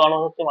n এর ভ্যালু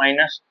 1 হচ্ছে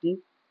মাইনাস t,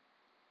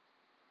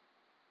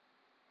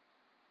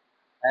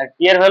 আর t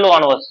এর ভ্যালু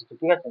 1 বসছে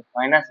ঠিক আছে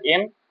মাইনাস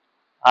n,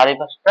 আর এই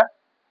পাশটা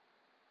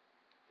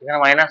এখানে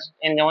মাইনাস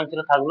n যেমন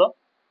ছিল থাকলো।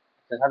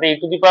 আচ্ছা সাথে e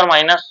to the power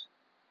minus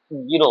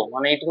 0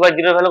 মানে e টু দি পাওয়ার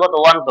 0 এর ভ্যালু কত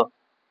 1 তো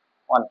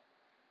 1।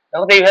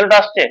 দেখো তো এই ভ্যালুটা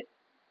আসছে,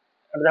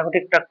 এটা দেখো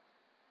ঠিকঠাক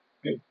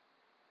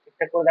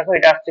ঠিকঠাক করে দেখো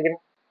এটা আসছে কিনা।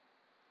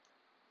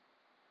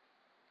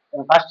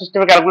 ফার্স্ট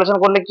স্টেপে ক্যালকুলেশন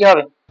করলে কি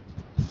হবে,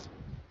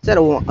 স্যার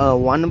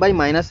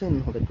 1/-n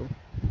হবে তো।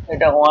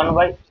 এটা 1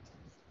 বাই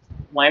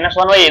মাইনাস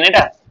 1 বাই n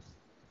এটা,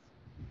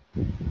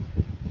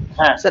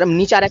 হ্যাঁ স্যার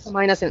নিচে আর একটা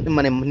মাইনাস n,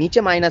 মানে নিচে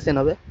 -n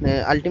হবে,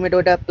 আলটিমেট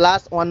ওটা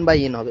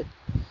 +1/n হবে।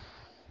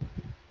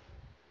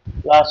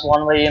 প্লাস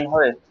 1 বাই n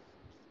হবে,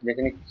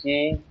 দেখে নিচ্ছি।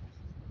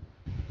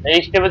 এই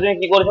স্টেপে তুমি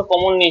কি করেছো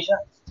কমন নিয়েছো,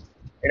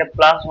 এটা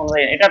প্লাস 1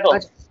 বাই n এটা তো,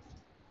 আচ্ছা,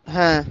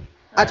 হ্যাঁ,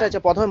 আচ্ছা হ্যাঁ আচ্ছা,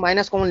 প্রথমে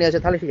মাইনাস কমন নিয়ে আছে,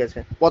 তাহলে ঠিক আছে,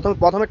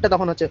 প্রথমেরটা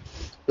তখন হচ্ছে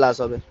প্লাস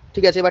হবে।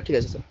 ঠিক আছে, এবার ঠিক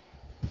আছে স্যার।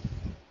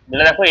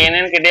 দিলে দেখো n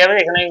n কেটে যাবে,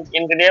 এখানে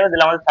n কেটে যাবে,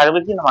 দিলে আমাদের থাকবে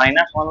কি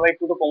মাইনাস 1 বাই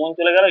 2 তো কমন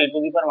চলে গেল, e to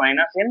the power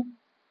minus n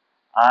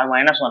R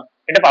minus 1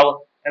 এটা পাবো,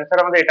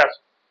 অ্যান্সার আমাদের এটা আছে।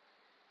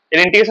 এর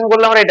ইন্টিগ্রেশন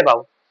করলে আমরা এটা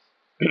পাবো।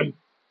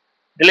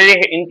 তাহলে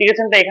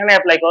ইন্টিগ্রেশনটা এখানে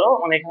অ্যাপ্লাই করো,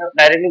 মানে এখানে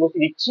ডাইরেক্টলি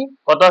বসিয়ে দিচ্ছি,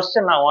 কত আসছে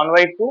না 1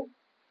 বাই 2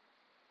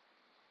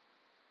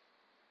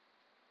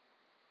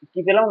 কি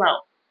পেলাম না,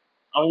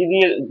 আমি যদি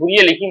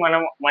ঘুরিয়ে লিখি মানে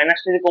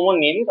মাইনাসটা যদি কমন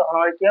নিয়ে নিই তখন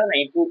আমাদের কি হবে না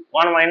e two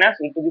 1 minus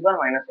e to the power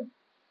minus n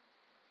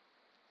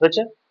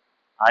হচ্ছে।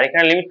 আর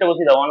এখানে লিমিটটা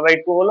বসিয়ে দাও 1 বাই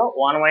 2 হলো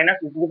 1 minus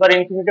e to the power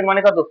infinity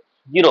মানে কত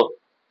 0,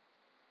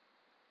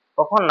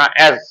 তখন না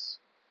as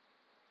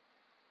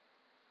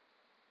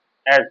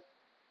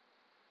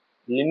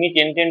limit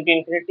n ten to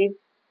infinity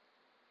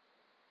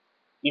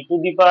e to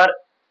the power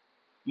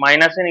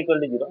minus n equal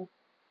to 0,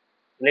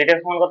 এটার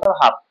সমান কত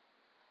হাফ।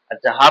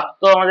 আচ্ছা হাফ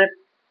তো আমাদের,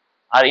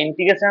 আর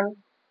ইন্টিগ্রেশন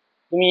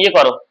তুমি ইয়ে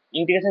করো,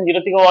 ইন্টিগ্রেশন 0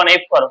 থেকে 1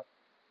 f করো,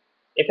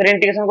 f এর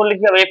ইন্টিগ্রেশন করলে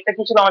কি হবে, f টা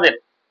কি ছিল আমাদের,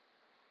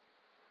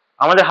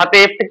 আমাদের হাতে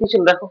f টা কি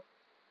ছিল দেখো,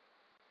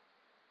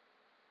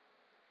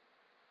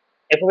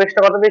 f অফ x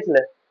টা কত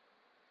পেয়েছিলে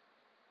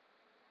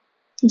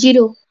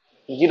 0।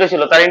 0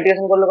 ছিল, তার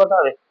ইন্টিগ্রেশন করলে কত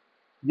হবে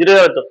 0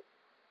 হবে তো।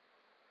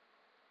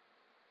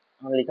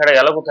 আমার লেখাটা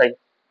গেল কোথায়,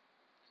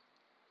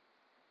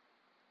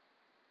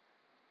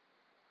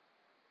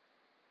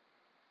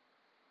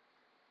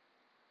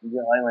 যে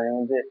হয় মাঝে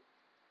মধ্যে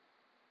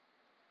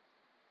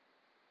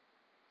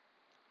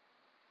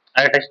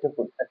আরেকটা স্টেপ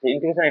করি। আচ্ছা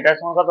ইন্টিগ্রেশন এটার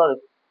সমান কত হবে?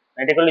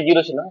 এটা করলে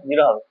 0 ছিল,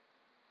 0 হবে।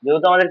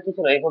 যেহেতু আমাদের কি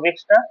ছিল f of x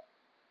টা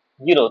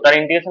 0, তার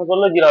ইন্টিগ্রেশন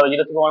করলে 0 হবে,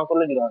 0 থেকে 1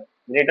 করলে 0 হবে।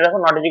 এটা দেখো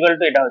নট ইকুয়াল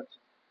টু এটা হচ্ছে।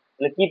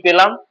 তাহলে কি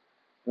পেলাম?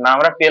 না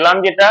আমরা পেলাম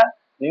যেটা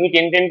limit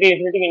n ten to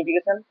infinity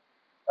integration,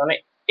 মানে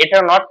এটা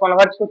নট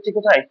কনভার্জ করছে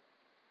কোথায়?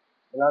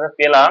 তাহলে আমরা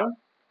পেলাম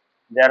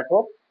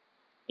therefore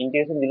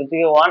integration 0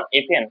 থেকে 1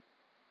 fn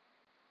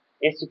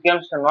এই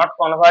সিকোয়েন্সটা নট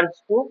কনভার্জ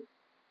টু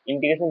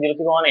ইন্টিগ্রেশন 0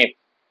 থেকে 1 f।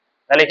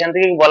 তাহলে এখান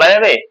থেকে কি বলা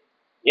যাবে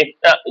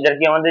ফটা এটা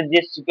কি আমাদের যে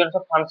সিকোয়েন্স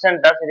অফ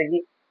ফাংশনটা সেটা কি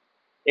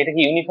এটা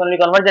কি ইউনিফর্মলি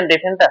কনভার্জেন্ট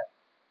fnটা?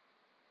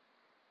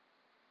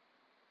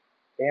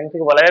 এখান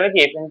থেকে বলা যাবে কি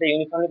fnটা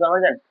ইউনিফর্মলি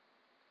কনভার্জেন্ট?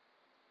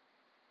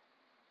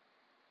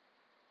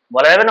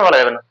 বলা যাবে না, বলা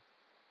যাবে না?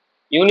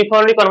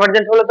 ইউনিফর্মলি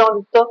কনভার্জেন্ট হলে তো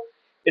আমাদের তো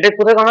এটা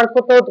কোথায় কনভার্জ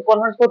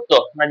করতো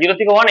না 0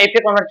 থেকে 1 f এ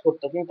কনভার্জ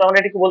করতো, কিন্তু আমরা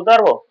এটা কি বলতে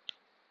পারবো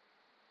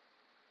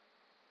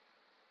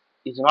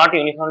is not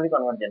uniformly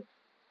convergent।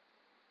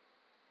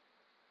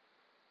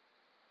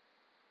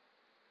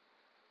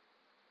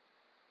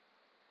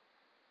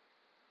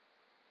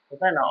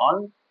 কোথায় না অন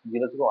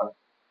 0 থেকে 1।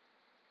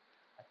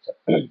 আচ্ছা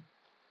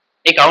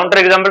এই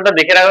কাউন্টার এক্সাম্পলটা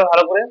দেখে রাখবে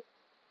ভালো করে,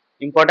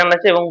 ইম্পর্টেন্ট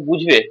আছে এবং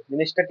বুঝবে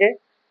জিনিসটাকে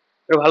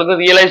ভালো করে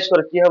রিয়েলাইজ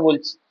করে কি হয়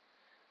বলছি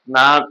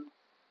না।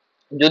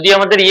 যদি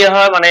আমাদের ইয়ে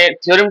হয় মানে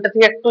থিওরেমটা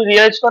থেকে একটু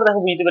রিয়েলাইজ করে দেখো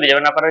বুঝতে পেরে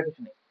যাবে, না পারার কিছু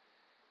নেই।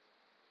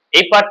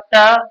 এই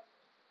পার্টটা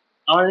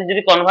আমাদের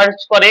যদি কনভার্জ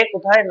করে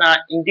কোথায় না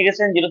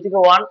ইন্টিগ্রেশন 0 থেকে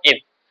 1 f।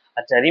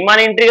 আচ্ছা রিমান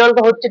ইন্টিগ্রাল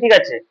তো হচ্ছে, ঠিক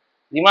আছে,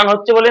 রিমান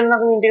হচ্ছে বলে না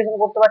তুমি ইন্টিগ্রেশন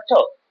করতে পারছো,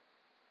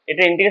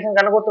 এটা ইন্টিগ্রেশন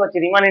কেন করতে পারছি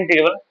রিমান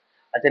ইন্টিগ্রাল।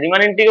 আচ্ছা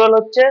রিমান ইন্টিগ্রাল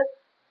হচ্ছে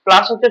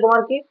প্লাস হচ্ছে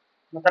তোমার কি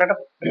না তার একটা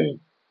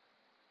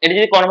এটা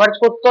যদি কনভার্জ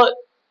করতো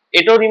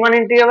এটাও রিমান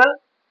ইন্টিগ্রাল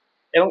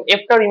এবং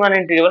এফটাও রিমান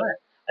ইন্টিগ্রাল। হ্যাঁ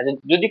আচ্ছা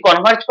যদি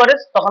কনভার্জ করে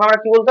তখন আমরা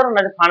কি বলতে পারবো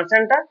না যে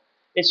ফাংশনটা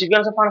এই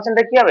সিকোয়েন্স অফ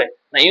ফাংশনটা কি হবে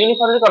না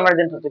ইউনিফর্মলি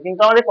কনভার্জেন্ট হচ্ছে,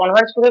 কিন্তু আমাদের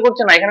কনভার্জ করে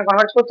করছে না, এখানে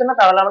কনভার্জ করছে না,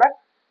 তাহলে আমরা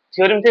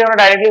থিওরেম থেকে আমরা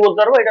ডাইরেক্টলি বলতে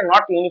পারবো এটা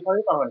নট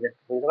ইউনিফর্মলি কনভার্জেন্ট।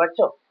 বুঝতে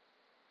পারছো?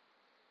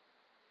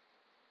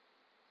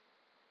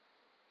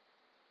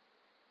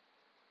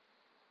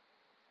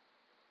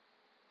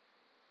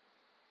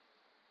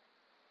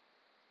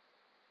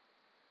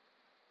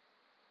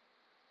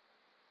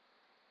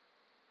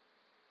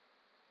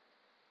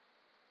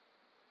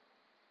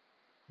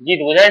 জিত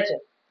বোঝা যাচ্ছে?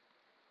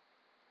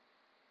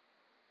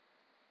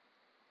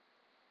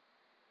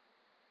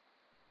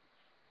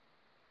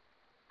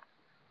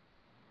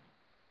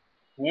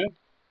 হুম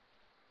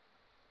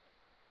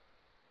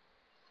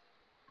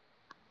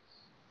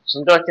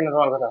শুনতে পাচ্ছি না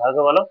তোমার কথা, ভালো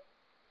করে বলো।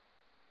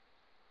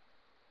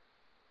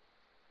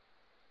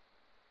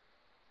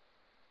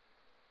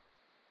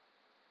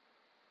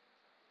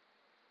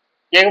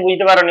 কে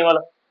বুঝতে পারোনি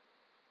বলো?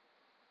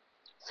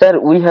 স্যার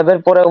উই হ্যাভ এর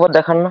পরে একবার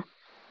দেখান না।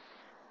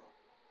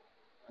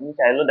 আমি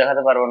চাইলেও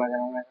দেখাতে পারবো না,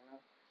 কেন না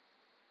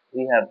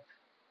উই হ্যাভ।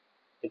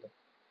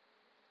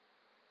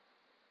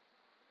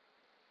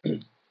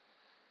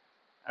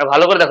 আর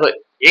ভালো করে দেখো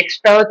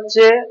এক্সটা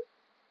হচ্ছে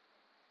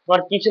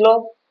তোমার কি ছিল,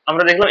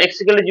 আমরা দেখলাম এক্স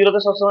ইকুয়াল টু 0 তে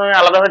সবসময়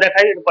আলাদা ভাবে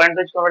দেখাই, পয়েন্ট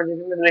ওয়াইজ কনভার্জেন্স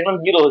দেখলাম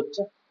 0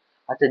 হচ্ছে।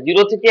 আচ্ছা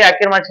 0 থেকে 1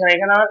 এর মাঝখানে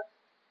এখানে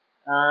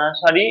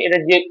সরি এটা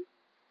যে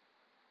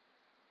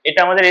এটা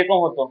আমাদের এরকম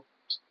হতো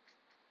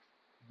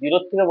 0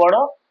 থেকে বড়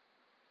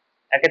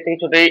 1 এর থেকে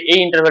ছোট এই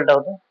ইন্টারভ্যালটা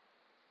হতো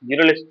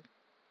 0 লেস।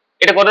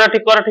 এটা কতটা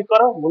ঠিক করো, ঠিক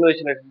করো, ভুল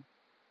হয়েছিল এখানে।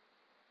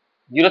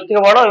 0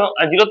 থেকে বড় এবং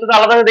 0 তে তো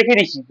আলাদা ভাবে দেখিয়ে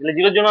দিচ্ছি, তাহলে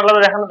 0 এর জন্য আলাদা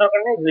দেখানোর দরকার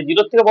নেই।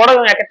 0 থেকে বড়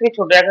এবং 1 এর থেকে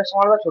ছোট, 1 এর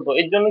সমান বা ছোট,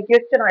 এর জন্য কি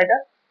হচ্ছে না এটা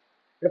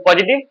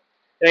পজিটিভ।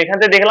 এখান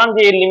থেকে দেখলাম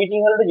যে এর লিমিটিং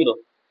ভ্যালুটা 0,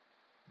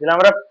 তাহলে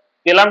আমরা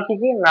পেলাম কি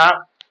কি না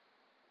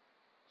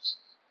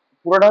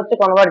পুরোটা হচ্ছে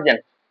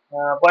কনভার্জেন্ট,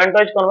 পয়েন্ট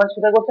ওয়াইজ কনভার্জ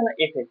কোথায় করছে না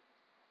এফ এ,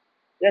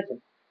 ঠিক আছে।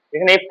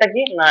 এখানে এফটা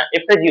কি না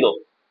এফটা 0,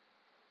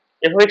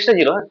 এফ অফ এক্সটা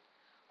 0। হ্যাঁ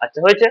আচ্ছা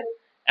হয়েছে।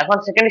 এখন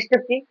সেকেন্ড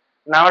স্টেপ কি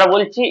না আমরা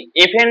বলছি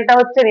এফ এনটা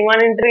হচ্ছে রিমান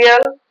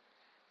ইন্টিগ্রাল,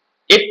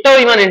 এফটাও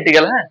রিমান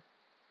ইন্টিগ্রাল। হ্যাঁ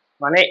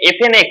মানে এফ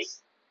এন এক্স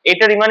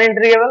এটা রিমান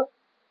ইন্টিগ্রাল,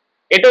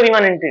 এটাও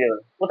রিমান ইন্টিগ্রাল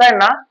কোথায়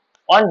না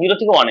 0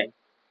 থেকে 1 এ।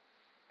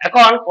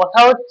 এখন কথা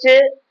হচ্ছে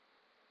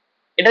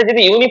এটা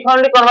যদি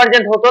ইউনিফর্মলি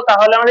কনভার্জেন্ট হতো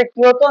তাহলে আমাদের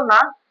কি হতো না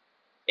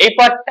এই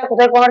পার্টটা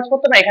কোথায় কনভার্জ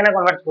করতো না এখানে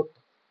কনভার্জ করতো,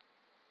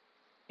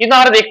 কিন্তু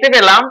আমরা দেখতে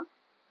পেলাম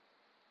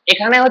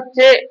এখানে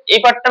হচ্ছে এই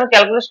পার্টটা আমি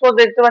ক্যালকুলেট করে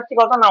দেখতে পাচ্ছি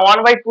কত না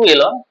 1/2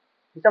 এলো,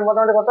 হিসাব মতো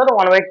আমাদের কত হলো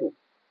 1/2।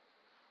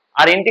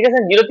 আর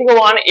ইন্টিগ্রেশন 0 থেকে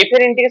 1 এফ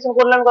এর ইন্টিগ্রেশন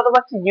করলে আমি কত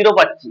পাচ্ছি 0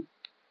 পাচ্ছি,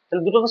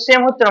 তাহলে দুটো তো সেম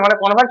হচ্ছে না, মানে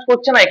কনভার্জ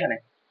করছে না এখানে।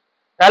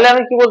 তাহলে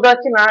আমি কি বলতে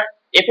পারছি না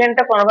এফ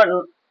এনটা কনভার্জ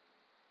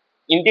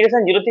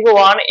ইন্টিগ্রেশন 0 থেকে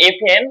 1 F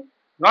N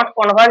not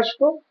converge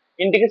two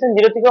integration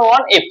 0 থেকে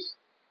 1 এফ।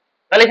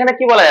 তাহলে এখানে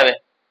কি বলা যাবে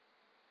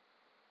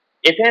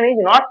fn is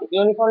not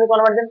uniformly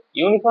convergent।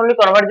 Uniformly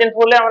convergent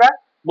হলে আমরা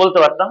বলতে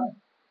পারতাম,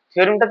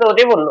 থিওরেমটা তো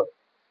ওটাই বললো।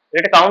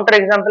 এটা কাউন্টার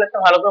এক্সাম্পল একটা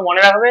ভালো করে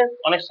মনে রাখবে,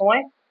 অনেক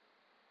সময়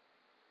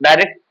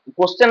ডাইরেক্ট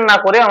কোশ্চেন না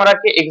করে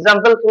আমাকে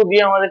এক্সাম্পল থ্রু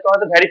দিয়ে আমাদেরকে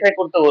হয়তো ভেরিফাই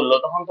করতে বললো,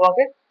 তখন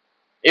তোমাকে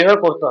এইভাবে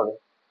করতে হবে।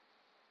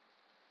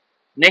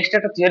 নেক্সট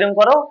একটা থিওরেম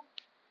করো,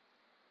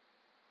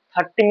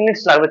 30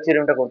 মিনিটস লাগবে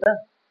থিওরেমটা করতে,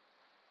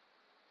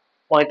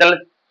 45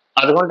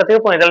 আধ ঘন্টা থেকে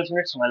 45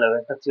 মিনিট সময় লাগবে,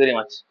 একটা থিওরেম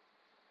আছে।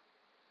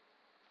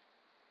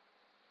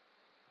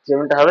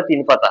 থিওরেমটা হবে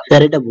 3 পাতা।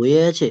 স্যার এটা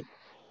বইয়ে আছে?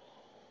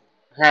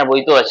 হ্যাঁ,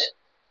 বই তো আছে।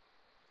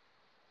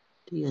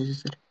 ঠিক আছে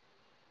স্যার।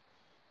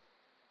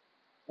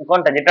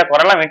 কোনটা, যেটা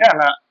করালাম এটা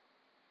না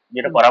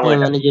যেটা করাবো হ্যাঁ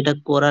এটা? মানে যেটা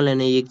করালেন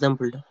এই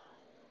এক্সাম্পলটা।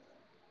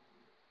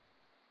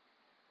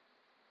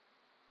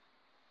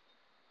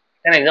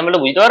 কেন,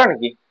 এক্সাম্পলটা বুঝতে পারো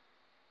নাকি?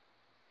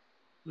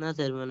 না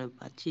স্যার মানে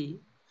পাচ্ছি,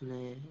 মানে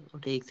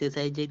ওটা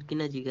এক্সারসাইজের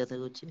কিনা জিজ্ঞাসা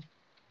করছে।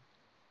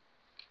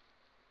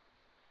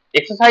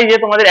 এক্সারসাইজে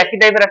তোমাদের একই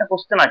টাইপের একটা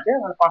কোশ্চেন আছে,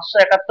 মানে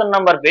 571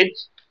 নাম্বার পেজ,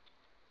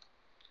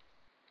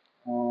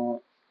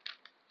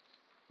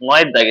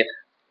 9 দাগের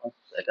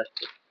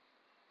 571।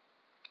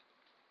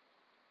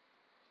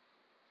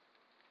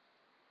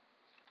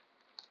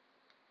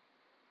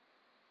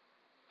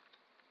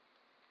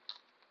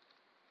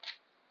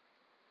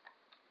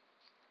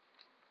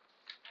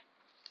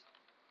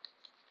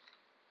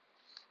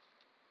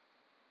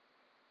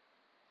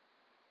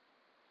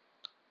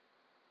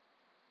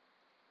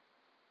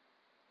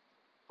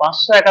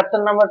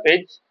 571 নাম্বার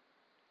পেজ,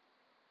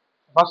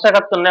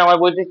 571 নয়, আমার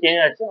বইতে চেঞ্জ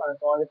আছে, মানে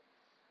তোমাদের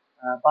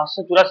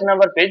 584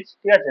 নাম্বার পেজ,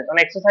 ঠিক আছে? তখন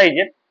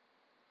এক্সারসাইজের,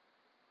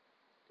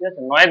 ঠিক আছে,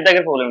 9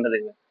 দাগের প্রবলেমটা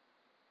দেখবে,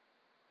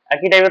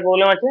 একই টাইপের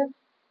প্রবলেম আছে,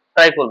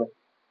 ট্রাই করবে।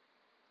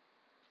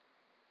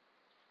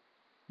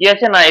 কি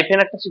আছে না,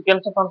 এখানে একটা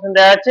সিকোয়েন্স অফ ফাংশন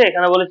দেওয়া আছে,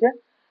 এখানে বলেছে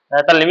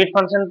তার লিমিট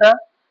ফাংশনটা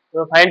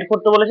ফাইন্ড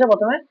করতে বলেছে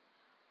প্রথমে,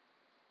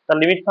 তার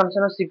লিমিট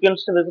ফাংশনের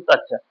সিকোয়েন্সটা বের করতে।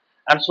 আচ্ছা,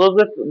 আর সোর্স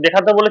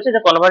দেখাতে বলেছে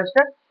যে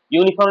কনভার্জটা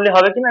ইউনিফর্মলি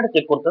হবে কিনা এটা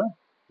চেক করতে হবে,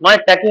 নয়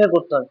একই ভাবে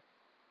করতে হবে,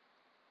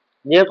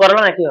 যে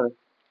করালাম একই হবে।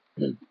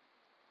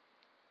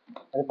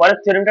 পরের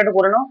থিওরেমটা একটু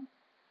করে নাও,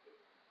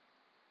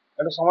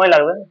 একটু সময়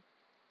লাগবে।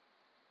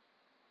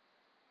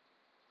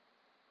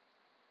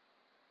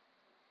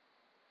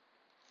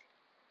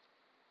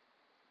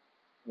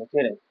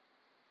 থিওরেম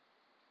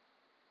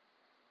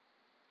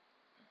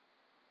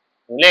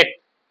লেট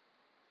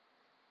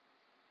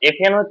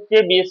এখানে হচ্ছে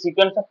B A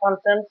sequence of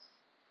functions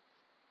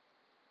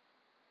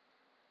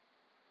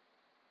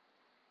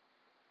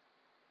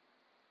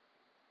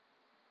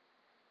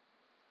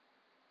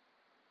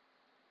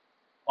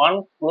on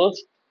close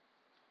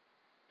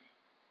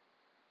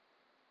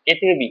এ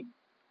থেকে B,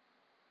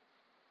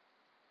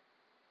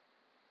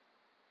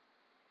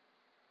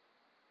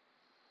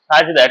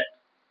 such that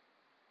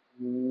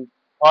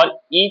for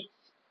each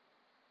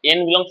n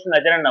belongs to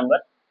natural number,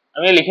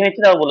 আমি লিখে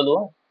নিচ্ছি তাও বলে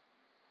দেবো,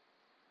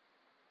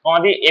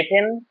 আমাদের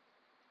fn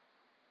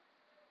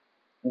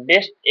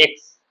ডেস্ট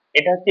এক্স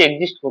এটা হচ্ছে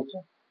এক্সিস্ট করছে,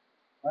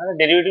 মানে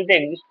ডেরিভেটিভটা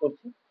এক্সিস্ট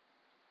করছে,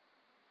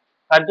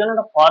 তার জন্য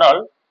for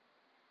all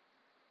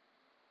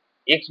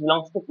x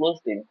belongs to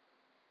closed n,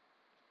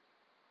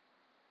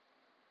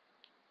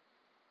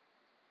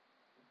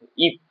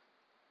 if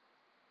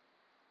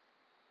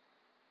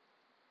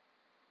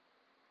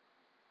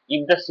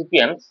the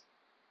sequence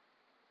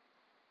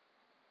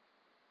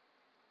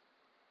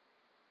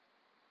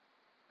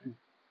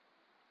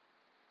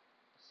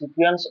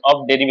of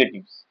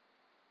derivatives,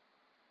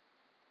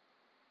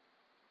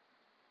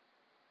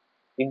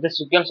 if the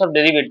sequence of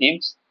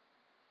derivatives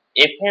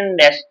fn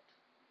dash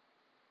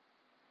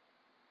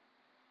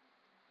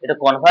এটা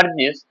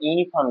converges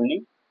uniformly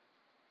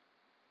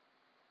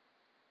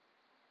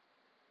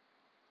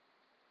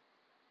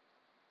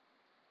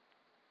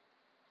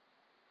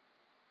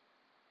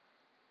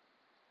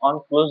on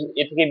closed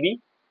a থেকে b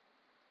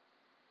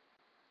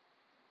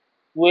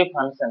to a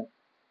function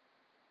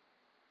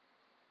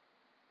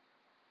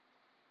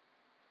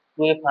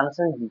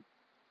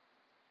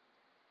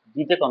g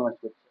তে convert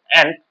করছে,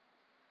 and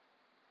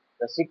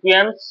the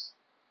sequence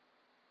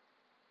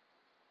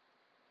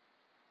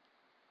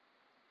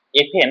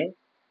fn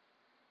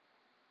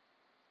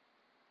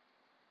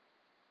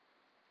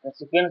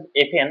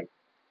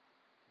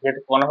that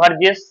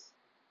converges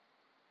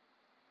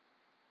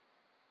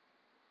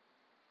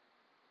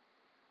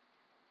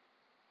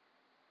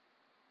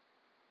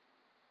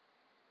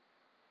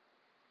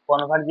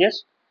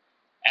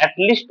at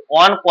least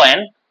one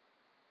point,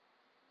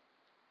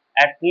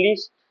 at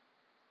least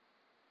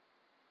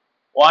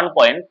one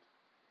point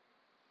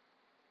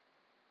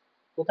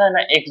কোথায়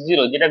না x0,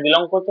 যেটা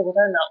belong করছে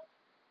কোথায় না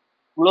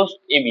ক্লোজ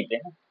এ বি তে,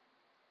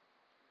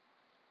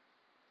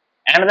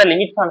 and the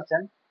limit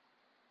function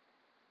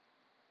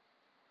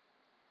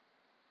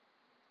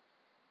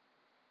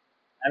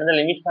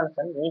limit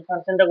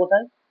ফাংশনটা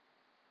কোথায়,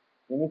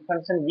 লিমিট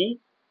ফাংশন বি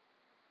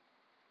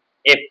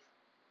এফ,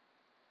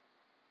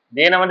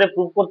 দেন আমাদের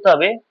প্রুভ করতে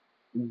হবে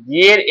জি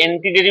এর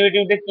এন্টি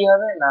ডেরিভেটিভটা কি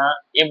হবে না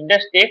এফ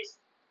ড্যাশ এক্স,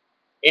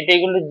 এটা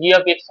equal to G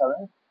of x হবে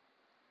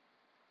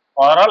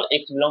for all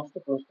x belongs to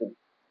close two B.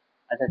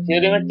 আচ্ছা,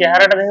 থিওরেমের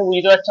চেহারাটা দেখে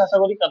বুঝতে পারছো আশা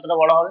করি কতটা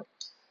বড় হবে।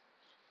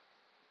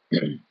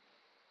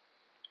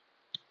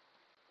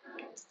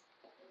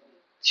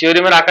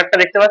 থিওরেমের আকারটা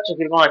দেখতে পাচ্ছ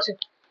কিরকম আছে?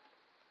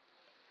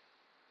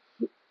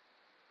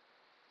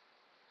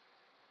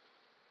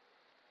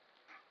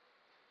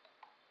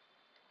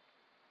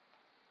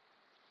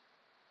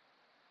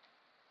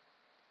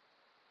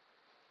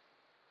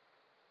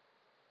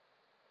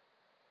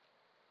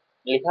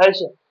 লেখা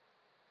হয়েছে?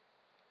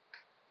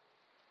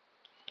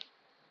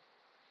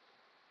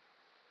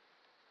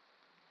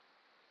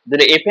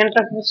 যেটা fn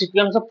টা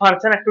সিকোয়েন্স অফ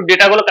ফাংশন, একটু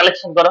ডেটাগুলো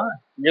কালেকশন করো, হ্যাঁ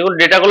যেগুলো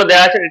ডেটাগুলো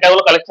দেওয়া আছে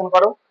ডেটাগুলো কালেকশন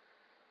করো,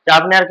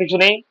 চাপ নেওয়ার কিছু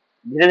নেই,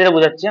 ধীরে ধীরে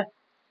বোঝাচ্ছি।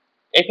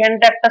 fn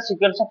টা একটা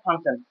সিকোয়েন্স অফ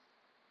ফাংশন,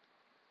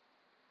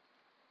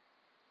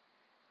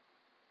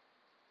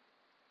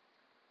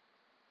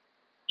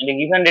 এটা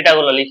গিভেন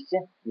ডেটাগুলো লিখছে,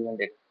 গিভেন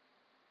ডেটা।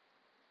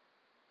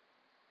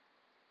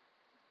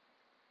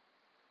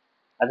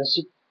 আচ্ছা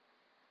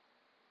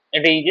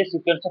এটা এই যে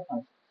সিকোয়েন্স অফ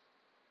ফাংশন।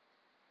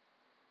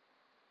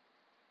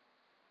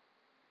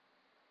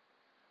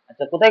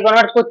 আচ্ছা কোথায়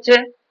কনভার্ট করছে?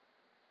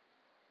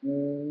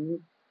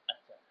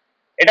 আচ্ছা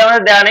এটা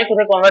আমাদের দেওয়া নেই,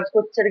 কোথায় কনভার্ট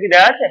করছে এটা কি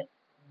দেওয়া আছে?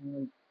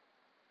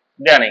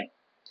 দেওয়া নেই।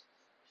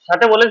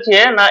 সাথে বলেছে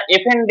না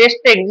fn ড্যাশ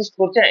টা এক্সিস্ট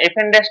করছে,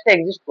 fn ড্যাশ টা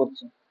এক্সিস্ট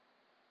করছে,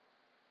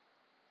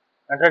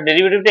 একটা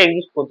ডেরিভেটিভটা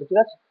এক্সিস্ট করছে, ঠিক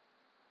আছে।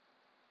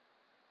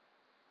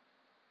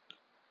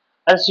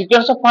 আর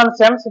সিকোয়েন্স অফ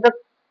ফাংশন সেটা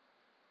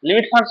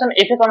লিমিট ফাংশন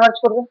f এ কনভার্ট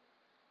করবে,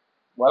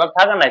 বলা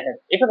থাক না এখানে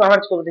f এ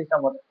কনভার্ট করবে, ঠিক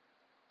আছে,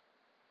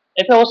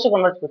 f এ অবশ্যই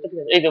কনভার্ট করতে, ঠিক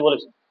আছে, এই যে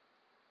বলেছে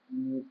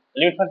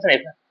লিমিট ফাংশন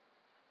f এ,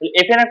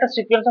 f এর একটা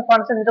সিকোয়েন্স অফ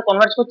ফাংশন যেটা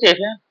কনভার্ট করছে f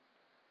এ,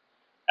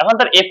 এখন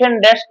তার fn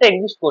ড্যাশ টা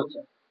এক্সিস্ট করছে,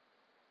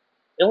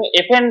 এবং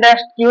fn ড্যাশ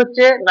কি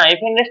হচ্ছে না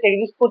fn ড্যাশ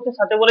এক্সিস্ট করছে,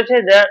 সাথে বলেছে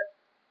যে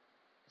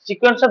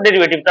সিকোয়েন্স অফ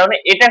ডেরিভেটিভ, তার মানে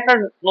এটা একটা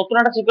নতুন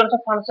একটা সিকোয়েন্স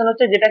অফ ফাংশন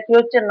হচ্ছে, যেটা কি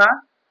হচ্ছে না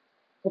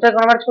কোথায়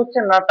কনভার্ট করছে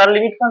না তার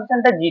লিমিট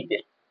ফাংশনটা জি তে।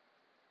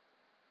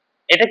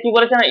 এটা কি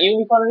বলেছে না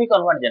ইউনিফর্মলি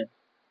কনভার্জেন্ট,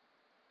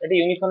 এটা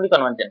ইউনিফর্মলি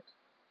কনভার্জেন্ট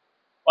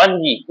অন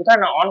জি, কোথায়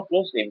না অন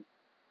ক্লোজ লিমিট।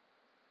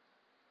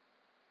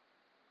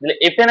 তাহলে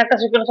fn একটা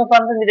সিকোয়েন্স অফ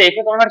ফাংশন যেটা f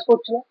এ কনভার্ট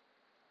করছিল।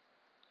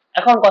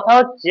 এখন কথা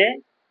হচ্ছে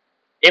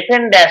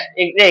fn ড্যাশ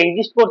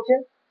এক্সিস্ট করছে,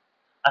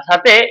 আর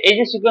সাথে এই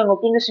যে সিকোয়েন্স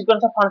নতুন যে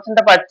সিকোয়েন্স অফ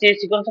ফাংশনটা পাচ্ছি, এই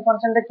সিকোয়েন্স অফ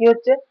ফাংশনটা কি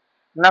হচ্ছে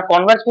না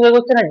কনভার্জ কোথায়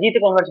করছে না জি তে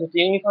কনভার্জ করছে,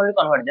 ইউনিফর্মলি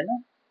কনভার্জেন্ট।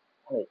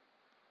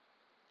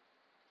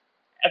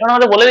 এখন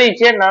আমাদের বলে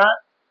দিয়েছে না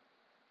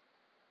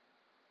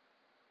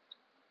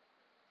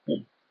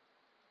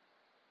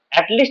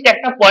অ্যাটলিস্ট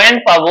একটা পয়েন্ট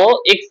পাবো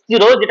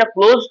x0 যেটা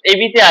ক্লোজ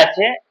ab তে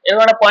আছে,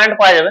 এরকম একটা পয়েন্ট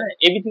পাওয়া যাবে,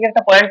 ab থেকে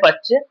একটা পয়েন্ট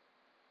পাচ্ছে,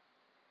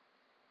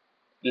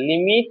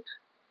 লিমিট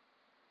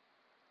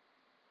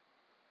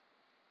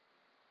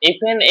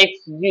fn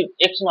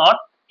x0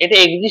 এটা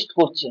এক্সিস্ট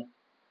করছে,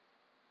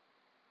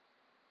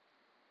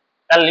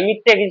 তার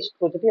লিমিটটা এক্সিস্ট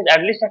করছে, ঠিক আছে,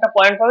 অ্যাটলিস্ট একটা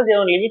পয়েন্ট পাবে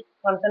যেমন লিমিট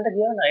ফাংশনটা কি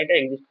হবে না এটা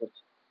এক্সিস্ট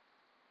করছে।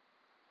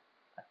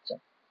 আচ্ছা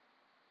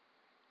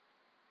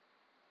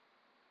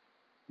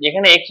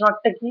যেখানে x0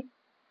 টা কি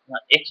না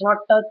x0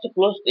 টা হচ্ছে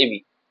ক্লোজ ab,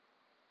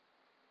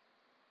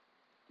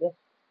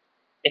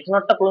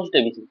 x0 টা ক্লোজ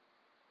ab,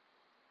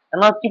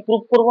 আমরা কি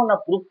প্রুফ করব না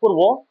প্রুফ করব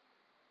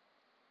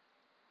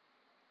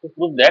টু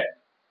প্রুফ দ্যাট,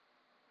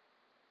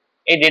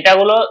 এই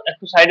ডেটাগুলো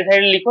একটু সাইডে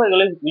সাইডে লিখো,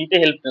 এগুলো বুঝতে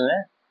হেল্প নেবে।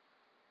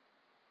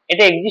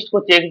 এটা এক্সিস্ট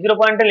করছে x0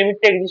 পয়েন্টে,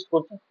 লিমিটটা এক্সিস্ট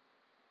করছে,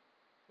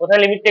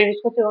 কোথায় লিমিটটা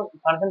এক্সিস্ট করছে এবং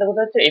ফাংশনটা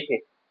কোথায় হচ্ছে f এ।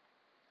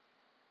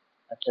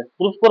 আচ্ছা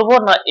প্রুফ করব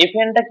না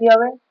fn টা কি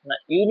হবে না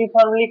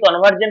ইউনিফর্মলি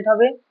কনভার্জেন্ট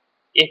হবে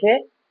f A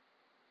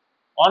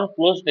on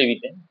closed ab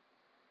তে,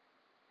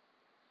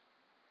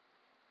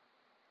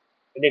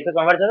 এটা f এ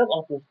কনভার্জ হবে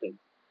অন ক্লোজড ab।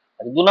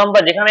 আর দু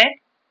নাম্বার যেখানে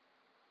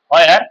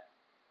হয় আর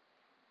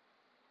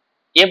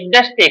f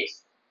ড্যাশ x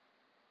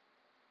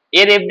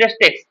এর f ড্যাশ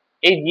x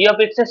এই g অফ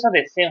x এর সাথে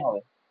সেম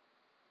হবে,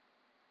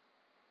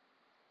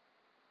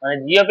 মানে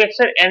g অফ x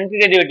এর অ্যান্টি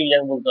ডেরিভেটিভ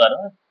যাকে বলতে পারো,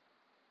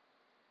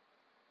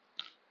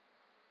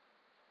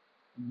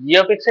 g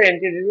অফ x এর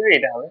অ্যান্টি ডেরিভেটিভ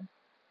এটা হবে।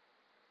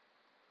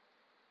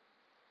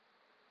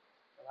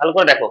 ভালো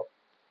করে দেখো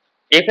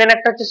fn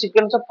একটা হচ্ছে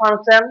সিকোয়েন্স অফ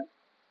ফাংশন,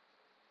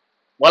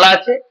 বলা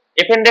আছে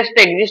fn ড্যাশ টা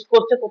এক্সিস্ট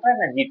করছে কোথায়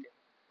না জি তে,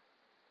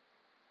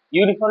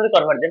 ইউনিফর্মলি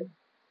কনভার্জেন্ট।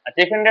 আচ্ছা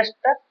fn ড্যাশ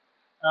টা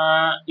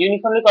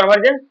uniformly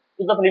convergent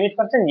to the limit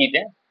function জি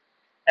তে।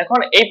 এখন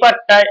এই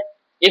পার্টটা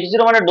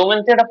x0 মানে ডোমেন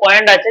তে একটা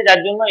পয়েন্ট আছে যার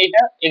জন্য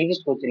এটা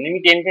এক্সিস্ট করছে,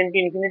 limit n tend to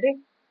infinity,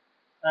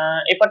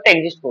 এই পার্টটা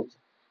এক্সিস্ট করছে।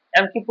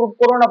 এখন কি প্রুফ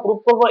করবো না প্রুফ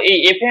করবো এই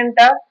fn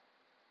টা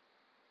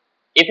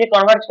f এ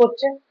কনভার্জ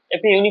করছে,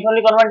 f এ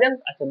ইউনিফর্মলি কনভার্জেন্ট।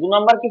 আচ্ছা দু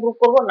নাম্বার কি প্রুফ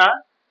করবো না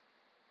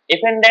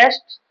fn ড্যাশ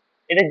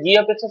এটা g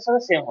অফ x এর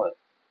সাথে সেম হবে,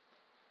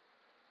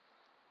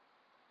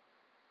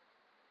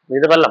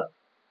 বুঝতে পারলাম?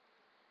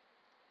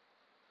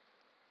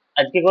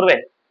 আজকে করবে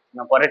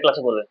না পরের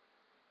ক্লাসে করবে?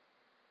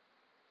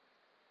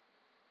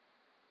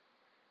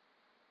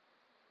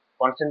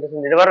 কনসেন্ট্রেশন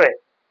দিতে পারবে?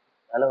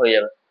 তাহলে হয়ে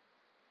যাবে।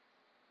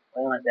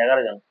 কয়জন আছে?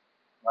 11 জন,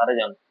 12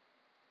 জন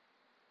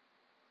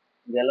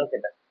গেল,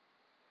 সেটা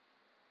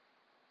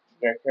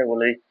গেছে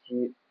বলে দিচ্ছি,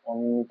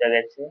 অনিমিতা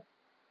গেছে,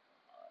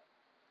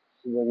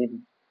 শুভজিৎ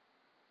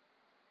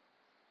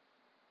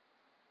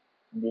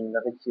দিন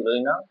রাতে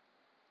ছিলই না,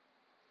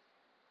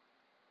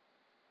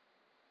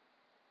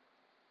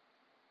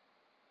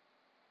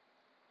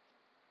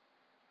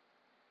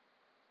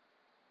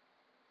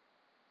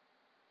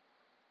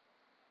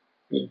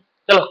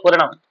 চলো করে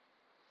নাও।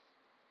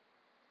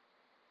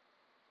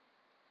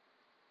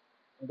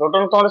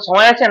 টোটাল তোমাদের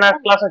সময় আছে না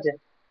ক্লাস আছে?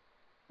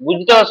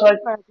 বুঝতে পারো সবাই?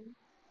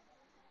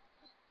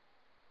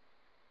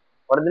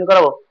 পরের দিন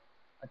করাবো?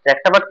 আচ্ছা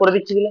একটা পার্ট করে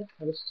দিচ্ছি দিলে,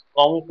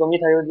 কমই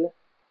থাকবে দিলে,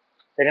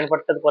 সেকেন্ড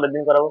পার্টটা পরের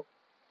দিন করাবো।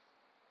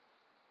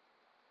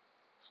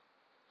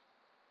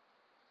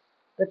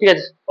 ঠিক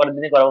আছে, পরের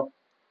দিনই করাবো।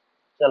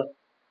 চল।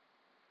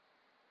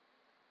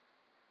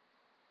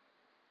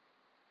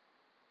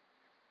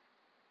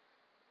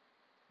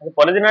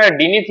 পরের দিন একটা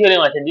ডিনি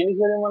থিওরেম আছে। ডিনি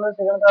থিওরেম মানে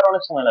সেখানে তো আর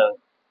অনেক সময় লাগবে,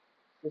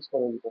 শেষ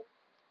করবো কি করে?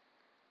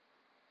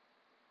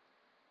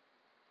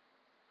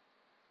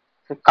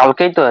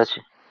 কালকেই তো আছে।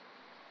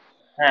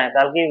 হ্যাঁ,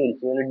 কালকেই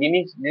বলছি, বলে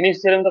ডিনিস ডিনিস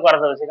থিওরেম তো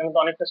করাতে হবে, সেখানে তো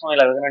অনেকটা সময়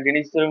লাগবে, কারণ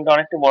ডিনিস থিওরেমটা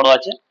অনেকটা বড়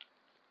আছে,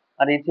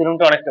 আর এই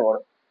থিওরেমটা অনেকটা বড়।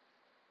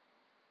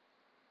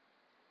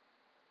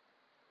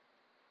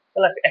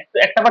 তাহলে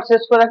একটা পার্ট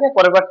শেষ করে রাখে,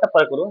 পরের পার্টটা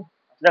পরে করবো।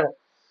 দেখো,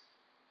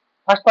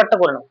 ফার্স্ট পার্টটা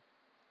করে নাও।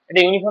 এটা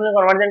ইউনিফর্মলি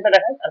কনভার্জেন্টটা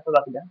দেখায়, তারপর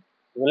বাকিটা।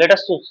 Let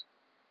us choose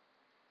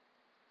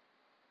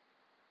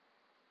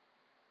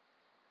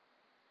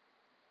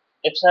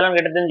epsilon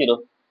greater than 0,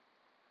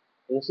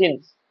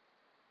 since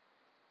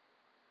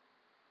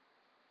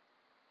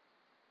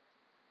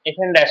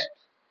fn dash,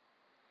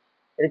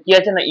 এটা কি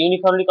আছে না,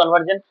 ইউনিফর্মলি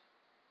কনভার্জেন্ট।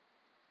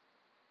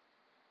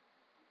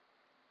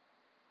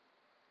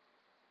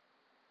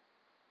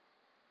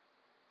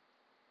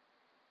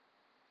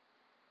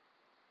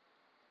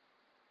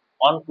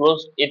 অন ক্লোজ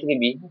এ থেকে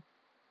বি।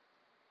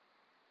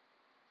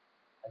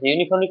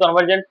 ইউনিফর্মলি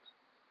কনভার্জেন্ট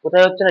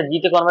কোথায় হচ্ছে না, জি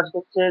তে কনভার্জ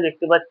করছে,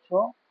 দেখতে পাচ্ছ।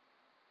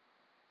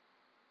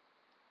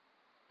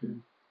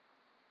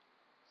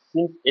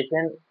 সিন্স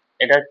fn,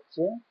 এটা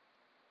হচ্ছে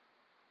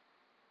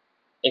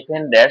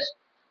fn ড্যাশ,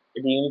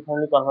 এটা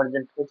ইউনিফর্মলি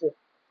কনভার্জেন্ট হচ্ছে।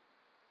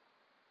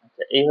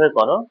 আচ্ছা, এইভাবে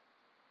করো,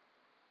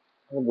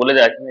 আমি বলে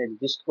দেওয়া এখানে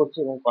এক্সিস্ট করছে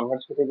এবং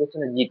কনভার্জ কোথায় করছে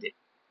না, জি তে।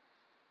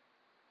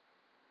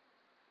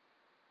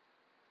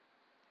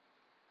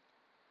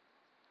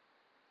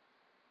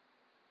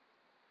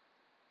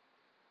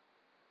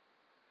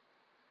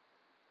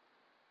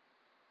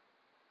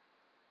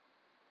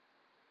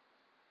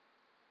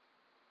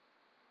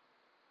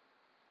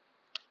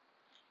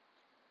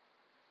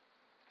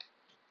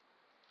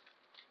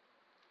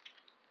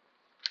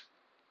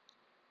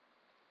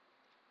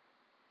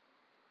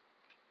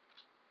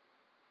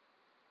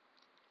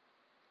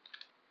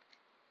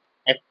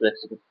 একটু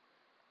execute।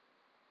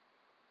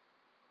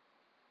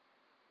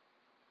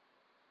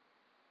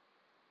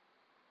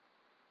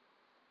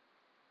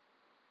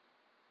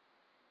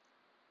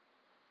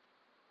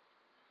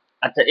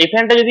 আচ্ছা,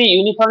 এখানটা যদি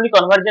ইউনিফর্মলি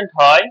কনভার্জেন্ট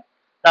হয়,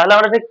 তাহলে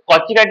আমরা যে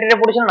কচি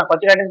ক্রাইটেরিয়া পড়েছিলাম না,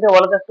 কচি ক্রাইটেরিয়া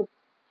বলো তো একটু,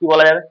 কি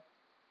বলা যাবে?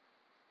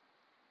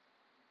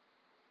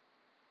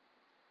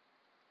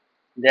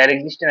 দেয়ার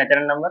এক্সিস্ট এ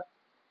ন্যাচারাল নাম্বার,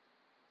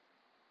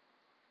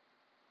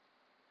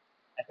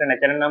 একটা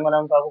ন্যাচারাল নাম্বার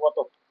আমি পাবো কত,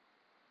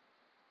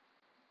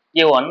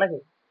 k1 নাকি,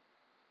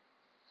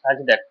 সাজ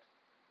দ্যাট,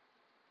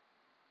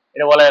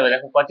 এটা বলা যাবে।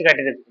 দেখো কচি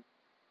ক্রাইটেরিয়া থেকে,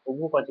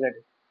 তবুও কচি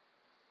ক্রাইটেরিয়া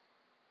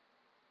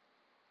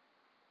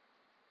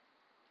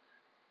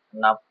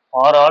না,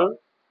 ফর অল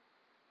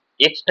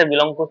এক্স টা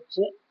বিলং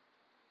করছে,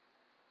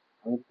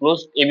 আমি ক্লোজ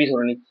এবি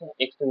ধরে নিচ্ছি,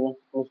 এক্স টা belong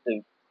close two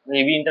AB,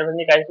 AB interval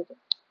নিয়ে কাজ করছে।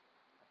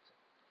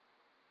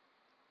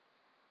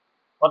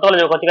 কত বলা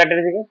যাবে কচি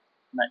ক্রাইটেরিয়া থেকে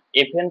না,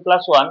 fn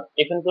plus one,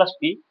 fn plus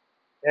P,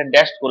 এটা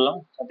ড্যাশ করলাম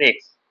সাথে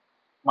x,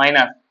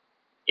 minus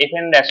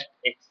fn dash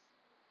x,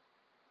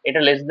 এটা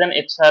লেস দেন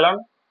এপসাইলন,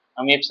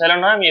 আমি এপসাইলন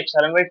নয়, আমি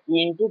epsilon by 2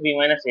 into B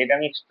minus, এটা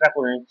আমি এক্সট্রা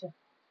করে নিচ্ছি,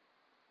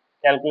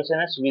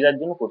 ক্যালকুলেশনের সুবিধার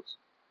জন্য করছি,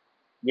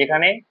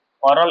 যেখানে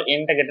ফর অল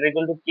n টা greater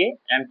equal to K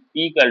and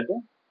P equal to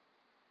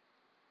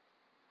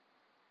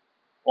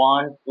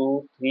 1 2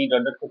 3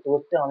 dot dot করতে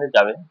করতে আমাদের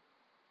যাবে।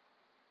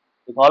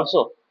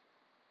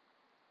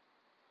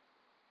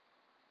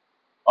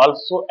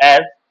 Also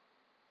as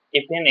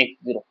fn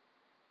x0,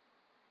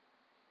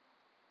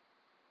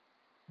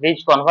 it is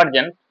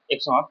convergent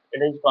x0,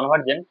 এটা is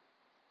convergent,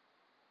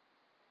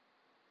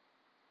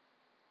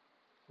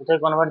 কোথায়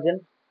কনভার্জেন্ট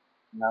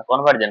না,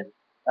 কনভার্জেন্ট,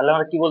 তাহলে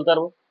আমরা কি বলতে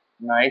পারবো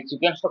না, এই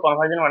সিকোয়েন্সটা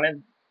কনভার্জেন্ট মানে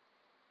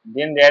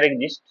দেন দেয়ার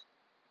এক্সিস্ট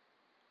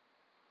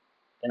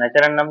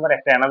ন্যাচারাল নাম্বার,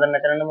 একটা অ্যানাদার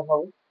ন্যাচারাল নাম্বার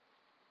পাবো,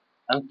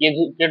 আমি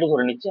কে টু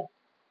ধরে নিচ্ছি,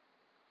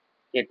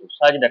 কে টু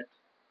সাজ দ্যাট,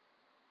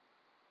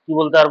 কি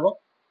বলতে পারবো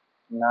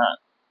না,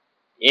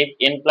 এফ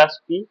এন প্লাস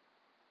পি।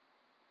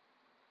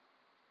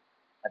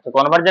 আচ্ছা,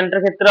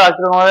 কনভার্জেন্টের ক্ষেত্রে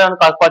একরকম ভাবে আমি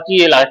কচি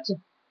এ লাগাচ্ছি,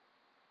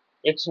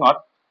 x not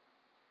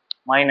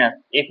minus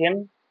F N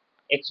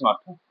x not,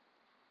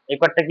 এই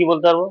পার্টটা কি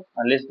বলতে পারবো,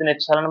 less than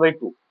epsilon by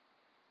 2,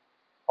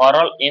 for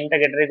all n টা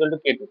গ্রেটার ইকুয়াল টু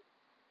k2,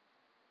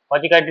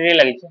 কচি ক্রাইটেরিয়া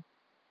লাগিয়েছে।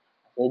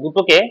 এই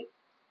দুটোকে,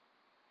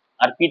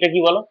 আর p টা কি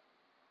বলো,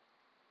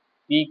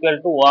 p equal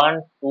to 1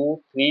 2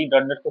 3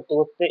 dot dot করতে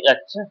করতে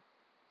যাচ্ছে।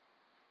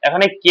 এখন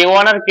এই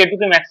k1 আর k2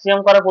 কে ম্যাক্সিমাম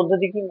করার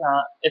পদ্ধতি কি না,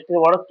 এর থেকে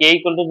বড় k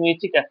ইকুয়াল টু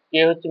নিচ্ছি, k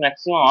হচ্ছে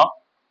ম্যাক্সিমাম অফ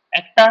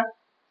একটা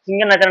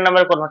সিঙ্গেল ন্যাচারাল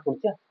নাম্বারে কনভার্ট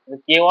করছে,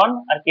 k1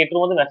 আর k2 এর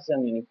মধ্যে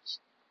ম্যাক্সিমাম নিয়ে নিচ্ছি,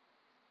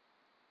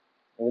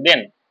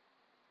 দেন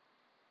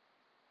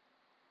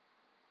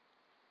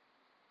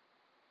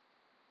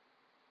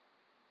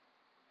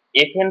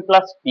fn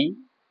plus p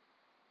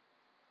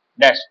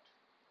dash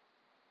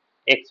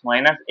x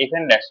minus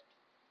fn dash,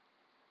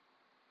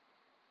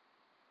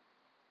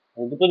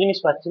 দুটো জিনিস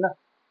পাচ্ছি না।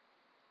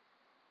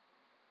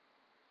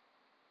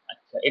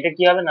 আচ্ছা, এটা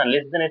কি হবে না,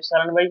 less than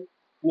epsilon by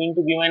 2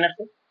 into B minus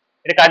এ,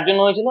 এটা কার জন্য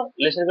হয়েছিল,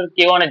 লেস এর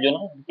কে1 এর জন্য,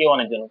 কে1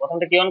 এর জন্য,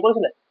 প্রথমটা কে1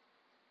 করেছিলে,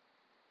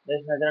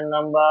 বেস্ট ন্যাচারাল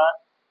নাম্বার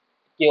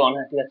k1,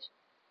 হ্যাঁ ঠিক আছে,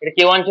 এটা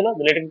k1 ছিল,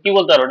 তাহলে এটাকে কি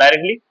বলতে পারো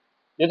ডাইরেক্টলি,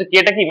 যেহেতু k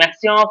টা কি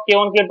ম্যাক্সিমাম অফ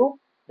k1 k2,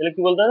 তাহলে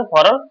কি বলতে হবে,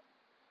 for all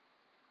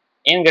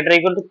n greater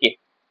equal to k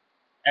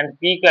and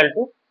p equal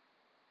to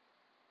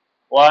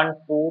 1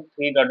 2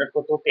 3 dot dot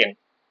করতে করতে n,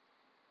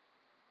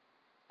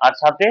 আর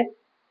সাথে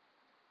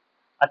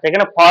আচ্ছা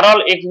এখানে for all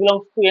x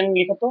belongs to n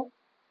লিখো তো,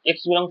 x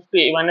belongs to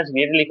a minus b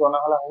এটা লিখো, না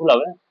হলে ভুল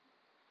হবে।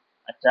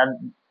 আচ্ছা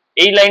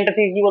এই লাইনটা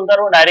থেকে কি বলতে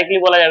পারবো, ডাইরেক্টলি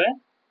বলা যাবে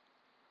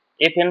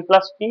fn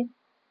plus p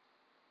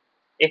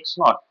x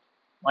not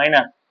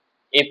minus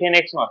fn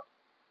x not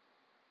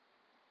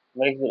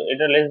by 0,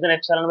 এটা less than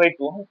epsilon by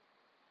 2,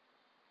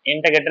 n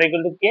টা greater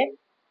equal to k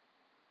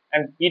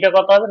and p টা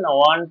কত হবে না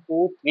 1 2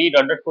 3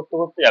 ডট ডট করতে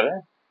করতে যাবে,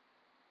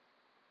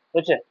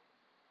 বুঝছে?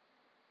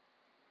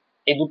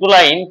 এই দুটো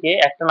লাইনকে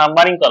একটা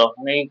নাম্বারিং করো,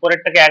 মানে এই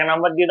উপরেরটাকে 1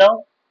 নাম্বার দিয়ে দাও,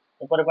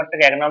 উপরের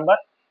পার্টটাকে 1 নাম্বার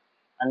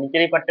আর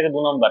নিচের এই পার্টটাকে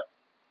 2 নাম্বার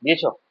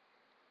দিয়েছো।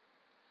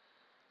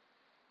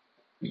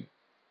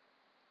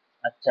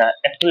 আচ্ছা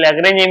একটু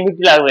ল্যাগ্রেঞ্জ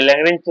এমভিটি লাগবে,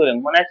 ল্যাগ্রেঞ্জ থিওরেম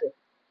মনে আছে?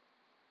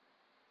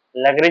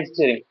 ল্যাগ্রেঞ্জ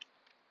থিওরেম,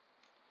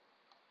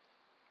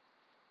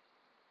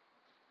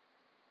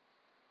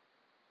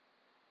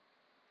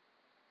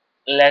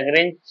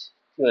 ল্যাগ্রেঞ্জ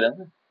থিওরেম,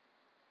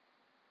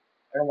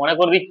 এটা মনে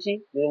করে দিচ্ছি,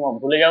 যদি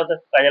ভুলে যাও তো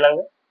কাজে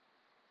লাগবে।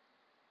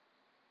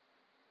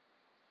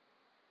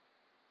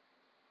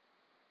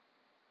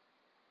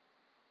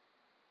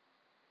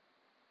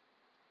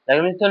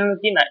 ল্যাগ্রেঞ্জ থিওরেম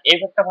কি না, f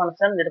একটা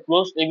ফাংশন যেটা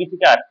ক্লোজ ab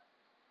থেকে r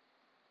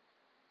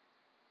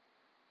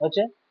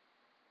হচ্ছে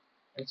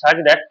such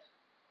that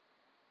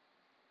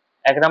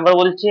এক নাম্বার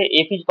বলছে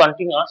f is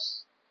continuous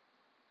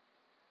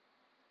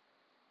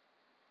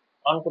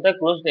on কোথায়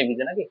ক্লোজ ab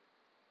তে নাকি,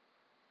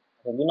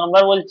 দু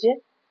নাম্বার বলছে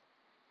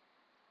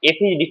f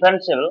is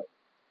differentiable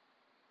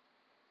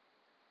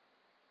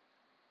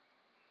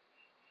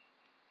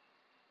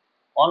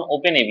on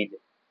open ab তে।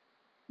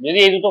 যদি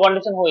এই দুটো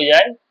কন্ডিশন হয়ে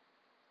যায়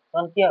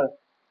তখন কি হবে,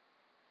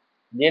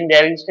 দেন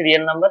there is a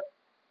real number,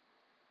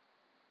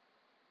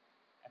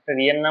 একটা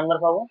রিয়েল নাম্বার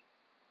পাবো,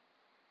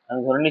 আমি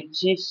ধরে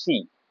নিচ্ছি c,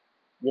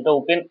 যেটা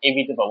ওপেন ab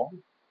তে পাবো।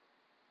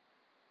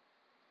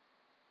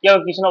 কি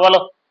হবে কৃষ্ণ বলো,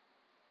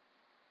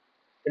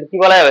 এটা কি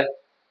বলা যাবে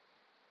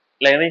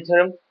Lagrange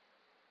theorem?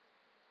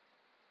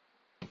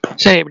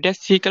 Sir f dash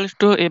c equals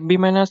to fb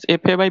minus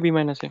fa by b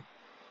minus a।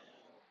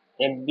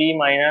 fb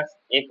minus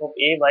f of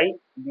a by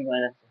b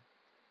minus a,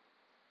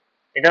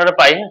 এটা আমরা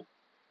পাই। হ্যাঁ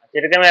আচ্ছা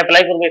এটাকে আমি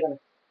অ্যাপ্লাই করবো এখানে,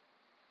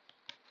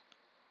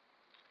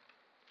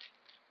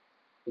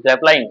 এটা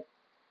অ্যাপ্লাইং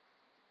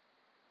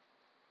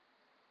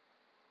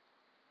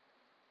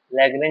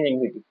ল্যাগ্রেঞ্জ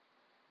এমভিটি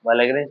বা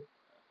ল্যাগ্রেঞ্জ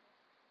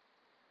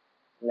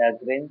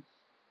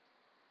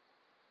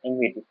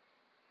এমভিটি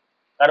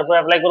তার উপর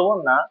অ্যাপ্লাই করবো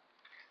না,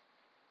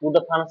 টু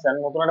দ্য ফাংশন,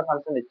 নতুন একটা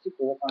ফাংশন দিচ্ছি,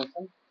 টু দ্য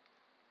ফাংশন,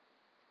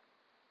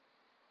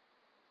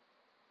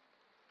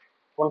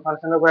 কোন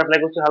ফাংশনের উপর অ্যাপ্লাই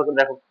করছি ভালো করে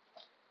দেখো,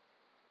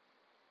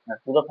 না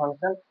to the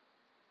function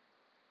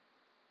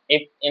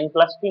f n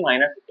plus p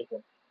minus f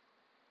n,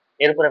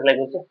 এর উপর অ্যাপ্লাই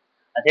করছি।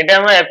 আচ্ছা এটা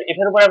আমরা f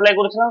এর উপর অ্যাপ্লাই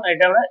করেছিলাম,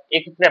 এটা আমরা এই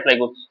ক্ষেত্রে অ্যাপ্লাই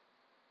করছি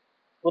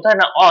কোথায়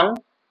না, অন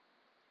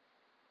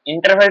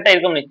ইন্টারভ্যালটা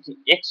এরকম নিচ্ছি,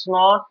 x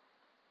নট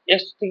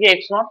x থেকে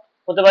x নট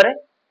হতে পারে,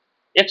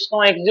 x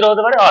x0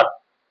 হতে পারে, আর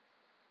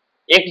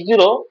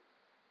x0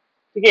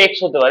 থেকে x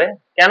হতে পারে।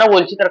 কেন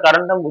বলছি তার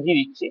কারণটা আমি বুঝিয়ে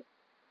দিচ্ছি,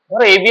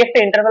 ধরো ab একটা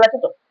ইন্টারভ্যাল আছে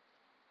তো,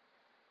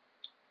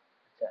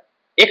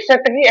 x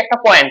একটা কি একটা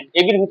পয়েন্ট,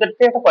 ab এর ভিতর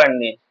থেকে একটা পয়েন্ট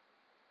নিয়ে,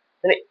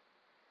 তাহলে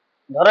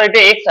ধরো এটা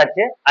x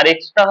আছে আর x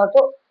টা হয়তো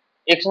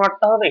x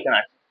নটটা হয়তো এখানে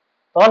আছে,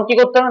 তখন কি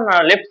করতে হবে না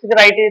লেফট থেকে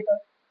রাইটে যেতে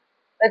হবে,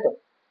 তাই তো,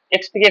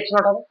 x থেকে x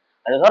নট হবে।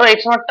 আচ্ছা ধরো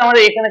x নটটা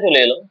আমাদের এখানে চলে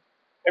এলো,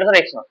 এটা ধরো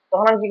x নট,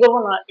 তখন আমি কি করবো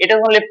না এটা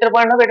যখন লেফটের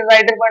পয়েন্ট হবে এটা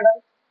রাইটের পয়েন্ট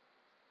হবে,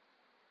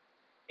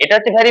 এটা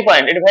হচ্ছে ভ্যারি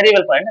পয়েন্ট, এটা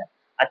ভ্যারিয়েবল পয়েন্ট, হ্যাঁ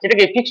আচ্ছা এটা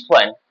কি ফিক্সড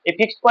পয়েন্ট, এই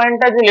ফিক্সড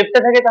পয়েন্টটা যে লেফটে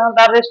থাকে তখন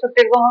তার রেসপেক্টে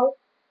এরকম হবে,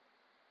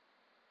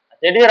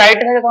 আচ্ছা এটা যদি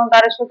রাইটে থাকে তখন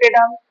তার রেসপেক্টে এটা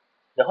হবে,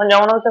 যখন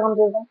যেমন হবে তখন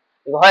এরকম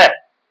হয়,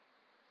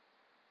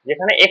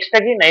 যেখানে x টা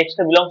কি না x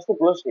টা বিলংস টু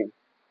ক্লোজ টু,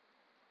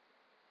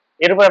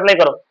 এর উপর অ্যাপ্লাই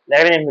করো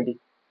ল্যাগ্রেঞ্জ এমভিটি।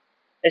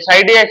 এই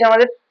সাইডে আছে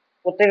আমাদের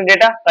প্রত্যেকটা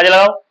ডেটা, কাজে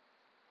লাগাও।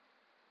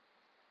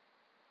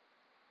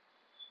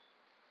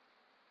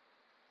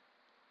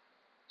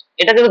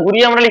 এটা কিন্তু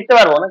ঘুরিয়ে আমরা লিখতে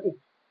পারবো নাকি,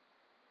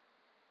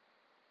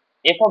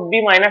 f of b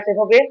minus f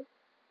of a,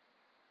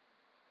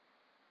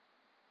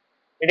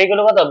 এটা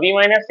হলো কত b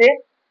minus a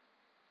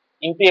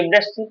into f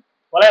dash c,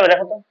 বলা যাবে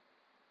দেখো তো,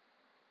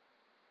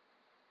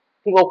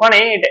 ঠিক ওখানে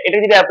এটা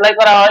যদি অ্যাপ্লাই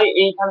করা হয়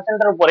এই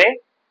ফাংশনটার উপরে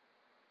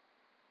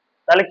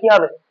তাহলে কি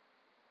হবে,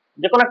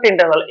 যে কোনো একটা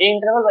ইন্টারভাল, এই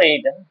ইন্টারভাল বা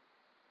এইটা,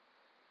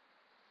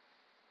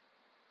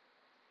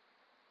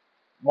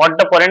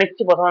 মডটা পরে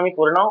নিচ্ছি, প্রথমে আমি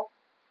করে নাও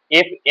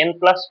f n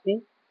plus p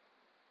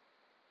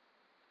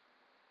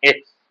x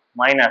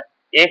minus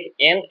f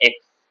n x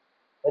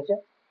হয়েছে,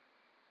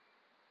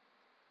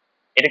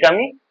 এটাকে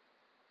আমি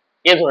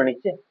a ধরে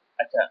নিচ্ছি।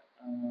 আচ্ছা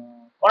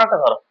কোন একটা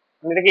ধরো,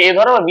 তুমি এটাকে a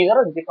ধরো বা b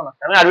ধরো, যে কোনো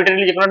একটা, আমি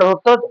আরবিট্রারিলি যে কোনো একটা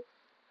ধরতে হতো,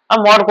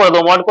 আমি মড করে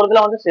দেবো, মড করে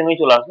দিলে আমাদের সেমই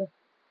চলে আসবে,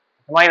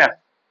 মাইনাস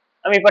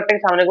আমি এই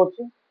পার্টটাকে সামনে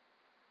করছি,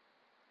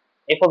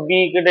 f of b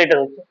এটা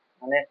হচ্ছে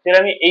মানে অ্যাকচুয়ালি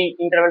আমি এই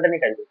ইন্টারভ্যালটা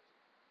নিয়ে কাজ করছি।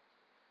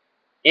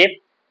 F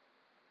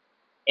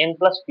N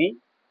plus P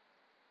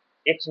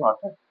x not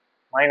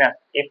minus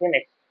F N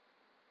x.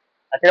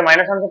 আচ্ছা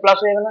মাইনাস আনতে প্লাস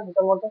হয়ে যাবে না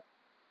এটার মধ্যে?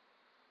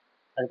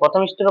 আচ্ছা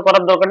প্রথম স্টেপে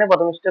করার দরকার নেই,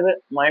 প্রথম স্টেপে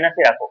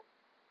মাইনাসে রাখো,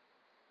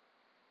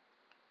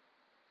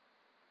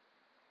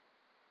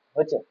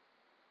 হয়েছে?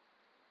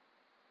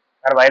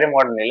 আর বাইরে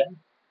মড নিলে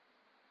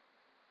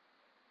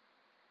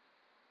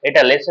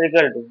এটা লেসার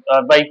ইকুয়াল টু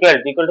বা ইকুয়াল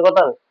টু কত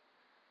হবে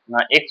না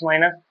এক্স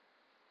মাইনাস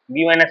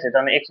বি মাইনাস এ,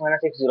 তাহলে এক্স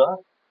মাইনাস এক্স জিরো।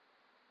 হ্যাঁ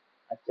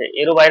আচ্ছা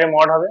এরও বাইরে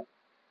মড হবে,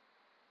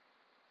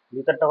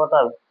 ভিতরটা কত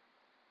হবে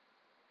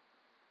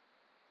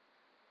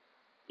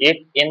F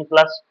N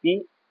plus P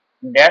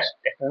dash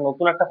একটা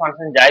নতুন একটা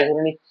ফাংশন যাই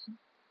ধরে নিচ্ছি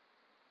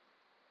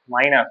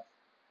মাইনাস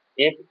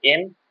এফ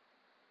এন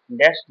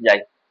ড্যাশ যাই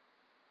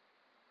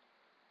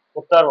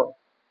করতে পারবো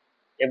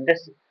এফ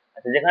ড্যাশ।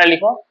 আচ্ছা যেখানে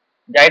লিখো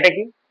যাইটা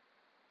কি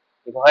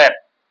লিখো হয়।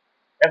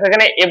 দেখো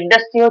এখানে এফ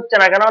ড্যাশ কি হচ্ছে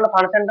না কেন,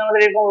 ফাংশনটা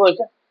আমাদের এরকম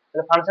রয়েছে,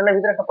 তাহলে ফাংশনের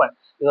ভিতরে একটা পয়েন্ট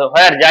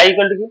হয় আর যাই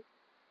ইকুয়াল টু কি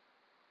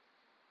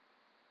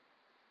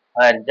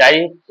হয় যাই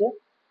হচ্ছে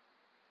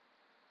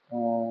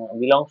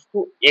belongs to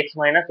x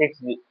minus x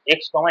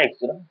x comma x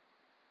zero,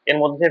 এর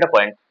মধ্যে একটা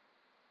পয়েন্ট,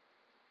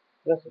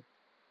 ঠিক আছে?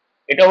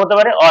 এটা হতে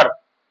পারে অর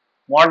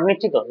মড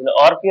নিচ্ছি তো, তাহলে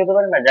অর কি হতে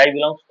পারে না যাই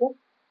belongs to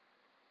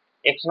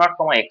x not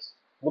comma x,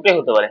 দুটোই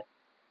হতে পারে,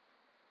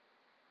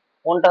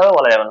 কোনটা হবে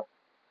বলা যাবে না।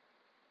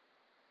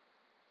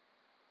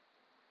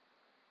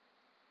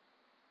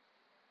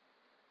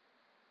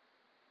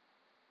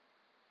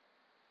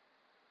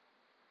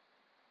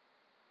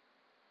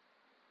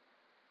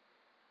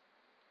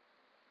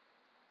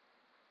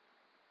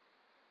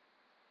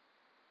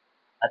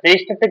 আচ্ছা এই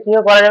স্টেপটা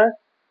কিভাবে করা যাবে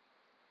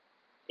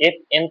F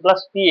N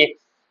plus P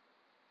x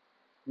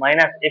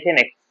minus F N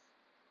x,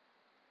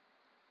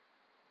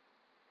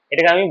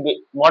 এটাকে আমি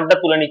মডটা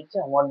তুলে নিচ্ছি,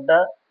 মডটা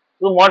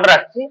শুধু মড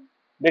রাখছি,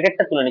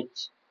 ব্র্যাকেটটা তুলে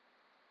নিচ্ছি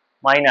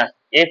minus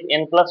F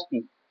N plus P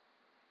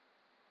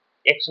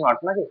x not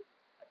নাকি,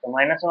 আচ্ছা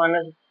মাইনাস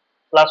মাইনাস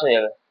প্লাস হয়ে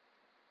যাবে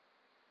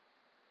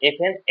এফ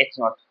এন এক্স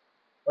নট,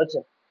 হচ্ছে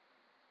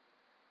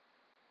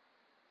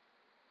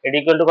এটা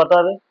ইকুয়াল টু কত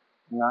হবে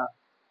না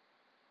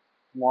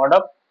mod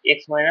of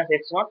x minus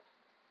x not,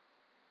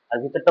 আর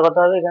ভিতরটা কত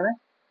হবে এখানে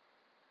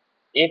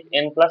F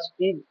N plus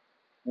P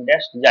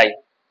dash যাই,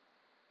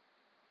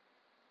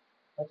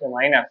 আচ্ছা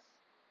মাইনাস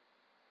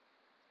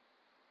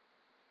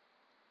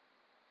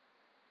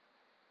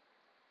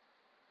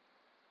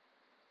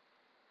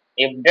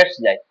এফ ড্যাশ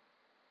যাই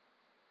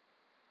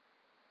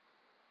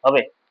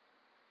হবে।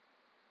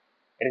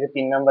 এটাকে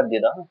 3 নাম্বার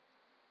দিয়ে দাও। হ্যাঁ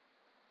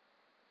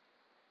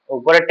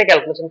উপরে একটা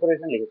ক্যালকুলেশন করে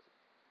এখানে লিখেছি,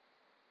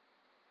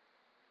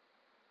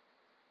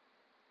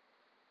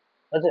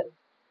 আচ্ছা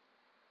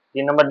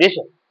 3 নাম্বার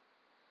দিয়েছো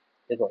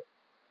দেখো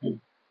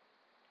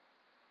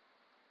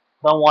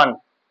ফ্রম 1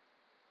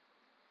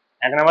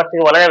 1 নাম্বার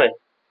থেকে বলা যাবে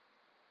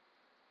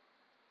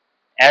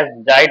অ্যাজ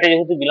যাইটা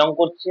যেহেতু বিলং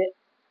করছে,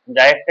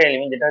 যাই একটা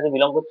এলিমেন্ট যেটা হচ্ছে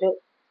বিলং করছে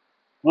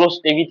ক্লোজ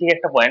এবি থেকে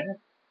একটা পয়েন্ট।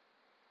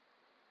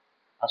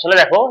 আসলে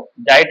দেখো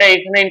যাইটা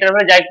এখানে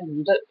ইন্টারভ্যাল যাই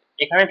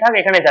এখানে থাক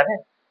এখানে থাক,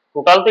 হ্যাঁ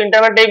টোটাল তো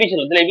ইন্টারভ্যালটা এবি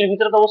ছিল, তাহলে এবির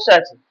ভিতরে তো অবশ্যই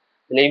আছে,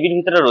 তাহলে এবির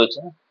ভিতরে রয়েছে।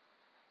 হ্যাঁ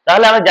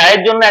তাহলে আমি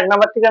যাইয়ের জন্য 1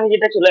 নাম্বার থেকে আমি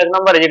যেটা ছিল 1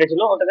 নাম্বারে যেটা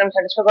ছিল ওটাকে আমি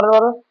স্যাটিসফাই করতে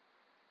পারবো,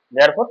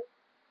 দেয়ারফর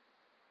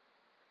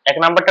 1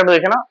 নাম্বারটা তো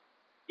এখানে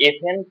F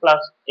N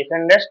plus F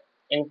N dash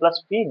N plus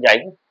P যাই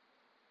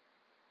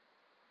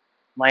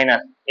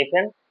মাইনাস এফ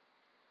এন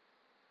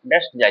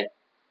ড্যাশ যাই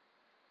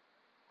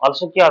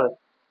অলসো কি হবে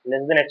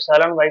less than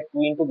epsilon by 2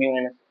 into B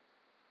minus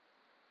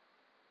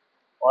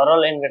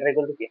overall N greater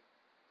equal to K,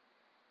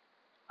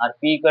 R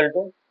P equal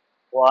to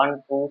 1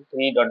 2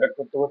 3 dot dot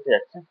করতে করতে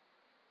যাচ্ছে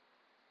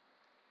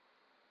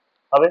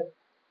হবে।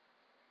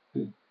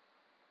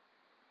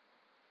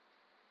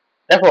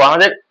 দেখো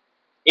আমাদের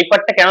এই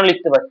পার্টটা কেন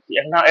লিখতে পারছি,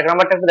 1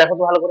 নাম্বারটা একটু দেখো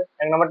তো ভালো করে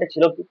 1 নাম্বারটা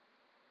ছিল কি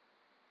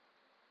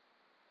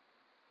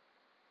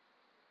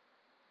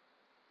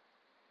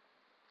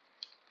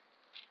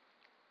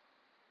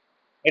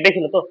এটাই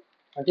ছিল তো,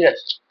 ঠিক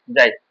আছে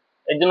যাই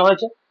এর জন্য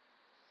হয়েছে।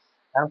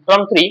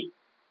 ফ্রম 3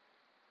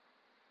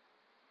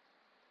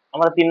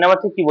 আমরা 3 নাম্বার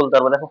থেকে কি বলতে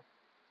পারবো দেখো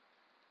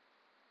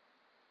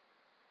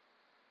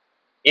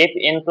F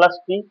N plus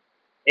P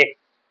x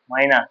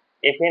minus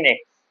F N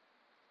x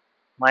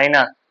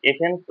minus F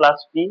N plus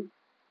P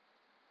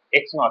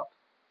x not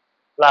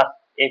plus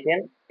F N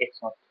x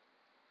not,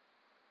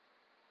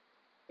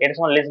 এর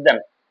সমান লেস দেন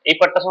এই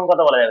পার্টটার সমান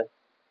কথা বলা যাবে।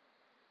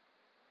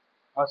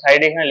 আমার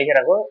সাইডে এখানে লিখে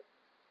রাখো,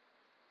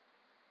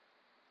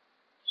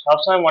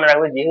 সবসময় মনে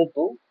রাখবে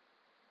যেহেতু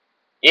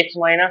এক্স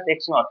মাইনাস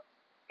এক্স নট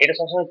এটা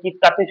সবসময় কি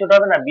কার থেকে ছোট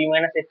হবে না বি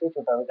মাইনাস এর থেকে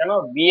ছোট হবে, কেন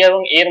বি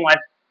এবং এর মাঝ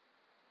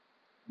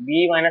বি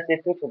মাইনাস এর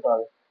থেকে ছোট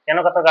হবে, কেন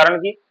কথা কারণ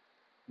কি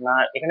না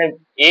এখানে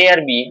এ আর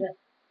বি হ্যাঁ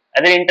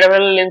এদের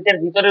ইন্টারভ্যাল লেন্থের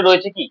ভিতরে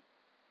রয়েছে কি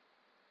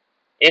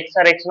এক্স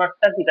আর এক্স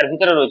নটটা কি তার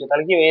ভিতরে রয়েছে,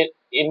 তাহলে কি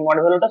এর মড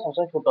ভ্যালুটা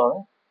সবসময় ছোট হবে,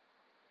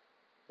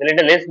 তাহলে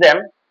এটা লেস দেন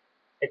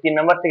এই 3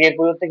 নাম্বার থেকে এর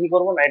পরিবর্তে কি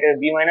করবো না এটা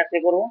বি মাইনাস এ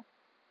করবো,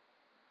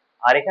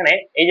 আর এখানে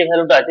এই যে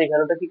ভ্যালুটা আছে এই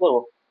ভ্যালুটা কি করবো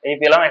এই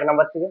পেলাম 1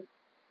 নাম্বার থেকে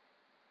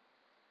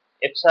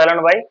epsilon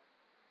by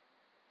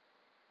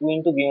 2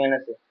 into B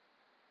minus এ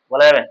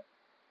বলা যাবে?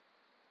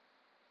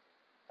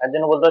 তার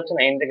জন্য বলতে হচ্ছে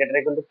না এন থেকে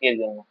ইকুয়াল টু কে এর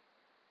জন্য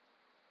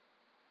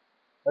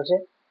হচ্ছে।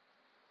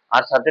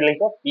 আর সাথে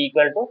লিখো P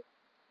equal to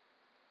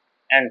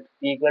and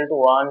P equal to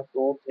 1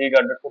 2 3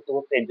 dot dot করতে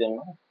করতে এর জন্য।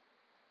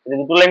 যদি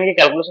দুটো লাইনকে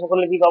ক্যালকুলেশন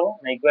করলে কি পাবো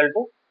না equal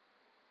to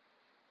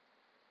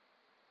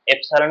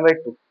epsilon by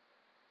 2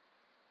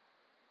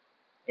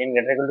 N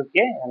greater equal to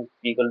K and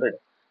P equal to.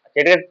 আচ্ছা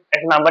এটাকে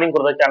একটা নাম্বারিং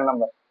করে দাও 4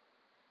 নাম্বার।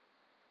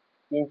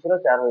 3 ছিল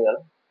 4 হয়ে গেল।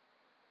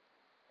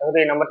 তাহলে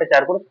এই নাম্বারটা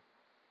 4 করে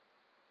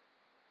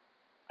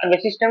আর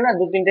বেশি স্টেপ না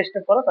 2-3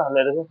 স্টেপ করো তাহলে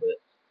এরকম হয়ে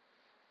যাবে।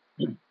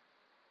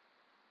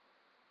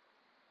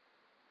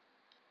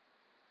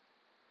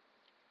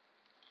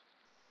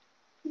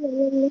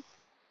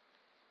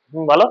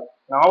 ভালো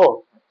নামাবো।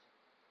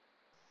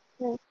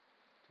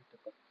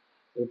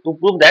 টু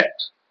প্রুভ দ্যাট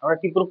আমরা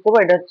কি প্রুভ করবো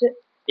এটা হচ্ছে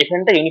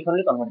এখানটা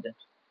ইউনিফর্মলি কনভার্জেন্ট।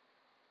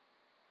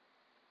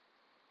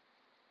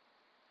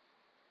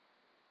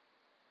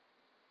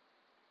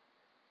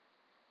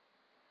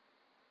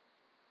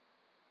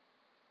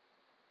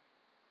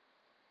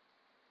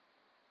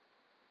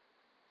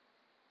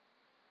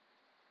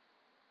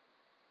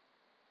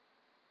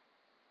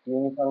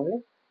 ইউনিফর্মলি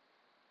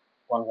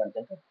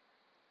কনভার্জেন্ট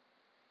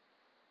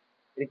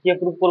এটা কি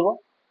প্রুভ করবো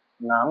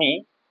না আমি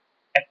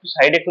একটু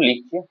সাইডে একটু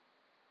লিখছি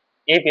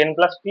F N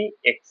plus P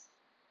x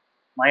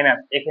minus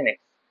F N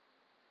x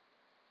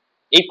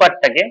এই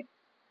পার্টটাকে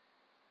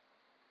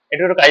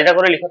একটু একটু কায়দা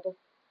করে লিখো তো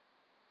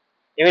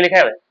এভাবে লেখা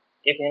যাবে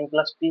F N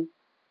plus P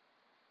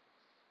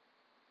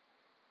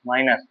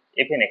minus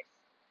F N x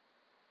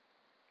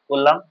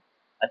করলাম।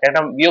 আচ্ছা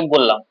একটা বিয়োগ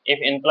করলাম F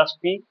N plus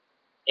P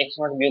x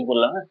not বিয়োগ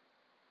করলাম। হ্যাঁ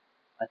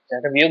আচ্ছা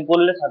একটা বিয়োগ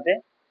করলে সাথে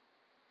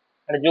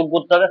একটা যোগ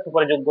করতে হবে, একটু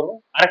পরে যোগ করবো।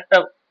 আরেকটা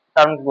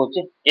টার্ম কি করছে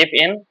এফ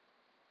এন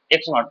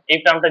এক্স নট এই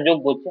টার্মটা যোগ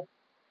করছে,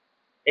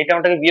 এই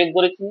টার্মটাকে বিয়োগ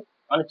করেছি।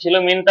 মানে ছিল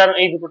মেন টার্ম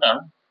এই দুটো টার্ম,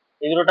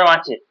 এই দুটো টার্ম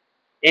আছে,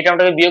 এই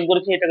টার্মটাকে বিয়োগ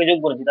করেছি এটাকে যোগ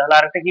করেছি, তাহলে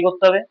আরেকটা কি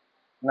করতে হবে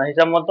না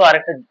হিসাব মতো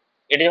আরেকটা,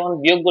 এটা যখন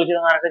বিয়োগ করেছি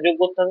তখন আরেকটা যোগ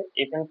করতে হবে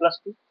এফ এন প্লাস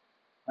টু।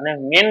 মানে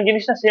মেন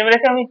জিনিসটা সেম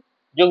রেখে আমি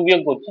যোগ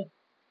বিয়োগ করছি,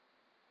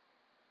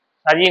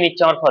 সাজিয়ে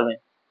নিচ্ছে আমার ফর্মে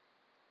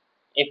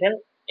এফ এন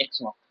এক্স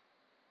নট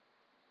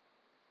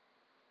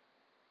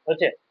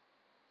হচ্ছে।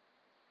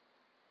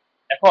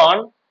 এখন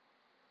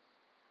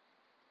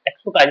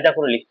একটু কাজটা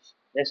করে লিখছি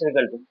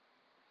রেসিক্যাল টু।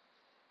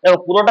 দেখো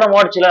পুরোটার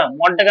মড ছিল,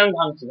 মডটাকে আমি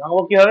ভাঙছি,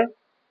 ভাঙবো কিভাবে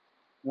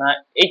না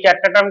এই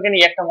 4টা টার্মকে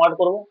নিয়ে একটা মড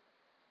করব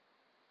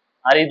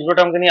আর এই দুটো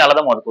টার্মকে নিয়ে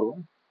আলাদা মড করবো।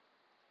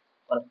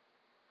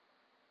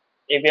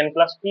 F N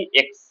plus P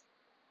x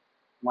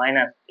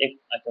minus x,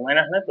 আচ্ছা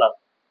মাইনাস নয় প্লাস,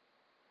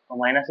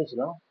 মাইনাসই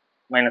ছিল না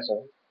মাইনাস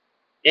হবে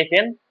F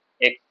N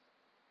x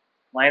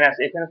minus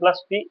F N plus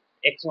P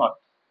x not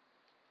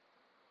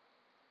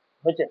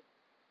হয়েছে,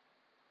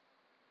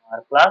 আর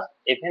plus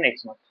F N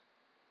x not.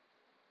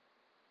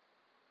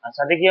 আর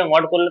সাথে কি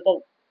মড করলে তো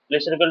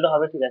প্লেসের ইকুয়াল টু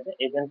হবে, ঠিক আছে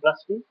F N plus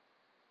P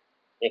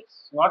x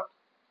not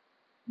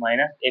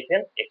minus F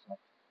N x not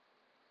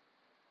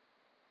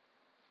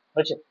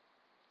হয়েছে।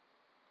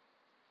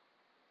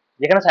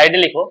 যেখানে সাইডে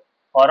লিখো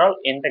ফর অল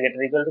এন টা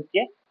greater equal to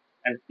K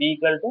and P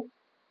equal to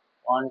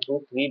 1 2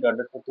 3 dot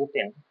dot two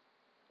 10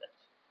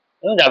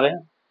 যাবে।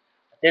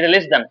 আচ্ছা, এটা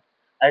লেস দেন।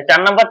 আর 4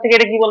 নাম্বার থেকে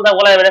এটা কি বলতে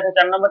বলা যাবে, দেখো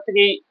 4 নাম্বার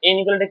থেকে এই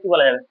ইকুয়ালটা কি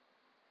বলা যাবে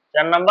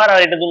 4 নাম্বার, আর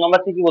এটা 2 নাম্বার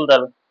থেকে কি বলতে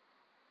হবে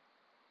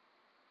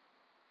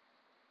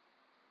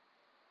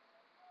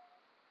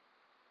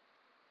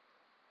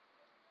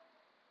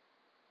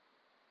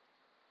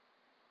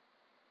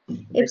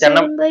এই 4 epsilon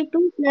number by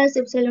 2 plus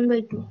epsilon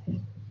by 2.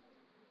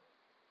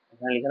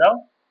 এখানে লিখে দাও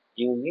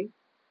ইউজিং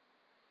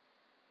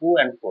 2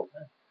 এন্ড 4।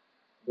 হ্যাঁ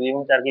 2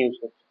 এবং 4 কে ইউজ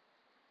করছো,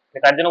 এটা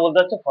কার জন্য বলতে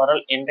হচ্ছে ফর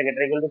অল এন টা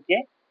greater equal to K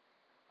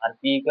R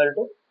P equal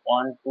to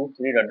 1 2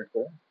 3 dot dot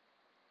করে।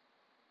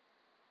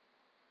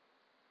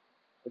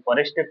 তো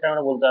পরের স্টেপটা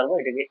আমরা বলতে পারবো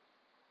এটাকে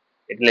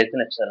এটা লেস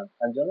দেন এপসাইলন,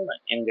 তার জন্য না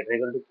N greater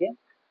equal to K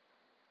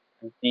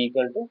and P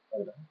equal to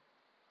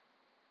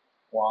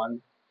 1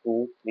 2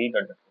 3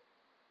 dot dot.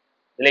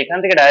 তাহলে এখান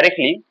থেকে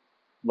ডাইরেক্টলি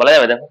বলা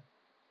যাবে দেখো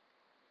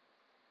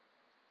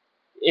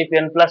F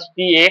N plus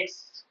P x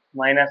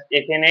minus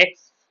F N x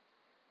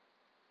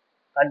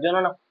তার জন্য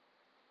না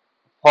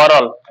ফর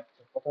অল।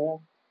 প্রথমে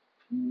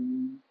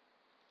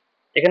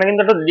এখানে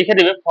কিন্তু একটু লিখে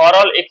দিবে for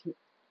all x,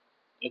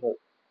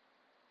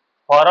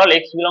 for all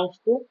x belongs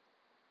to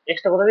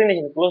extra কোথা থেকে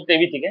নিয়েছি ক্লোজ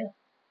এবি থেকে,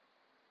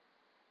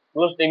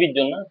 ক্লোজ এবির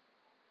জন্য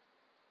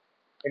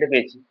এটা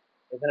পেয়েছি।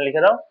 এখানে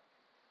লিখে দাও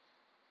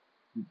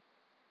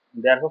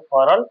therefore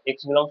for all x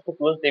belongs to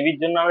closed ab এর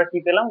জন্য আমরা কি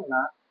পেলাম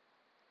না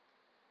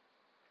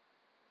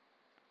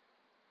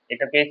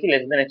এটা পেয়েছি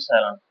লেস দেন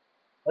এপসাইলন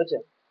হয়েছে।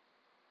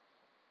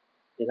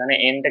 এখানে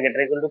n টা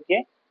greater equal to k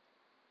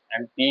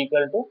and p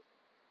equal to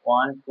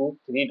 1 2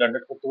 3 dot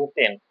dot করতে করতে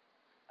n।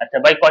 আচ্ছা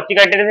বাই কচি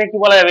ক্রাইটেরিয়া থেকে কি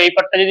বলা যাবে এই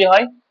পার্টটা যদি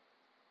হয়,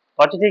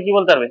 কচি থেকে কি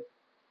বলতে পারবে,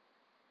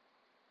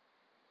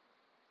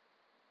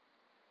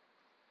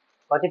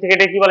 কচি থেকে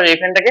এটা কি বলা যায়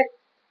এখানটাকে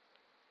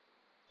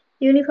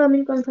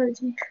Uniformly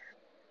convergent.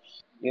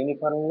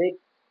 ইউনিফর্মলি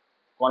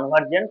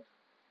কনভার্জেন্ট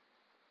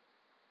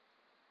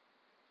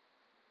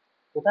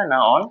কোথায় না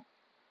অন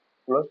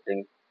ক্লোজ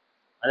এবি।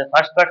 আচ্ছা,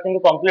 ফার্স্ট পার্ট কিন্তু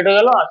কমপ্লিট হয়ে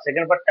গেল, আর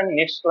সেকেন্ড পার্টটা আমি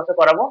নেক্সট ক্লাসে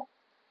করাবো,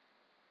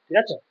 ঠিক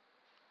আছে?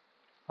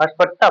 ফার্স্ট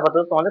পার্টটা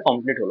আপাতত তোমাদের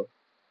কমপ্লিট হলো।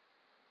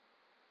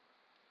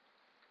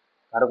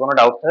 আরো কোনো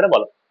ডাউট থাকলে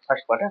বলো।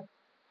 ফার্স্ট পার্ট, হ্যাঁ,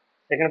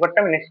 সেকেন্ড পার্টটা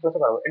আমি নেক্সট ক্লাসে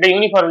করাবো। এটা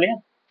ইউনিফর্মলি,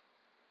 হ্যাঁ,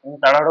 আমি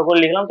তাড়াহুড়ো করে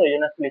লিখলাম তো এই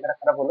জন্য একটু লেখাটা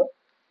খারাপ হলো।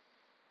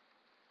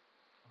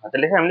 হাতে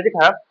লেখা এমনিতেই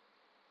খারাপ,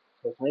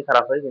 সবসময়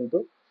খারাপ হয়, কিন্তু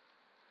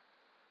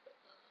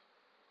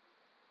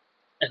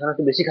এখন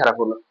একটু বেশি খারাপ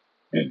হলো।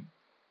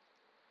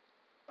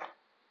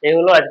 এই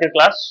হলো আজকের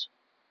ক্লাস,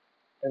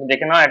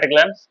 দেখে নাও একটা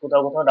গ্ল্যান্স,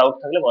 কোথাও কোথাও ডাউট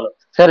থাকলে বলো।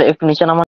 স্যার একটু নিচে নামা।